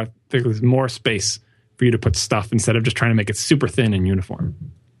to do, I think there's more space for you to put stuff instead of just trying to make it super thin and uniform.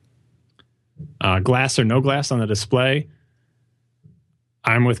 Glass or no glass on the display.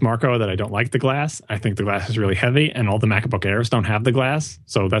 I'm with Marco that I don't like the glass. I think the glass is really heavy, and all the MacBook Airs don't have the glass.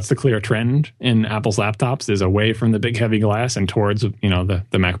 So that's the clear trend in Apple's laptops, is away from the big heavy glass and towards, you know, the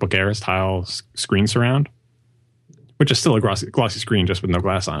MacBook Air style screen surround, which is still a glossy screen just with no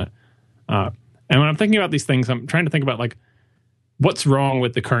glass on it. And when I'm thinking about these things, I'm trying to think about, like, what's wrong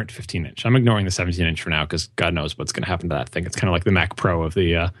with the current 15-inch? I'm ignoring the 17-inch for now because God knows what's going to happen to that thing. It's kind of like the Mac Pro of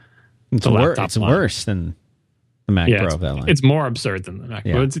the laptop. It's worse than the Mac Pro of that line. It's more absurd than the Mac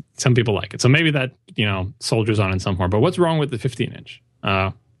Pro. Some people like it. So maybe that, you know, soldiers on in some form. But what's wrong with the 15-inch?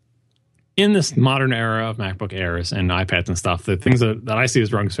 In this modern era of MacBook Airs and iPads and stuff, the things that I see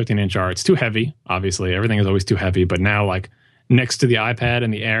as wrong with 15-inch are, it's too heavy. Obviously, everything is always too heavy. But now, like, next to the iPad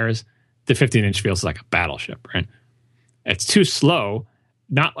and the Airs, the 15-inch feels like a battleship, right? It's too slow,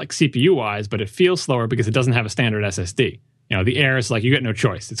 not like CPU-wise, but it feels slower because it doesn't have a standard SSD. You know, the Air is like, you get no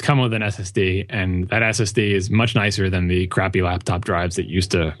choice. It's coming with an SSD, and that SSD is much nicer than the crappy laptop drives that you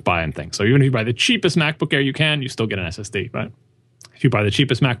used to buy and things. So even if you buy the cheapest MacBook Air you can, you still get an SSD. But if you buy the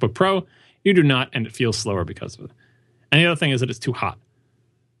cheapest MacBook Pro, you do not, and it feels slower because of it. And the other thing is that it's too hot.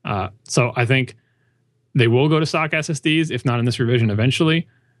 So I think they will go to stock SSDs, if not in this revision eventually.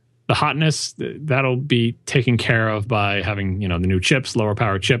 The hotness, that'll be taken care of by having, you know, the new chips, lower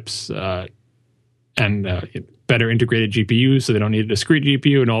power chips, and better integrated GPUs, so they don't need a discrete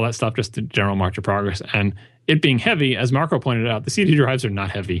GPU and all that stuff, just the general march of progress. And it being heavy, as Marco pointed out, the CD drives are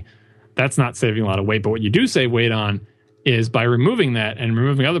not heavy. That's not saving a lot of weight. But what you do save weight on is by removing that and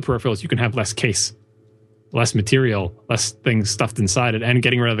removing other peripherals, you can have less case, less material, less things stuffed inside it, and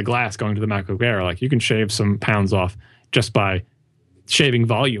getting rid of the glass going to the MacBook Air. Like, you can shave some pounds off just by shaving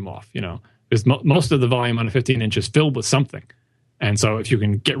volume off, you know, because most of the volume on a 15-inch is filled with something. And so if you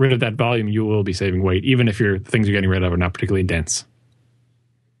can get rid of that volume, you will be saving weight, even if the things you're getting rid of are not particularly dense.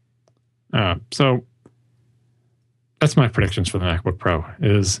 So that's my predictions for the MacBook Pro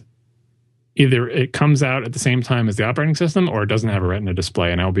is either it comes out at the same time as the operating system or it doesn't have a Retina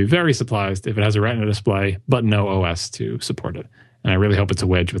display. And I'll be very surprised if it has a Retina display, but no OS to support it. And I really hope it's a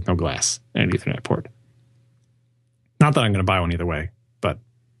wedge with no glass and an Ethernet port. Not that I'm going to buy one either way, but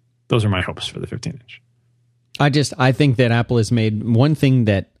those are my hopes for the 15-inch. I think that Apple has made one thing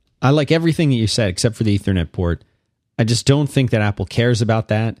that I like everything that you said except for the Ethernet port. I just don't think that Apple cares about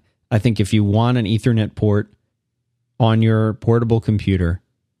that. I think if you want an Ethernet port on your portable computer,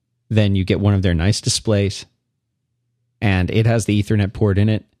 then you get one of their nice displays and it has the Ethernet port in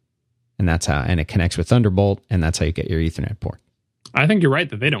it. And that's how, and it connects with Thunderbolt, and that's how you get your Ethernet port. I think you're right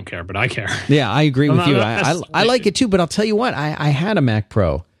that they don't care, but I care. Yeah, I agree with you. I like it too, but I'll tell you what, I had a Mac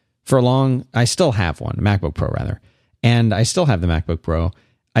Pro for a long, I still have one, MacBook Pro rather, and I still have the MacBook Pro.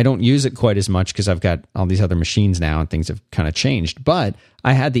 I don't use it quite as much because I've got all these other machines now and things have kind of changed, but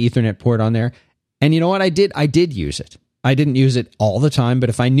I had the Ethernet port on there, and you know what I did? I did use it. I didn't use it all the time, but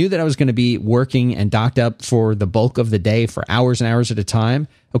if I knew that I was going to be working and docked up for the bulk of the day for hours and hours at a time,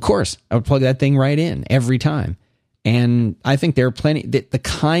 of course, I would plug that thing right in every time. And I think there are plenty, the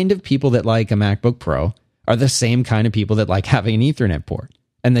kind of people that like a MacBook Pro are the same kind of people that like having an Ethernet port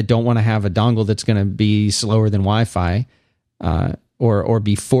and that don't want to have a dongle that's going to be slower than Wi-Fi or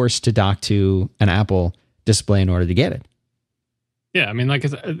be forced to dock to an Apple display in order to get it. Yeah, I mean, like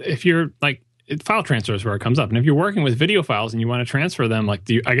if you're like, file transfer is where it comes up. And if you're working with video files and you want to transfer them, like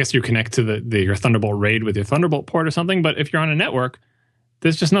I guess you connect to your Thunderbolt RAID with your Thunderbolt port or something. But if you're on a network,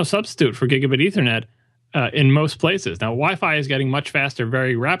 there's just no substitute for gigabit Ethernet in most places. Now, Wi-Fi is getting much faster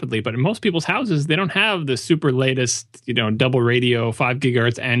very rapidly, but in most people's houses, they don't have the super latest, double radio, 5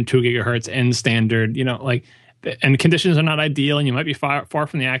 gigahertz and 2 gigahertz and standard, and conditions are not ideal and you might be far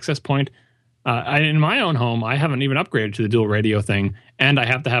from the access point. In my own home, I haven't even upgraded to the dual radio thing, and I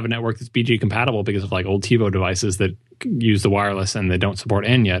have to have a network that's BG compatible because of like old TiVo devices that use the wireless and they don't support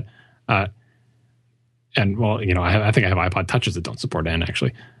N yet. I think I have iPod Touches that don't support N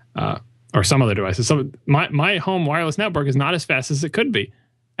actually, or some other devices. So my home wireless network is not as fast as it could be,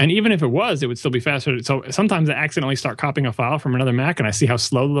 and even if it was, it would still be faster. So sometimes I accidentally start copying a file from another Mac, and I see how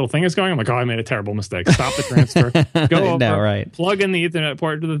slow the little thing is going. I'm like, oh, I made a terrible mistake. Stop the transfer. Go over, plug in the Ethernet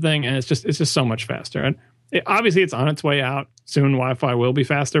port to the thing, and it's just so much faster. And obviously, it's on its way out. Soon, Wi-Fi will be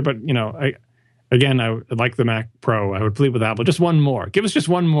faster. But I like the Mac Pro. I would plead with Apple, just one more. Give us just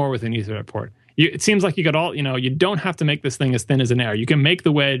one more with an Ethernet port. It seems like you got all. You don't have to make this thing as thin as an air. You can make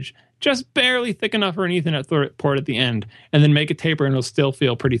the wedge just barely thick enough for an Ethernet port at the end, and then make it taper, and it'll still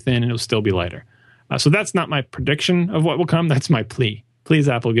feel pretty thin, and it'll still be lighter. So that's not my prediction of what will come. That's my plea. Please,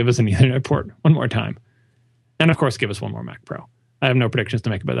 Apple, give us an Ethernet port one more time. And, of course, give us one more Mac Pro. I have no predictions to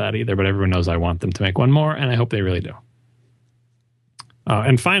make about that either, but everyone knows I want them to make one more, and I hope they really do.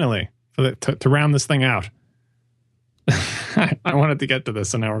 And finally, to round this thing out, I wanted to get to this,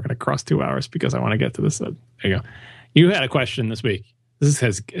 so now we're going to cross 2 hours because I want to get to this. There you go. You had a question this week. This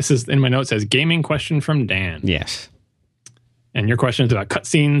is in my notes, says gaming question from Dan. Yes. And your question is about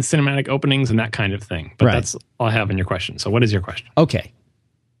cutscenes, cinematic openings, and that kind of thing. But That's all I have in your question. So what is your question? Okay.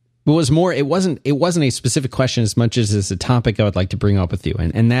 It wasn't a specific question as much as it's a topic I would like to bring up with you.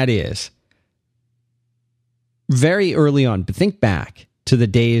 And that is very early on, but think back to the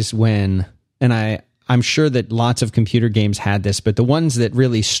days when, and I'm sure that lots of computer games had this, but the ones that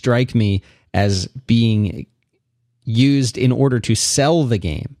really strike me as being used in order to sell the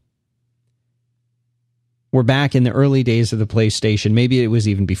game were back in the early days of the PlayStation. Maybe it was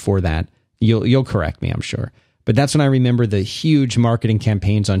even before that. You'll correct me, I'm sure. But that's when I remember the huge marketing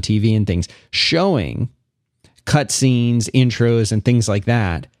campaigns on TV and things showing cutscenes, intros, and things like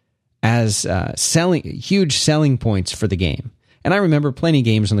that as huge selling points for the game. And I remember plenty of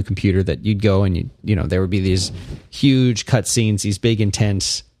games on the computer that you'd go and there would be these huge cutscenes, these big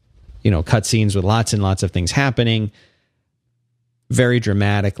intense cutscenes with lots and lots of things happening, very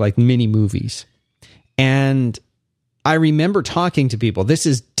dramatic, like mini movies. And I remember talking to people. This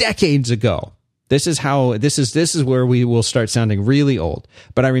is decades ago. This is where we will start sounding really old.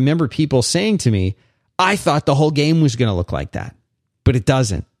 But I remember people saying to me, I thought the whole game was going to look like that, but it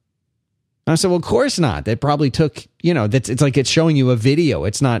doesn't. And I said, well, of course not. That probably took, it's like it's showing you a video.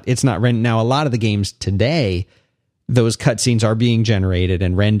 It's not rendered. Now, a lot of the games today, those cutscenes are being generated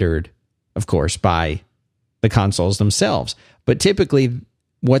and rendered, of course, by the consoles themselves. But typically,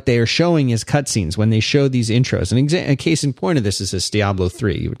 what they are showing is cutscenes when they show these intros. A case in point of this is this Diablo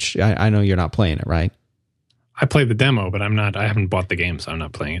 3, which I know you're not playing it, right? I played the demo, but I haven't bought the game, so I'm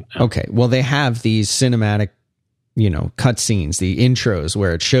not playing it. No. Okay. Well, they have these cinematic, cutscenes, the intros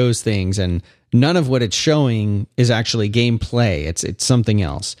where it shows things, and none of what it's showing is actually gameplay. It's something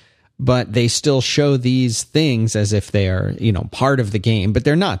else. but they still show these things as if they are, part of the game, but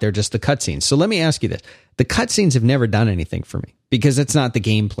they're not. They're just the cutscenes. So let me ask you this. The cutscenes have never done anything for me because it's not the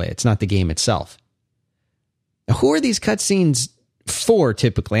gameplay. It's not the game itself. Who are these cutscenes for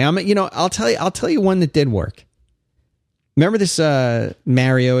typically? I'll tell you one that did work. Remember this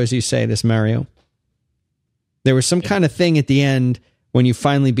Mario, as you say, this Mario? There was some kind of thing at the end when you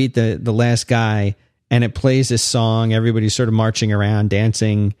finally beat the last guy, and it plays this song. Everybody's sort of marching around,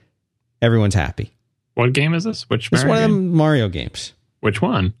 dancing. Everyone's happy. What game is this? Which Mario It's one of game? them Mario games. Which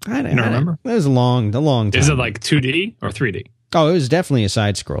one? I don't remember. It was a long time. Is it like 2D or 3D? Oh, it was definitely a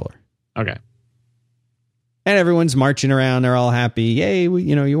side scroller. Okay. And everyone's marching around. They're all happy. Yay,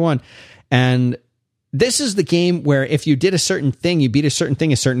 you won. And this is the game where if you did a certain thing, you beat a certain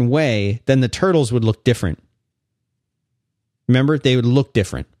thing a certain way, then the turtles would look different. Remember? They would look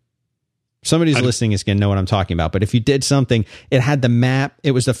different. Somebody's listening is going to know what I'm talking about. But if you did something, it had the map.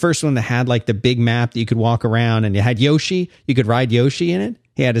 It was the first one that had like the big map that you could walk around, and you had Yoshi. You could ride Yoshi in it.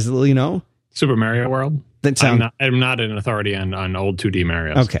 He had his little, Super Mario World? I'm not an authority on old 2D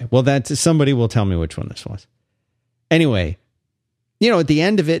Marios. Okay. Well, somebody will tell me which one this was. Anyway, at the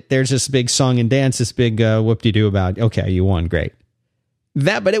end of it, there's this big song and dance, this big whoop-de-doo about, okay, you won, great.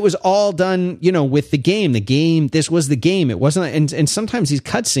 But it was all done, with the game. This was the game. It wasn't, and sometimes these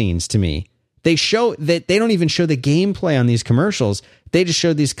cutscenes to me, they show that they don't even show the gameplay on these commercials. They just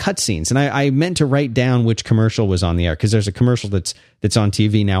show these cutscenes. And I meant to write down which commercial was on the air, because there's a commercial that's on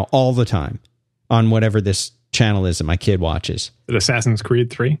TV now all the time on whatever this channel is that my kid watches. Assassin's Creed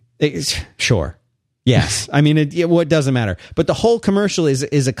 3? Sure. Yes. I mean, it doesn't matter. But the whole commercial is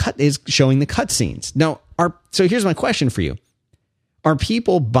showing the cutscenes. Now, so here's my question for you. Are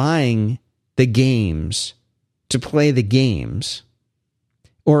people buying the games to play the games,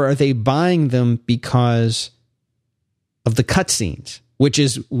 or are they buying them because of the cutscenes, which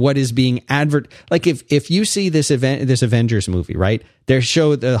is what is being like if you see this Avengers movie, right? They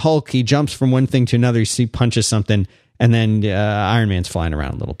show the Hulk, he jumps from one thing to another, you see punches something, and then Iron Man's flying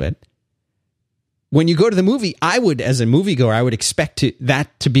around a little bit. When you go to the movie, as a moviegoer, I would expect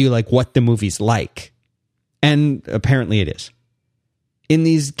that to be like what the movie's like. And apparently it is. In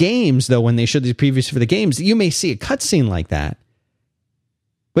these games, though, when they show these previews for the games, you may see a cutscene like that.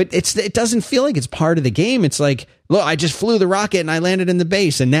 But it doesn't feel like it's part of the game. It's like, look, I just flew the rocket and I landed in the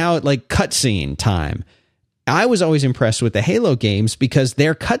base, and now it's like cutscene time. I was always impressed with the Halo games because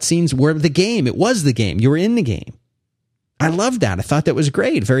their cutscenes were the game. It was the game. You were in the game. I loved that. I thought that was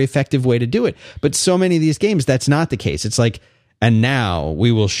great. Very effective way to do it. But so many of these games, that's not the case. It's like, and now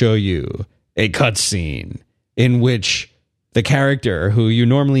we will show you a cutscene in which the character who you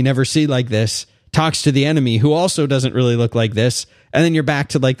normally never see like this talks to the enemy who also doesn't really look like this. And then you're back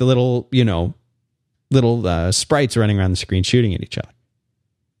to like the little sprites running around the screen shooting at each other.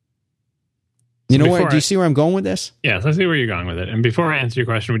 Do you see where I'm going with this? Yes, I see where you're going with it. And before I answer your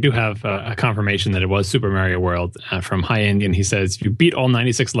question, we do have a confirmation that it was Super Mario World from High Indian. He says, if you beat all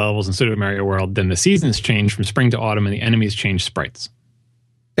 96 levels in Super Mario World, then the seasons change from spring to autumn and the enemies change sprites.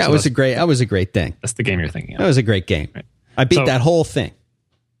 That was a great thing. That's the game you're thinking of. That was a great game. Right. I beat that whole thing.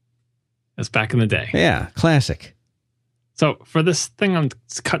 That's back in the day. Yeah, classic. So for this thing on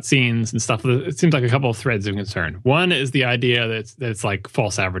cutscenes and stuff, it seems like a couple of threads of concern. One is the idea that it's like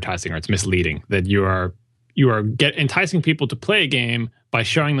false advertising or it's misleading, that you are enticing people to play a game by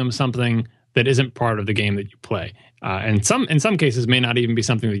showing them something that isn't part of the game that you play. And in some cases may not even be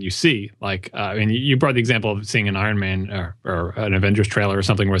something that you see. Like, you brought the example of seeing an Iron Man or an Avengers trailer or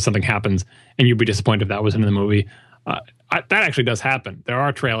something where something happens and you'd be disappointed if that wasn't in the movie. That actually does happen. There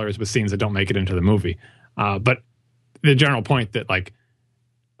are trailers with scenes that don't make it into the movie. But the general point that like,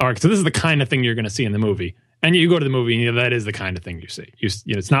 all right, so this is the kind of thing you're going to see in the movie. And you go to the movie and that is the kind of thing you see.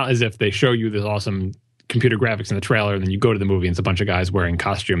 It's not as if they show you this awesome computer graphics in the trailer and then you go to the movie and it's a bunch of guys wearing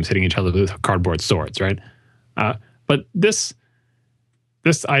costumes hitting each other with cardboard swords, right? But this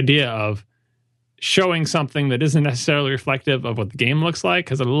idea of showing something that isn't necessarily reflective of what the game looks like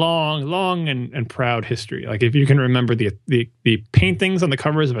has a long and proud history. Like if you can remember the paintings on the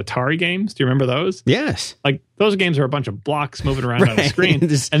covers of Atari games, do you remember those? Yes. Like those games are a bunch of blocks moving around on the screen, and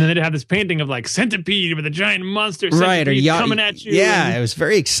then they'd have this painting of like centipede with a giant monster centipede coming at you. Yeah, it was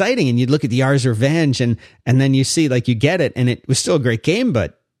very exciting, and you'd look at the Yars' Revenge, and then you see like you get it, and it was still a great game,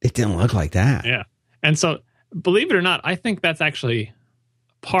 but it didn't look like that. Yeah, and so believe it or not, I think that's actually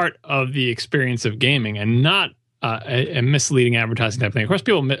part of the experience of gaming and not a misleading advertising type of thing. Of course,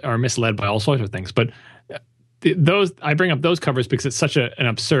 people are misled by all sorts of things, but I bring up those covers because it's such an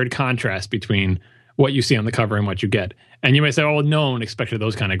absurd contrast between what you see on the cover and what you get. And you may say, oh, no one expected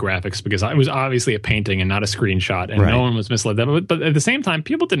those kind of graphics because it was obviously a painting and not a screenshot, and no one was misled. But at the same time,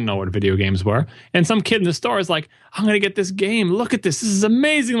 people didn't know what video games were. And some kid in the store is like, I'm going to get this game. Look at this. This is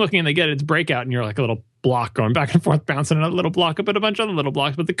amazing looking. And they get it. It's Breakout. And you're like a little block going back and forth, bouncing another little block up and a bunch of other little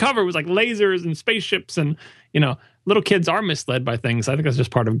blocks. But the cover was like lasers and spaceships. And, little kids are misled by things. I think that's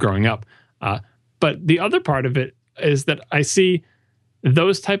just part of growing up. But the other part of it is that I see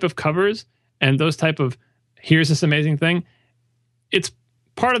those type of covers and those type of, here's this amazing thing. It's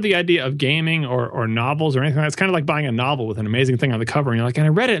part of the idea of gaming or novels or anything. It's kind of like buying a novel with an amazing thing on the cover. And you're like, and I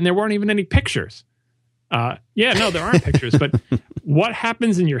read it and there weren't even any pictures. There aren't pictures. But what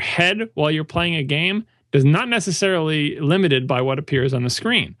happens in your head while you're playing a game is not necessarily limited by what appears on the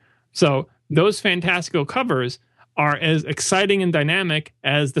screen. So those fantastical covers are as exciting and dynamic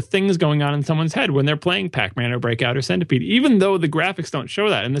as the things going on in someone's head when they're playing Pac-Man or Breakout or Centipede, even though the graphics don't show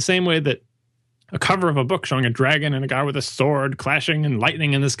that. In the same way that a cover of a book showing a dragon and a guy with a sword clashing and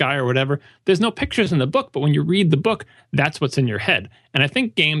lightning in the sky or whatever, there's no pictures in the book, but when you read the book, that's what's in your head. And I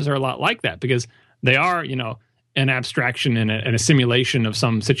think games are a lot like that because they are, an abstraction and a simulation of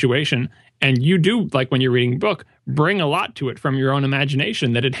some situation. And you do, like when you're reading a book, bring a lot to it from your own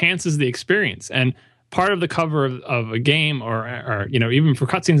imagination that enhances the experience. And part of the cover of a game or even for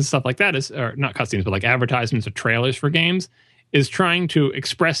cutscenes and stuff like that is, or not cutscenes, but like advertisements or trailers for games, is trying to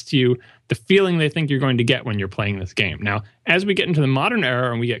express to you the feeling they think you're going to get when you're playing this game. Now, as we get into the modern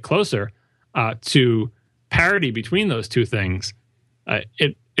era and we get closer to parity between those two things,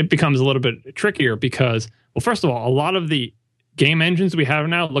 it becomes a little bit trickier because, well, first of all, a lot of the game engines we have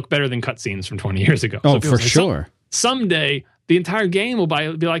now look better than cutscenes from 20 years ago. Oh, for sure. Someday, the entire game will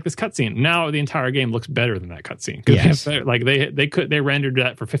be like this cutscene. Now the entire game looks better than that cutscene. Yes. Like they rendered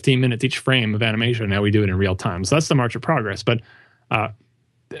that for 15 minutes each frame of animation. Now we do it in real time. So that's the march of progress. But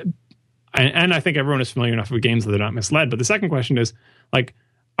and I think everyone is familiar enough with games that they're not misled. But the second question is like,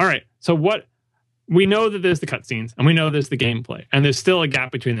 all right, so what? We know that there's the cutscenes and we know there's the gameplay, and there's still a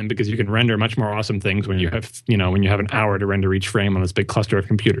gap between them because you can render much more awesome things when you have an hour to render each frame on this big cluster of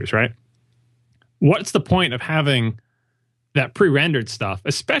computers, right? What's the point of having that pre-rendered stuff,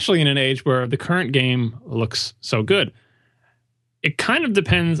 especially in an age where the current game looks so good? It kind of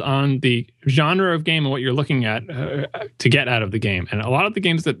depends on the genre of game and what you're looking at to get out of the game. And a lot of the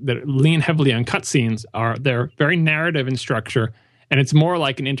games that lean heavily on cutscenes they're very narrative in structure, and it's more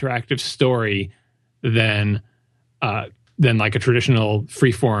like an interactive story than like a traditional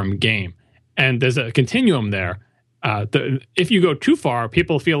freeform game. And there's a continuum there. If you go too far,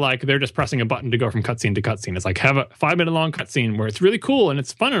 people feel like they're just pressing a button to go from cutscene to cutscene. It's like have a 5-minute long cutscene where it's really cool and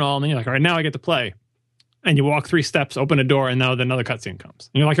it's fun and all, and then you're like, all right, now I get to play. And you walk 3 steps, open a door, and now another cutscene comes.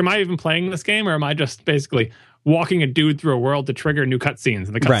 And you're like, am I even playing this game, or am I just basically walking a dude through a world to trigger new cutscenes?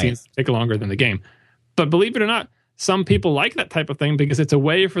 And the cutscenes take longer than the game. But believe it or not, some people like that type of thing because it's a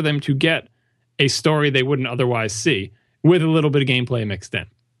way for them to get a story they wouldn't otherwise see with a little bit of gameplay mixed in.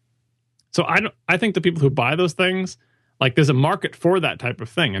 So I think the people who buy those things, like there's a market for that type of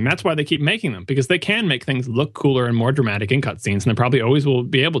thing. And that's why they keep making them, because they can make things look cooler and more dramatic in cutscenes, and they probably always will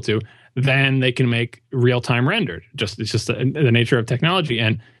be able to, than they can make real-time rendered. It's just the nature of technology.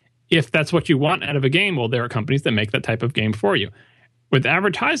 And if that's what you want out of a game, well, there are companies that make that type of game for you. With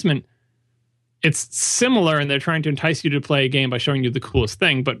advertisement, it's similar, and they're trying to entice you to play a game by showing you the coolest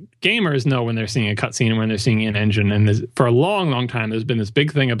thing. But gamers know when they're seeing a cutscene and when they're seeing an engine. And for a long, long time, there's been this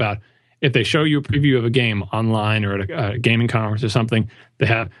big thing about if they show you a preview of a game online or at a gaming conference or something, they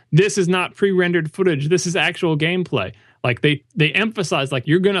have, this is not pre-rendered footage. This is actual gameplay. Like they emphasize, like,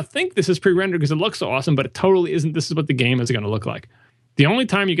 you're going to think this is pre-rendered because it looks so awesome, but it totally isn't. This is what the game is going to look like. The only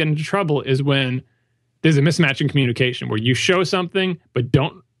time you get into trouble is when there's a mismatch in communication where you show something, but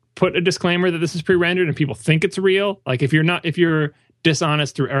don't put a disclaimer that this is pre-rendered and people think it's real. Like if you're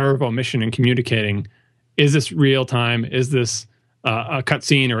dishonest through error of omission in communicating, is this real time? Is this a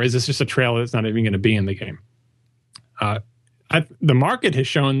cutscene, or is this just a trailer that's not even going to be in the game? The market has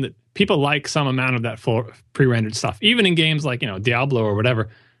shown that people like some amount of that full pre-rendered stuff. Even in games like, Diablo or whatever,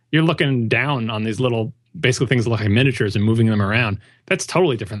 you're looking down on these little, basically things that look like miniatures and moving them around. That's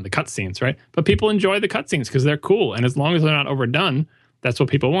totally different than the cutscenes, right? But people enjoy the cutscenes because they're cool. And as long as they're not overdone, that's what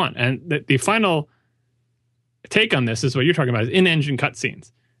people want. And the final take on this is what you're talking about, is in-engine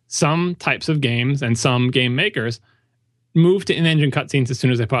cutscenes. Some types of games and some game makers move to in-engine cutscenes as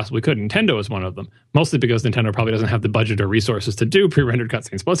soon as they possibly could. Nintendo is one of them, mostly because Nintendo probably doesn't have the budget or resources to do pre-rendered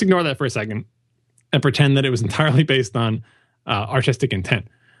cutscenes. But let's ignore that for a second and pretend that it was entirely based on artistic intent.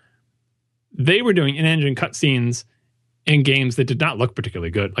 They were doing in-engine cutscenes in games that did not look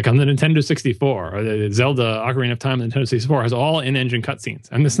particularly good. Like on the Nintendo 64 or the Zelda Ocarina of Time on the Nintendo 64 has all in-engine cutscenes.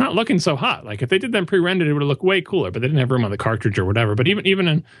 And it's not looking so hot. Like if they did them pre-rendered, it would have looked way cooler, but they didn't have room on the cartridge or whatever. But even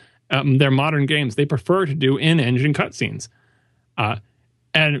in their modern games, they prefer to do in-engine cutscenes.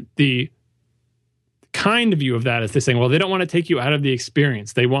 And the kind view of that is they're saying, well, they don't want to take you out of the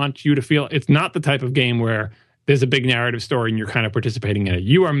experience. They want you to feel it's not the type of game where there's a big narrative story and you're kind of participating in it.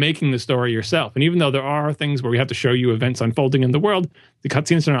 You are making the story yourself. And even though there are things where we have to show you events unfolding in the world, the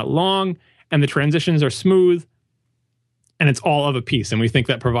cutscenes are not long and the transitions are smooth and it's all of a piece. And we think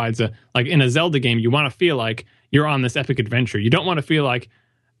that provides like in a Zelda game, you want to feel like you're on this epic adventure. You don't want to feel like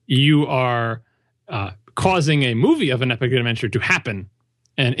you are causing a movie of an epic adventure to happen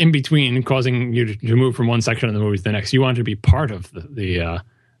and in between causing you to move from one section of the movie to the next. You want to be part of the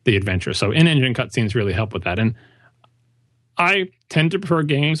adventure. So in-engine cutscenes really help with that. And I tend to prefer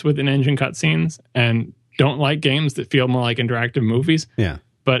games with in-engine cutscenes and don't like games that feel more like interactive movies. Yeah.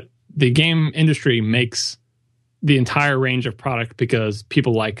 But the game industry makes the entire range of product because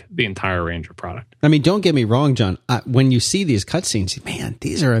people like the entire range of product. I mean, don't get me wrong, John. When you see these cutscenes, man,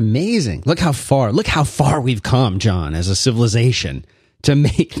 these are amazing. Look how far we've come, John, as a civilization, to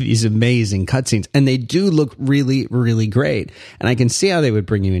make these amazing cutscenes. And they do look really, really great. And I can see how they would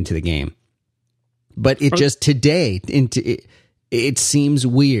bring you into the game. But it just today, it seems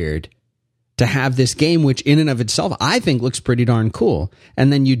weird to have this game, which in and of itself, I think looks pretty darn cool.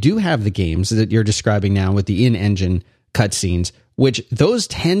 And then you do have the games that you're describing now with the in-engine cutscenes, which those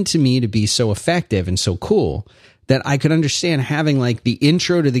tend to me to be so effective and so cool that I could understand having like the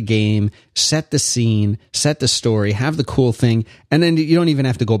intro to the game, set the scene, set the story, have the cool thing, and then you don't even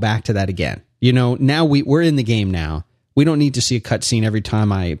have to go back to that again. You know, now we're in the game now. We don't need to see a cutscene every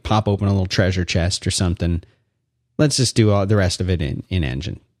time I pop open a little treasure chest or something. Let's just do all the rest of it in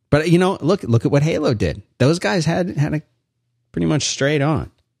engine. But you know, look at what Halo did. Those guys had a pretty much straight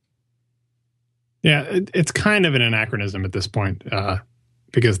on. Yeah, it's kind of an anachronism at this point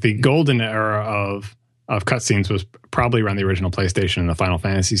because the golden era of cutscenes was probably around the original PlayStation and the Final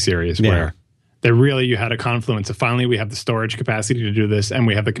Fantasy series, where you had a confluence of finally we have the storage capacity to do this and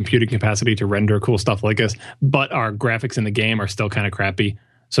we have the computing capacity to render cool stuff like this, but our graphics in the game are still kind of crappy.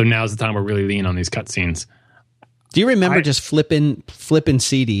 So now's the time we're really lean on these cutscenes. Do you remember just flipping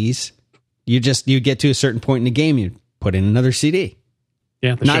CDs? You get to a certain point in the game, you put in another CD.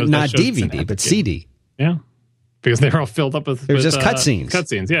 Yeah, not DVD, but CD. Yeah. Because they were all filled up with just cutscenes.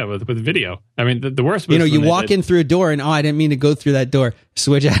 Cutscenes, yeah, with video. I mean, the worst was you walk in through a door and I didn't mean to go through that door.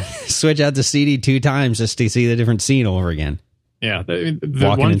 Switch out the CD 2 times just to see the different scene over again. Yeah,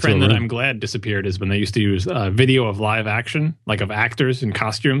 the one trend that I'm glad disappeared is when they used to use video of live action, like of actors in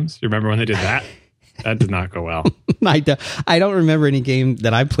costumes. You remember when they did that? That did not go well. I don't remember any game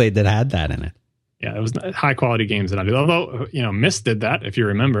that I played that had that in it. Yeah, it was high quality games that I did. Although, Myst did that, if you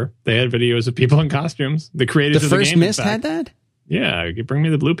remember. They had videos of people in costumes. The creators of the game. The first Myst had that? Yeah, you bring me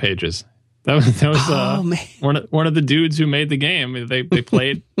the blue pages. That was one of the dudes who made the game. They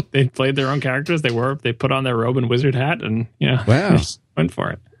played their own characters. They put on their robe and wizard hat and wow. Went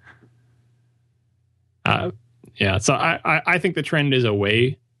for it. So I think the trend is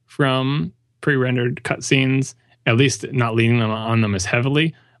away from pre-rendered cutscenes, at least not leaning them on them as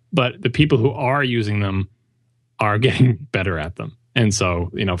heavily. But the people who are using them are getting better at them. And so,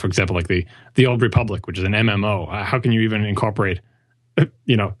 for example, like the Old Republic, which is an MMO, how can you even incorporate,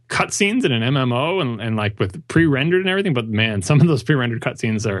 cutscenes in an MMO and like with pre-rendered and everything? But man, some of those pre-rendered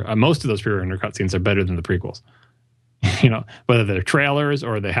cutscenes most of those pre-rendered cutscenes are better than the prequels. Whether they're trailers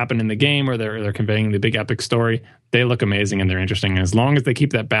or they happen in the game or they're conveying the big epic story, they look amazing and they're interesting. And as long as they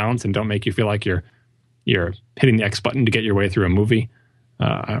keep that balance and don't make you feel like you're hitting the X button to get your way through a movie,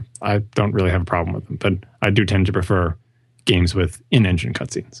 I don't really have a problem with them, but I do tend to prefer games with in-engine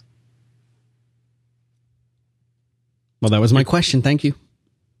cutscenes. Well, that was my question. Thank you.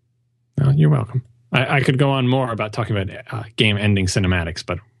 You're welcome. I could go on more about talking about game-ending cinematics,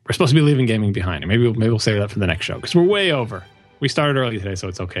 but we're supposed to be leaving gaming behind, and maybe we'll save that for the next show because we're way over. We started early today, so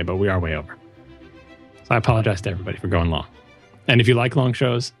it's okay, but we are way over. So I apologize to everybody for going long. And if you like long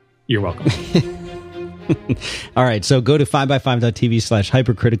shows, you're welcome. All right, so go to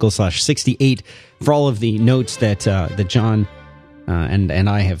 5by5.tv/hypercritical/68 for all of the notes that John and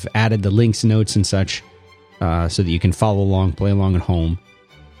I have added, the links, notes, and such, so that you can follow along, play along at home.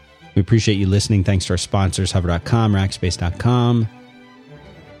 We appreciate you listening. Thanks to our sponsors, hover.com, rackspace.com.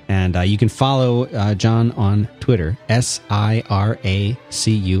 And you can follow John on Twitter, SIRACUSA,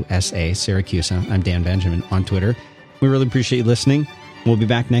 Syracusa. I'm Dan Benjamin on Twitter. We really appreciate you listening. We'll be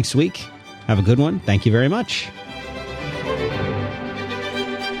back next week. Have a good one. Thank you very much.